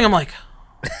Sneaker Shopping, I'm like,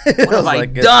 what have I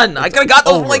done? I could have got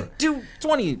those for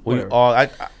 $220.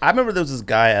 I remember there was this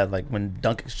guy at when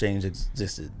Dunk Exchange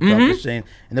existed. Dunk Exchange,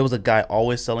 and there was a guy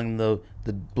always selling the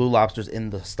blue lobsters in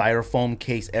the styrofoam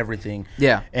case, everything.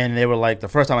 Yeah. And they were the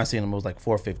first time I seen them it was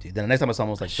 $450. Then the next time I saw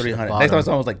them it was $300. bought Next time I them.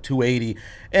 saw them it was $280.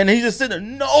 And he's just sitting there.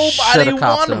 Nobody Shoulda copped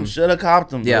wanted them. them. Should have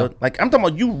copped them. Yeah. Dude. I'm talking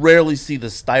about you rarely see the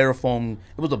styrofoam.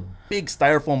 It was a big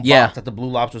styrofoam Yeah. box that the blue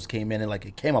lobsters came in and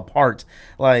it came apart.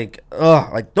 Those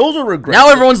are regrets. Now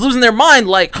everyone's losing their mind.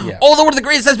 Yeah. Oh, they were the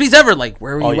greatest SBs ever.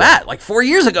 Where were you yeah. at? 4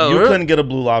 years ago. You couldn't get a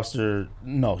blue lobster.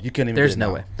 No, you couldn't even. There's get it no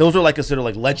now. way. Those are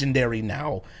considered legendary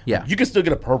now. Yeah. You can still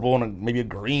get a purple and maybe a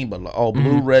green, but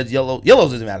blue, reds, yellow.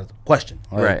 Yellows doesn't matter. Question.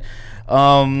 Right.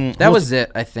 That was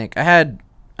it. I think I had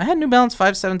New Balance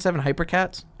 577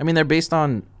 Hypercats. I mean, they're based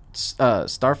on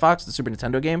Star Fox, the Super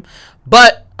Nintendo game,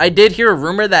 but I did hear a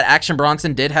rumor that Action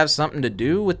Bronson did have something to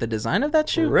do with the design of that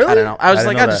shoe. Really? I don't know. I was didn't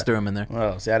like, know I just that. threw them in there.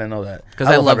 Oh, see, I didn't know that. Because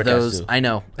I love Hypercats those. too. I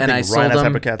know. I And I think sold Ryan has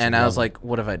them, Hypercats and as I was well. like,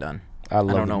 what have I done? I I don't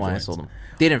know them why joints. I sold them.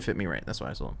 They didn't fit me right. That's why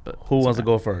I sold them. But Who wants to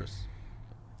go first?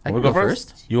 I Want can to go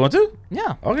first. You want to?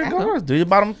 Yeah. Okay, go first. Do your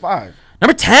bottom 5.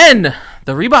 Number 10,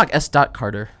 the Reebok S.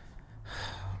 Carter.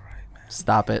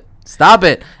 Stop it. Stop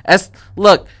it.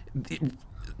 Look,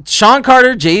 Sean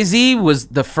Carter, Jay-Z, was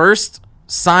the first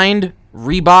signed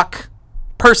Reebok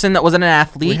person that wasn't an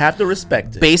athlete. We have to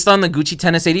respect it. Based on the Gucci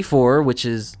Tennis 84, which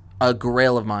is a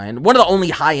grail of mine. One of the only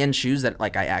high-end shoes that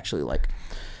I actually like.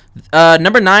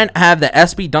 Number 9, I have the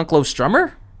SB Dunk Low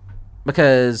Strummer.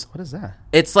 Because what is that?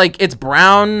 It's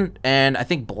brown and I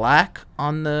think black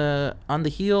on the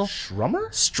heel.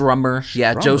 Strummer.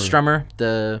 Yeah, Joe Strummer,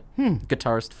 the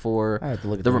guitarist for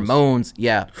the Ramones.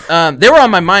 Yeah. They were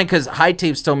on my mind because High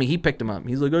Tapes told me he picked them up.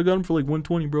 He's like, I got them for like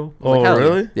 $120, bro. Oh,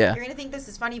 really? Yeah. You're gonna think this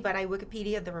is funny, but I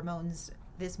Wikipedia'd the Ramones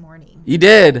this morning. You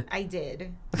did? I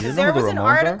did. Because there was an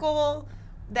article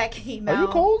that came out. Are you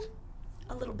cold?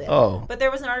 A little bit. Oh. But there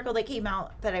was an article that came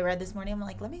out that I read this morning. I'm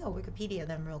like, let me go Wikipedia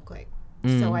them real quick.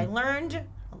 So I learned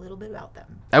a little bit about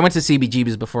them. I went to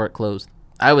CBGB's before it closed.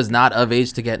 I was not of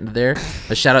age to get into there.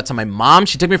 A shout out to my mom.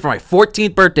 She took me for my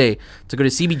 14th birthday to go to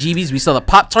CBGB's. We saw the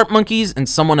Pop-Tart Monkeys and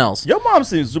someone else. Your mom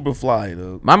seems super fly,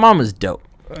 though. My mom was dope.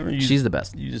 I mean, She's the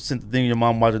best. You just sent the thing of your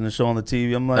mom watching the show on the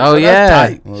TV. I'm like, oh yeah,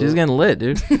 that's tight. She's getting lit,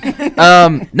 dude.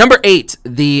 Number 8,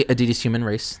 the Adidas Human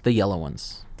Race, the yellow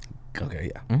ones.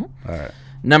 Okay, yeah. Mm-hmm. All right.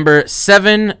 Number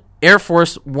 7, Air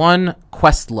Force One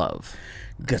Questlove.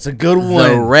 That's a good one.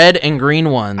 The red and green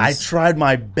ones. I tried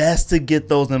my best to get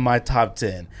those in my top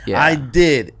 10. Yeah. I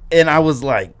did. And I was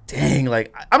like, dang,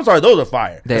 like, I'm sorry, those are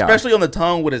fire. They Especially on the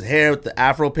tongue with his hair with the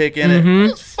afro pick in it.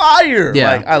 It's fire.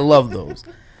 Yeah. Like, I love those.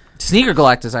 Sneaker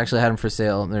Galactus actually had them for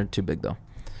sale. They're too big, though.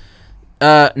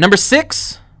 Number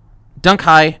 6, Dunk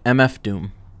High MF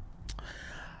Doom.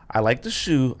 I like the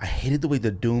shoe. I hated the way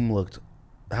the Doom looked.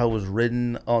 How it was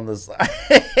written on the side.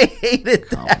 I hated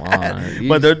that. Come on.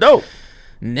 But they're dope.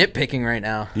 Nitpicking right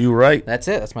now. You right. That's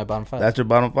it. That's my bottom 5. That's your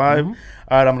bottom 5? All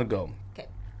right, I'm going to go. Okay.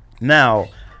 Now,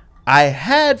 I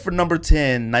had for number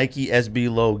 10 Nike SB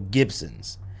Low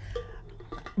Gibsons.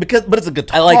 But it's a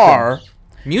guitar. I like them.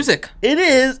 Music. It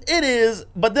is.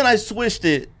 But then I switched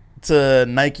it to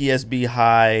Nike SB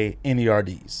High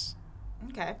NERDs.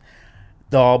 Okay.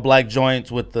 The all black joints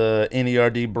with the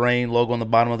NERD brain logo on the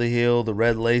bottom of the heel, the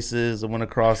red laces that went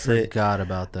across it. Forgot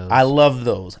about those. I love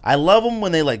those. I love them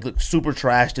when they like look super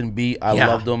trashed and beat. I Yeah.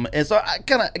 love them. And so I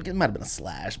kind of, it might have been a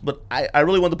slash, but I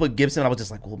really wanted to put Gibson. I was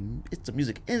just like, well, it's a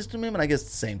music instrument, and I guess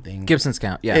it's the same thing. Gibson's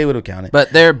count. Yeah. It would have counted.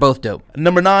 But they're both dope.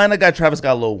 Number 9, I got Travis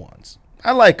Scott Low Ones.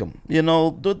 I like them. You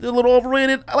know, they're a little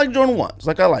overrated. I like Jordan 1s.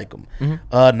 Like, I like them.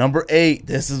 Number 8,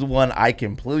 this is one I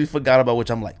completely forgot about,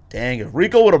 which I'm like, dang, if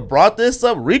Rico would have brought this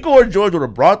up, Rico or George would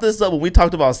have brought this up when we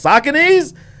talked about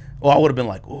Sauconys, I would have been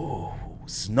like, ooh,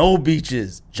 Snow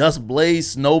Beaches. Just Blaze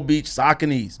Snow Beach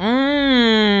Sauconys.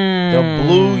 The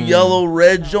blue, yellow,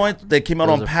 red joint that came out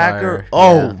Those on are Packer. fire.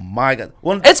 Oh, Yeah. my God.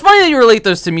 It's funny that you relate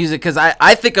those to music because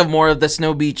I think of more of the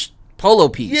Snow Beach polo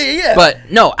piece. Yeah. But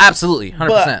no, absolutely, 100%.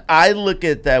 But I look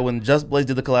at that when Just Blaze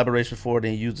did the collaboration for it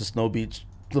and he used the Snow Beach,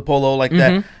 the polo like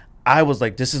that. I was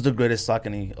like, this is the greatest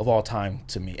Saucony of all time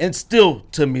to me. And still,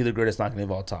 to me, the greatest Saucony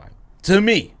of all time. To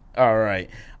me. All right.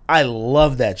 I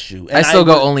love that shoe. And I still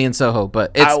go only in Soho,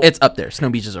 but it's up there.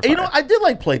 Snow Beaches are fire. You know, I did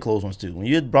like play clothes ones too. When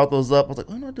you had brought those up, I was like,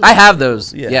 oh no, I have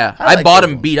those. Yeah. I like bought those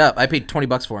them ones. beat up. I paid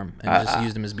 $20 for them and just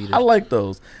used them as beaters. I like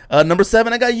those. Number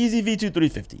 7, I got Yeezy V2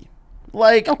 350.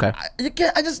 Like, Okay. you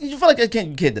feel like you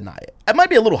can't deny it. It might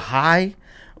be a little high,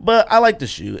 but I like the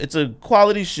shoe. It's a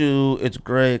quality shoe. It's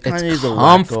great. It's Kanye's a wacko.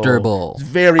 comfortable. It's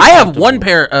very I have comfortable. one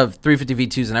pair of 350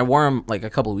 V2s, and I wore them like a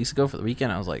couple of weeks ago for the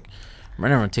weekend. I was like, I'm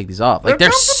never going to take these off. Like, they're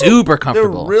comfortable. super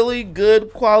comfortable. They're really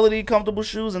good quality, comfortable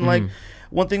shoes. And, like,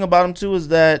 one thing about him, too, is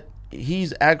that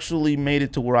he's actually made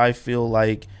it to where I feel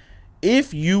like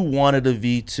if you wanted a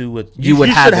V2, you would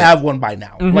should have have one by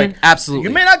now. Like, Absolutely.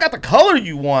 you may not got the color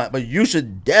you want, but you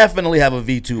should definitely have a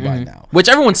V2 by now. Which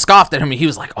everyone scoffed at him, and he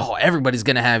was like, oh, everybody's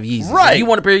going to have Yeezys. Right. If you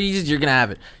want a pair of Yeezys, you're going to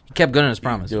have it. He kept going on his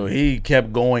promise. Dude, he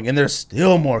kept going, and there's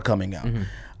still more coming out.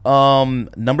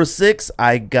 Number 6,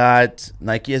 I got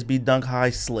Nike SB Dunk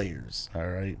High Slayers. All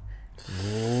right.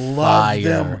 Love Fire.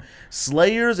 them.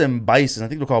 Slayers and Bison. I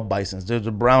think they're called Bisons. They're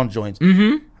the brown joints.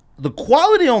 The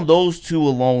quality on those two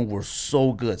alone were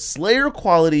so good. Slayer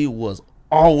quality was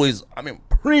always,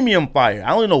 premium fire.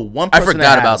 I only know one I person that forgot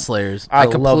had about them. Slayers. I I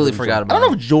love completely them forgot joints. about I don't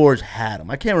know them. if George had them.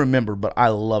 I can't remember, but I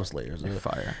love Slayers. They're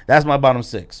fire. That's my bottom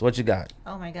 6. What you got?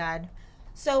 Oh my God.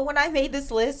 So when I made this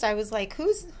list, I was like,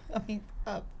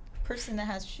 a person that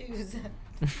has shoes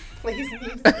plays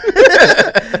music.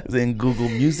 Then Google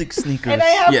music sneakers. And I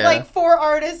have like 4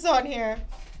 artists on here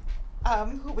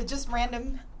who with just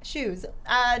random shoes.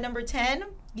 Number 10,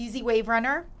 Yeezy Wave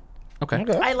Runner. Okay.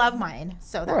 I love mine,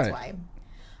 so that's why.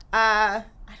 I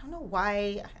don't know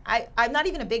why. I'm not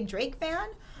even a big Drake fan,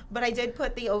 but I did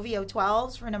put the OVO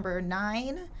 12s for number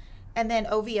 9. And then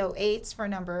OVO 8s for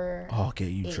number. Oh, okay,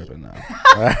 you 8. tripping now?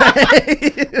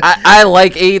 I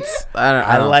like 8s.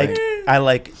 I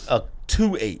like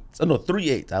 2 8s. Oh no, 3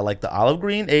 8s. I like the olive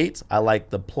green 8s. I like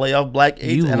the playoff black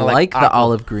 8s. You and I like the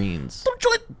olive greens?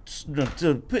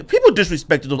 People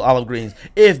disrespected those olive greens.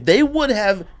 If they would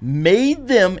have made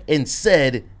them and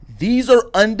said these are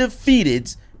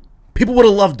undefeateds, people would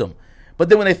have loved them. But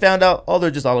then when they found out, oh,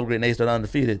 they're just olive green 8s, they're not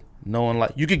undefeated. No one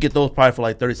you could get those probably for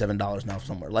like $37 now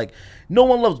somewhere. Like no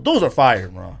one loves those. Are fire,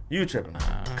 bro. You tripping?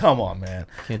 Come on, man.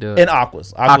 Can't do it. And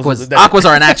aquas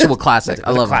are an actual classic.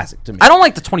 I love classic to me. I don't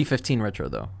like the 2015 retro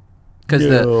though, because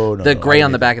the gray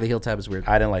on the back of the heel tab is weird.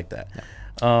 I didn't like that.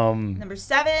 Yeah. Number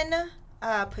 7,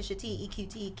 Pusha T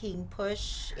EQT King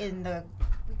Push in the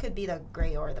could be the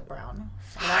gray or the brown.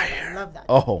 Fire. Love that.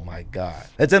 Oh my god,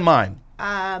 that's in mine.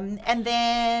 And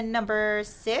then number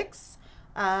 6.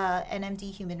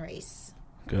 NMD Human Race.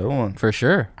 Good one. For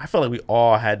sure. I felt like we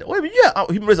all had. Wait,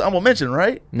 Human Race honorable mention,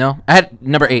 right? No, I had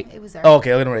number 8. It was there. Oh, okay,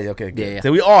 number 8. Okay, good. Yeah.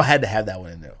 So we all had to have that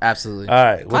one in there. Absolutely. All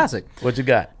right, Classic. What you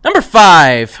got? Number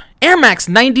 5, Air Max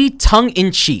 90 Tongue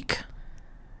in Cheek.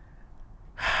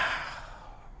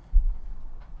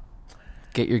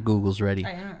 Get your Googles ready.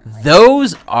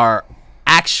 Those are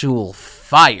actual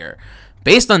fire.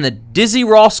 Based on the Dizzy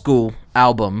Raw School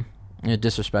album.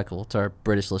 Disrespectful to our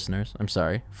British listeners. I'm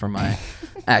sorry for my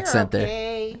accent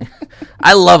there.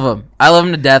 I love them. I love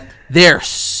them to death. They're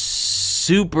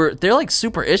like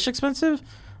super-ish expensive.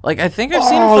 Like I think I've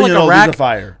seen them for like a rack.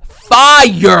 Fire.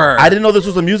 I didn't know this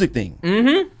was a music thing.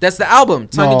 Mm-hmm. That's the album.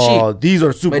 Tongue in Cheek. These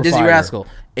are super by Dizzy fire. Rascal.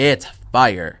 It's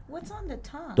fire. What's on the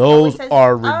tongue? Those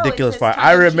are ridiculous fire.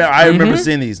 I remember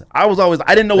seeing these. I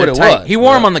didn't know what it was. He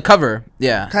wore them on the cover.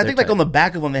 Yeah. I think like on the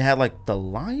back of them they had like the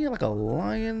lion, like a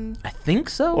lion. I think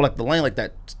so. Or like the lion, like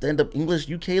that stand-up English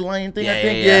UK lion thing. Yeah, I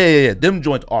think. yeah. Them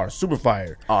joints are super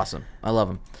fire. Awesome. I love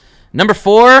them. Number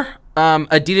 4,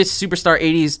 Adidas Superstar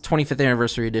 80s 25th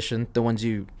anniversary edition. The ones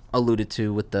you alluded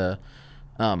to with the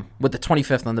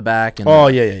 25th on the back and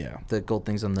the gold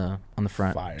things on the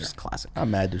front. Fire. Just classic. I'm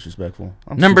mad disrespectful.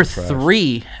 Number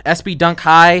 3, SB Dunk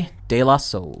High De La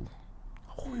Soul.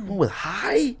 Oh, we went with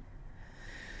high?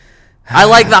 I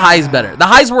like the highs better. The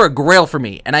highs were a grail for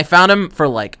me, and I found them for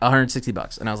like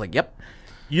 $160, and I was like, "Yep."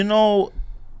 You know,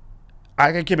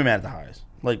 I can't be mad at the highs.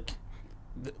 Like,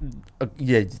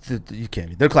 you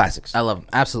can't. They're classics. I love them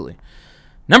absolutely.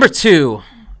 Number 2,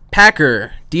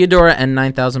 Packer Diodora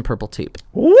N9000 Purple Tape.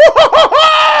 Whoa!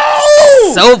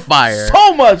 So fire.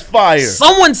 So much fire.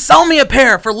 Someone sell me a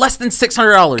pair for less than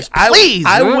 $600, please.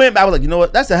 I was like, you know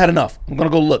what? That's had enough. I'm gonna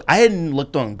go look. I hadn't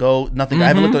looked on Go. Nothing. I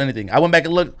haven't looked on anything. I went back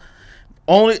and looked.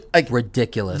 Only like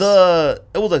ridiculous.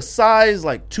 It was a size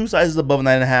like 2 sizes above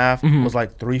 9.5. It was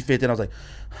like $350. And I was like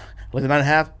the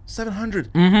 9.5,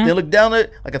 $700. They looked down at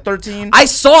it like a 13. I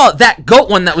saw that goat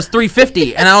one that was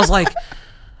 $350, and I was like,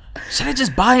 should I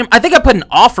just buy him? I think I put an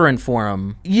offer in for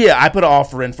him. Yeah, I put an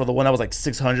offer in for the one that was like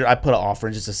 $600. I put an offer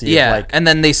in just to see. Yeah, if, and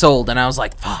then they sold, and I was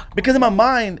like, fuck. Because in my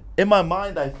mind,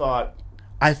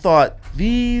 I thought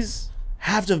these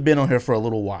have to have been on here for a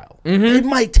little while. They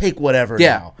might take whatever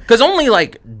now. Because only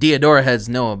like Diodora heads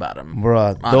know about them.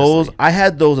 Bruh, I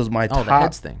had those as my the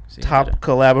heads thing. See, top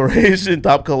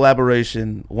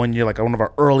collaboration when you're like one of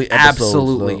our early episodes.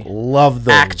 Absolutely. So love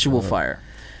those. Actual fire.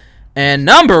 And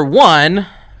number 1,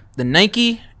 the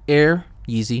Nike Air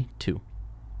Yeezy 2.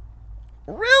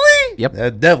 Really? Yep.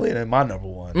 That definitely ain't my number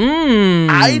 1.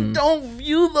 I don't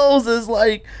view those as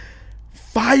like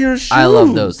fire shoes. I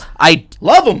love those. I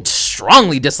love them.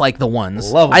 Strongly dislike the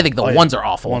ones. Love them. I think the ones are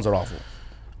awful. The ones are awful.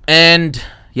 And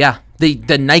yeah,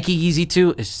 the Nike Yeezy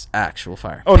 2 is actual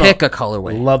fire. Pick a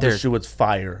colorway. Love the shoe. It's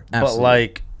fire.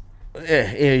 Absolutely. But like,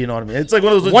 you know what I mean? It's like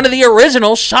one of those. One of the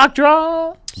original shock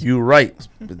drops. You right.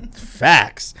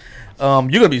 Facts. You're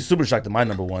gonna be super shocked at my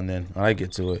number 1 then. I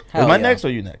get to it. Am I next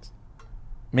or you next?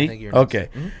 Me? I think you're okay.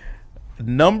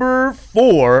 Number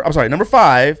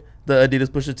 5. The Adidas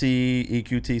Pusha T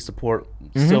EQT Support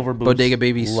silver boots. Bodega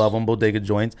babies. Love them. Bodega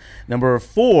joints. Number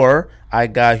 4, I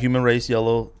got Human Race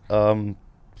yellow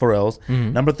Pharrells.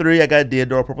 Number 3, I got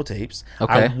Diodora purple tapes.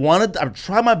 Okay. I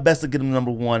tried my best to get them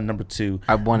number 1, number 2.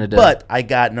 But I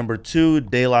got number 2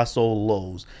 De La Soul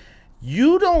lows.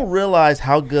 You don't realize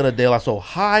how good a De La Soul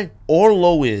high or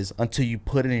low is until you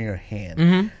put it in your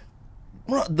hand.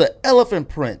 the elephant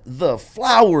print, the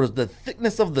flowers, the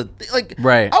thickness of the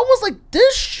right. I was like,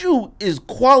 this shoe is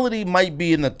quality. Might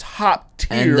be in the top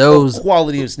tier and those of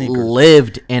quality of sneakers.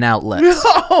 Lived in outlets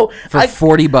for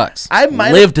 $40. I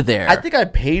might lived there. I think I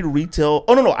paid retail.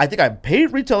 Oh no, I think I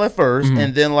paid retail at first,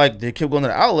 and then like they kept going to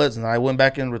the outlets, and I went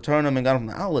back and returned them and got them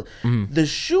from the outlet. The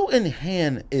shoe in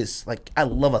hand is like, I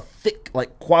love a thick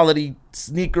like quality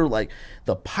sneaker, like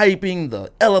the piping,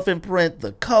 the elephant print,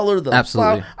 the color, the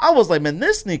absolutely. flower. I was like, man,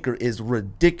 this sneaker is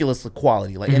ridiculous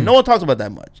quality. Like, and no one talks about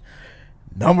that much.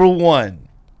 Number 1,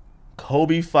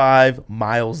 Kobe 5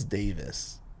 Miles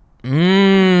Davis.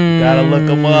 Gotta look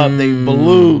them up. They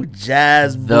blue,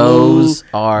 jazz blue. Those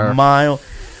are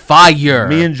fire.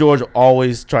 Me and George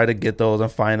always try to get those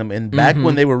and find them. And back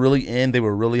when they were really in, they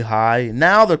were really high.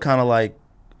 Now they're kind of like,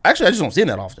 actually, I just don't see them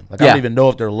that often. Like, I don't even know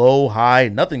if they're low, high,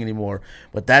 nothing anymore.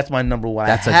 But that's my number 1.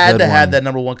 That's I had to have that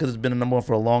number 1 because it's been a number 1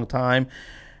 for a long time.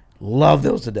 Love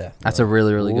those to death. That's a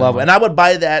really, really good one. one. And I would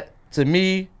buy that, to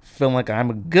me, feeling like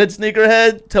I'm a good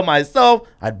sneakerhead. To myself,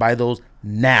 I'd buy those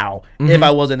now if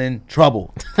I wasn't in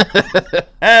trouble.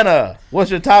 Anna, what's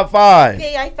your top 5?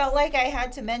 Okay, I felt like I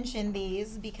had to mention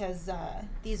these because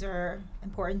these are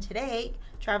important today.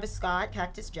 Travis Scott,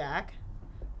 Cactus Jack.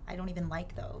 I don't even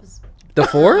like those. The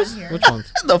 4s? Which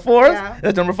ones? The 4s? Yeah.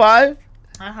 That's number 5?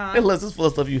 Uh-huh. Unless it's full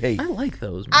of stuff you hate. I like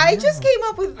those. Man. I just came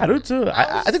up with... I do too.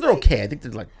 I think they're okay. I think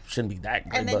they're like, shouldn't be that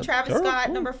good. And then but Travis sure, Scott,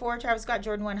 cool. number 4, Travis Scott,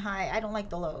 Jordan 1 High. I don't like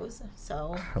the lows,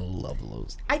 so... I love the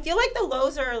lows. I feel like the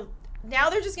lows are... Now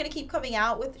they're just going to keep coming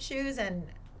out with shoes and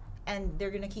they're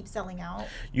going to keep selling out.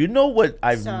 You know what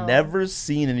I've never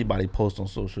seen anybody post on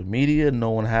social media,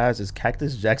 no one has, is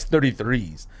Cactus Jack's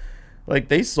 33s. Like,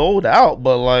 they sold out,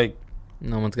 but like...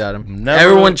 No one's got them.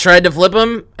 Everyone tried to flip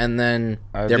them, and then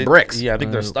they're bricks. Yeah, I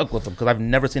think they're stuck with them because I've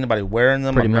never seen anybody wearing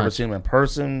them. I've never seen them in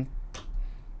person.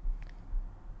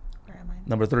 Where am I?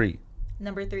 Number 3.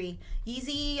 Number 3.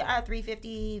 Yeezy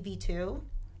 350 V2.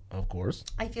 Of course.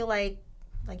 I feel like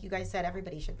you guys said,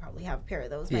 everybody should probably have a pair of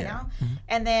those by now.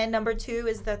 And then number 2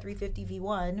 is the 350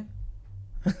 V1.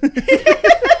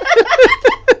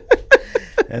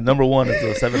 And number 1 is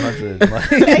the 700.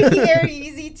 Nike Air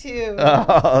Yeezy 2.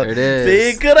 There it is. See,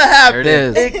 it could have happened. There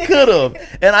it is. It could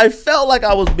have. And I felt like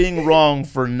I was being wrong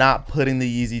for not putting the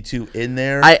Yeezy 2 in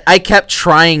there. I kept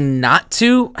trying not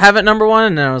to have it number 1,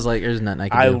 and then I was like, there's nothing I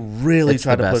can do. I really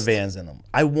tried to put Vans in them.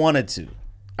 I wanted to.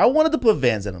 I wanted to put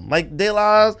Vans in them. Like De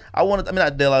La's,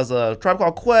 not De La's, Tribe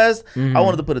Called Quest. I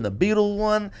wanted to put in the Beatles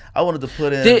one. I wanted to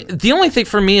put in... The only thing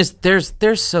for me is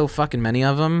there's so fucking many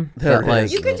of them. That,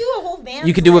 like, you could do a whole Vans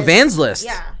You could do a Vans list.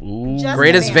 Yeah. Ooh.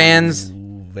 Greatest Vans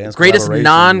greatest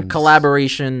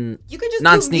non-collaboration, you could just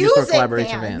non-sneaker store music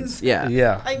collaboration Vans. Vans. Yeah.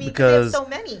 Yeah. I mean, because so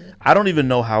many. I don't even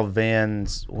know how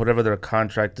Vans, whatever their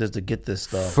contract is to get this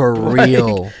stuff. For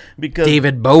real. Because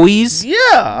David Bowie's?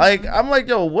 Yeah. Like, I'm like,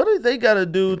 yo, what do they got to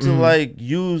do to, like,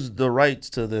 use the rights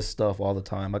to this stuff all the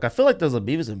time? Like, I feel like there's a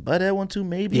Beavis and Butthead one, too,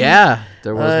 maybe. Yeah,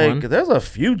 there was like, one. There's a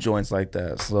few joints like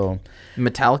that, so.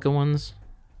 Metallica ones?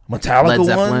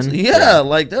 Metallica ones, yeah,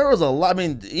 like there was a lot. I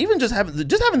mean, even just having the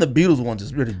Beatles ones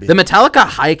is really big. The Metallica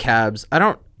high cabs, I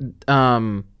don't,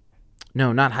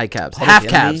 no, not high cabs, half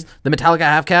cabs. The Metallica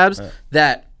half cabs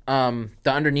that the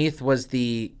underneath was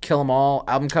the Kill 'Em All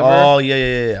album cover. Oh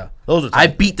yeah. Those are tight. I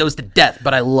beat those to death,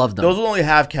 but I love them. Those are the only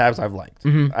half cabs I've liked.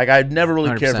 Like I never really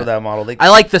 100%. cared for that model. I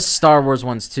like the Star Wars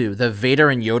ones too, the Vader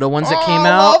and Yoda ones that came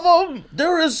out. I love them.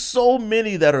 There is so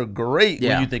many that are great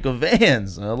when you think of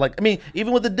Vans. Like I mean,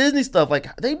 even with the Disney stuff,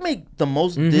 like they make the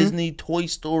most Disney Toy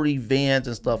Story Vans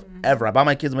and stuff ever. I buy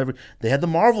my kids them every. They had the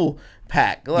Marvel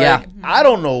pack. Like I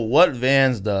don't know what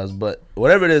Vans does, but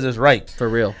whatever it is, it's right For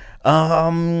real.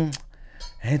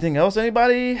 Anything else?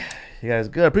 Anybody? You guys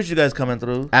good? I appreciate you guys coming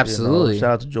through. Absolutely.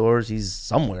 Shout out to George. He's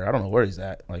somewhere. I don't know where he's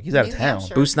at. Like he's out of town.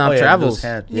 Hampshire. Boost Knob Travels.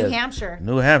 New Hampshire.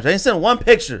 New Hampshire. I ain't sent one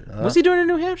picture. What's he doing in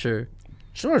New Hampshire?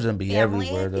 George gonna be Family,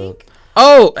 everywhere I though. think.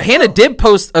 Oh, Hannah did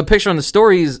post a picture on the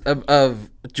stories of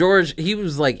George. He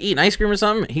was like eating ice cream or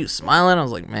something. He was smiling. I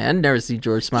was like, man, I never see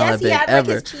George smile Yes, that big he had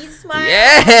ever. like his cheese smile.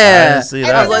 Yeah. I didn't see And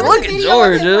that. I was like, there look a at video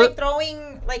George, of him, dude. like,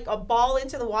 throwing like a ball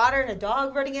into the water and a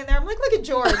dog running in there. I'm like, look at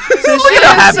George. Look at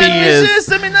how happy he is. She didn't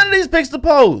send me none of these pics to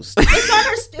post.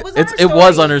 It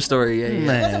was on her story. Yeah. He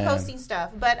Man. wasn't posting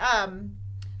stuff, but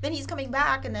then he's coming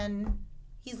back and then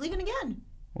he's leaving again.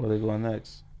 Where are they going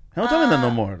next? Don't tell me that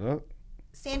no more. Huh?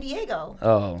 San Diego.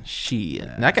 Oh, Shit.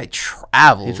 That guy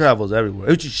travels. he travels everywhere,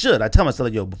 which you should. I tell myself,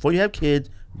 like, yo, before you have kids,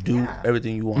 do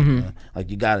everything you want. Man. Like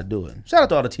you got to do it. Shout out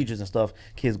to all the teachers and stuff.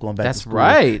 Kids going back That's to school.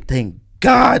 right. Thank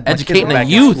God, educating the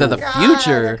youth of the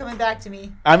future. They're coming back to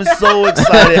me. I'm so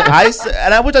excited.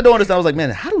 Which I don't understand. I was like, man,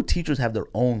 how do teachers have their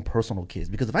own personal kids?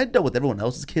 Because if I dealt with everyone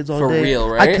else's kids all day, real,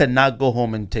 right? I could not go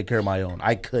home and take care of my own.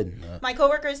 I couldn't. My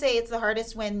coworkers say it's the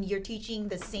hardest when you're teaching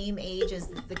the same age as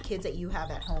the kids that you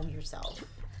have at home yourself.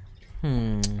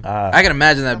 I can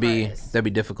imagine that'd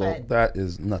be difficult. That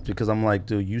is nuts because I'm like,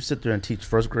 dude, you sit there and teach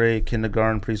first grade,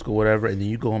 kindergarten, preschool, whatever, and then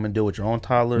you go home and deal with your own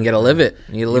toddler. You gotta live it.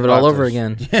 You gotta live it all over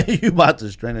again. Yeah, you about to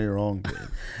strangle your own kid.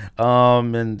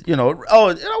 And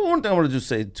one thing I want to just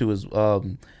say too is,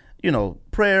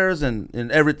 prayers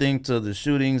and everything to the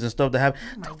shootings and stuff that happen.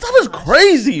 That is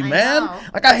crazy, man.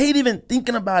 Like, I hate even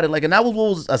thinking about it. Like, and that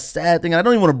was a sad thing. I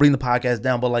don't even want to bring the podcast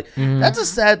down, but like, that's a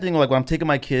sad thing. Like, when I'm taking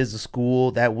my kids to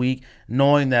school that week,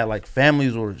 knowing that like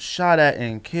families were shot at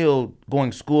and killed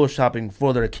going school shopping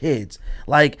for their kids.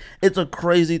 Like, it's a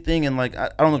crazy thing. And like, I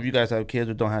don't know if you guys have kids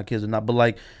or don't have kids or not, but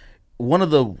like, one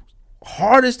of the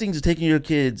hardest things of taking your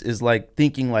kids is like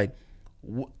thinking like,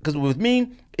 because with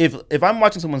me, if I'm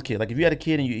watching someone's kid, like if you had a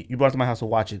kid and you brought it to my house to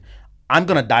watch it, I'm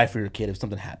going to die for your kid if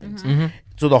something happens.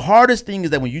 So the hardest thing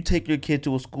is that when you take your kid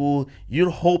to a school, you're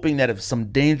hoping that if some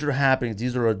danger happens,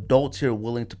 these are adults here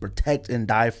willing to protect and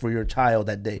die for your child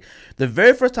that day. The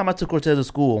very first time I took Cortez to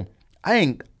school,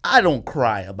 I don't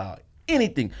cry about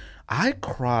anything. I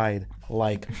cried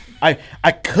like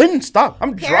I couldn't stop.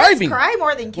 I'm Parents driving. Cry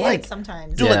more than kids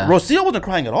sometimes. Dude, like Rocio wasn't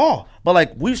crying at all. But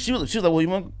like she was like, well, you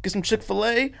want to get some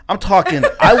Chick-fil-A? I'm talking.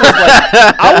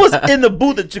 I was in the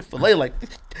booth at Chick-fil-A like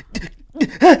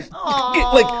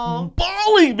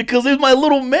bawling because it was my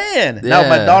little man. Yeah. Now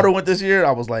my daughter went this year.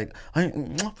 I was like,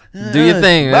 do your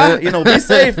thing. Be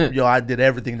safe. Yo, I did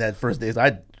everything that first day. So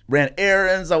I ran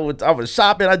errands. I was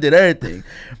shopping. I did everything.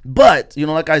 But,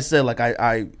 like I said, like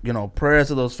I prayers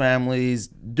to those families.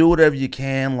 Do whatever you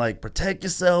can. Like, protect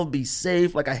yourself. Be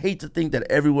safe. Like, I hate to think that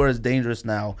everywhere is dangerous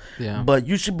now. Yeah. But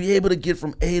you should be able to get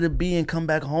from A to B and come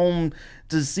back home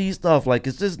to see stuff. Like,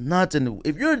 it's just nuts. And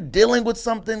if you're dealing with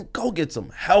something, go get some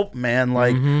help, man.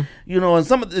 Like, and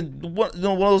some of one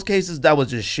of those cases, that was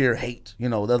just sheer hate.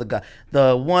 The other guy,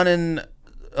 the one in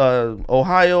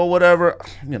Ohio or whatever,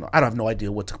 I have no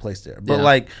idea what took place there, but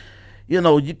like, you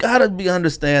gotta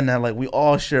understand that like we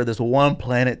all share this one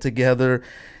planet together.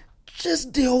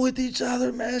 Just deal with each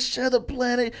other, man. Share the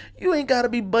planet. You ain't gotta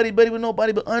be buddy with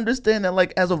nobody, but understand that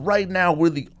like as of right now, we're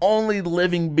the only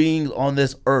living beings on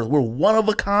this earth. We're one of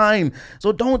a kind,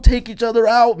 so don't take each other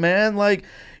out, man. Like,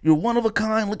 you're one of a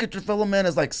kind. Look at your fellow man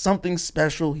as like something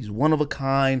special. He's one of a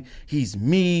kind. He's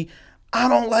me. I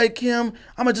don't like him.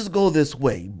 I'm going to just go this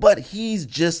way. But he's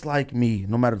just like me.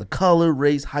 No matter the color,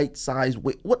 race, height, size,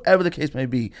 weight, whatever the case may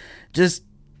be. Just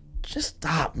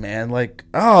stop, man. Like,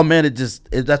 oh, man, that's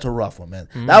a rough one, man.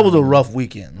 That was a rough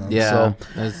weekend. Yeah. So,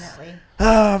 definitely.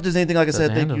 If there's anything, like I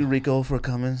said, thank you, Rico, for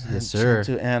coming. Yes, sir.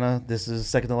 To Anna. This is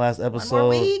second to last episode. 1 more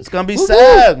week. It's going to be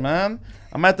sad, man.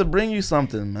 I'm going to have to bring you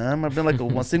something, man. I've been like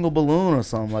one single balloon or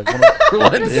something. Like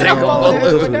one single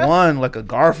balloon. One, like a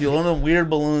Garfield. One of them weird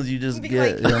balloons you just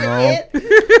get,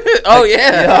 Oh,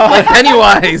 yeah. Like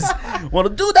Pennywise. Well,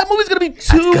 dude, that movie's going to be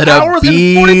 2 hours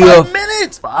and 45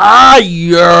 minutes.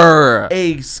 Fire.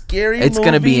 A scary movie. It's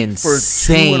going to be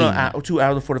insane. For 2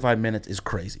 hours and 45 minutes is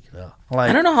crazy. Like,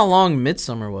 I don't know how long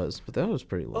Midsummer was, but that was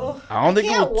pretty long. I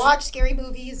can't watch scary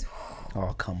movies.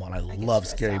 Oh, come on. I love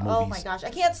scary movies. Oh my gosh, I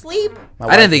can't sleep.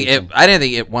 I didn't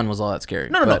think it one was all that scary.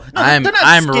 No.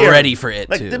 I'm ready for it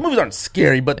like, too. The movies aren't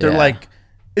scary, but they're like,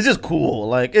 it's just cool.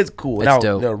 Like, it's cool. It's now,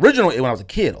 dope. the original, when I was a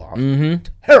kid, I was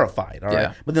terrified. All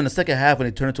right. But then the second half, when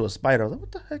he turned into a spider, I was like,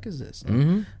 what the heck is this?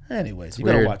 Anyways, you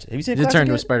gotta watch it. Have you seen it? He turned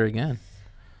into a spider again.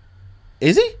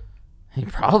 Is he? He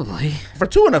probably for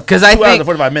 2 hours and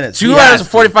 45 minutes. 2 hours and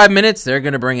 45 minutes. They're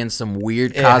gonna bring in some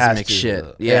weird cosmic shit.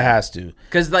 Yeah, it has to.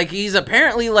 Because like he's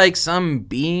apparently like some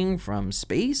being from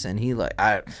space, and he like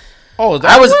I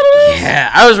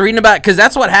was reading about because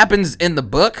that's what happens in the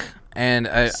book, and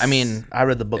I mean I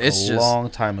read the book a long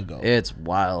time ago. It's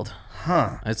wild,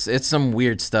 huh? It's some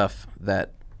weird stuff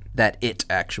that it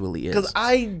actually is. Because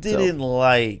I didn't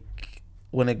like.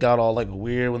 When it got all like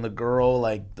weird, when the girl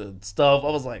like the stuff,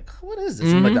 I was like, "What is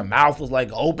this?" And, like the mouth was like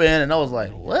open, and I was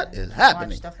like, "What is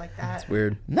happening?" Stuff like that. It's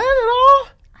weird. Not at all.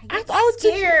 I would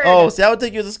scared. See, I would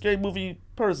take you as a scary movie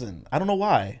person. I don't know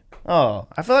why. Oh,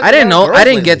 I feel like I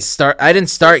didn't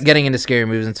start getting into scary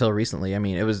movies until recently. I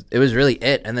mean, it was really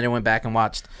it, and then I went back and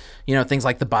watched, things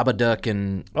like The Babadook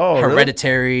and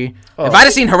Hereditary. Really? Oh. If I'd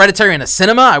have seen Hereditary in a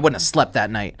cinema, I wouldn't have slept that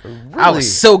night. Really? I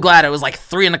was so glad it was like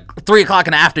 3 o'clock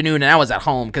in the afternoon, and I was at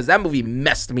home because that movie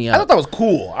messed me up. I thought that was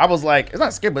cool. I was like, it's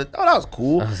not scary, but that was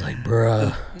cool. I was like,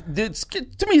 bruh. Dude,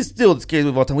 to me, it's still the scary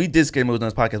movie of all time. We did scary movies on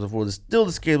this podcast before. It's still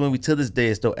the scary movie to this day.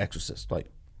 It's still Exorcist.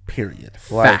 Like, period.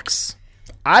 Facts.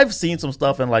 I've seen some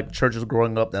stuff in like churches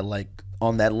growing up that like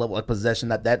on that level of possession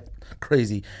that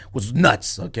crazy was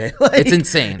nuts. Okay, like, it's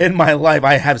insane. In my life,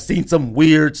 I have seen some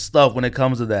weird stuff when it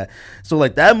comes to that. So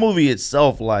like that movie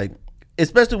itself, like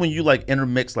especially when you like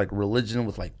intermix like religion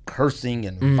with like cursing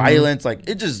and violence, like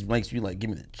it just makes you like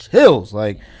give me the chills.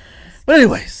 Like, but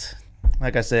anyways,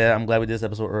 like I said, I'm glad we did this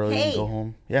episode early and go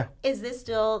home. Yeah. Is this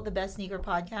still the best sneaker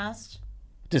podcast?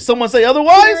 Did someone say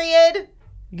otherwise? Period.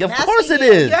 Yeah, of course it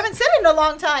is. You haven't said it in a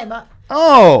long time.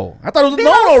 Oh, I thought it was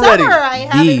known already. Summer, I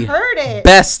haven't heard it.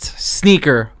 Best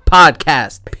sneaker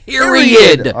podcast.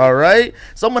 Period. All right.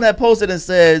 Someone had posted and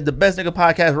said the best nigga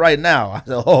podcast right now. I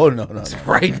said, oh no.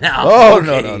 Right now. Oh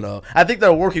okay. No. I think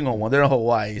they're working on one. They're in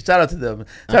Hawaii. Shout out to them.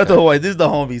 Shout out to Hawaii. These are the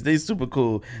homies. They're super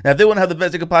cool. Now if they want to have the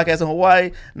best nigga podcast in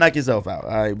Hawaii, knock yourself out.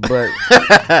 All right.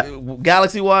 But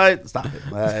galaxy wide, stop it.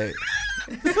 All right.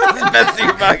 Best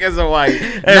sneaker podcast in Hawaii.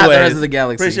 Anyway, not the rest of the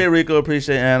galaxy. Appreciate Rico.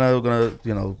 Appreciate Anna. We're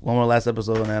gonna, one more last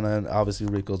episode on Anna, and obviously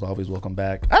Rico's always welcome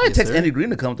back. I didn't text Andy Green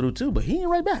to come through too, but he ain't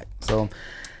right back. So,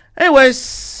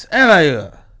 anyways,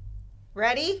 Anna,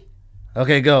 ready?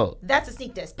 Okay, go. That's a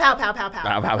sneak diss. Pow, pow, pow, pow.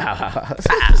 Pow, pow, pow,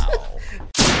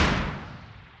 pow.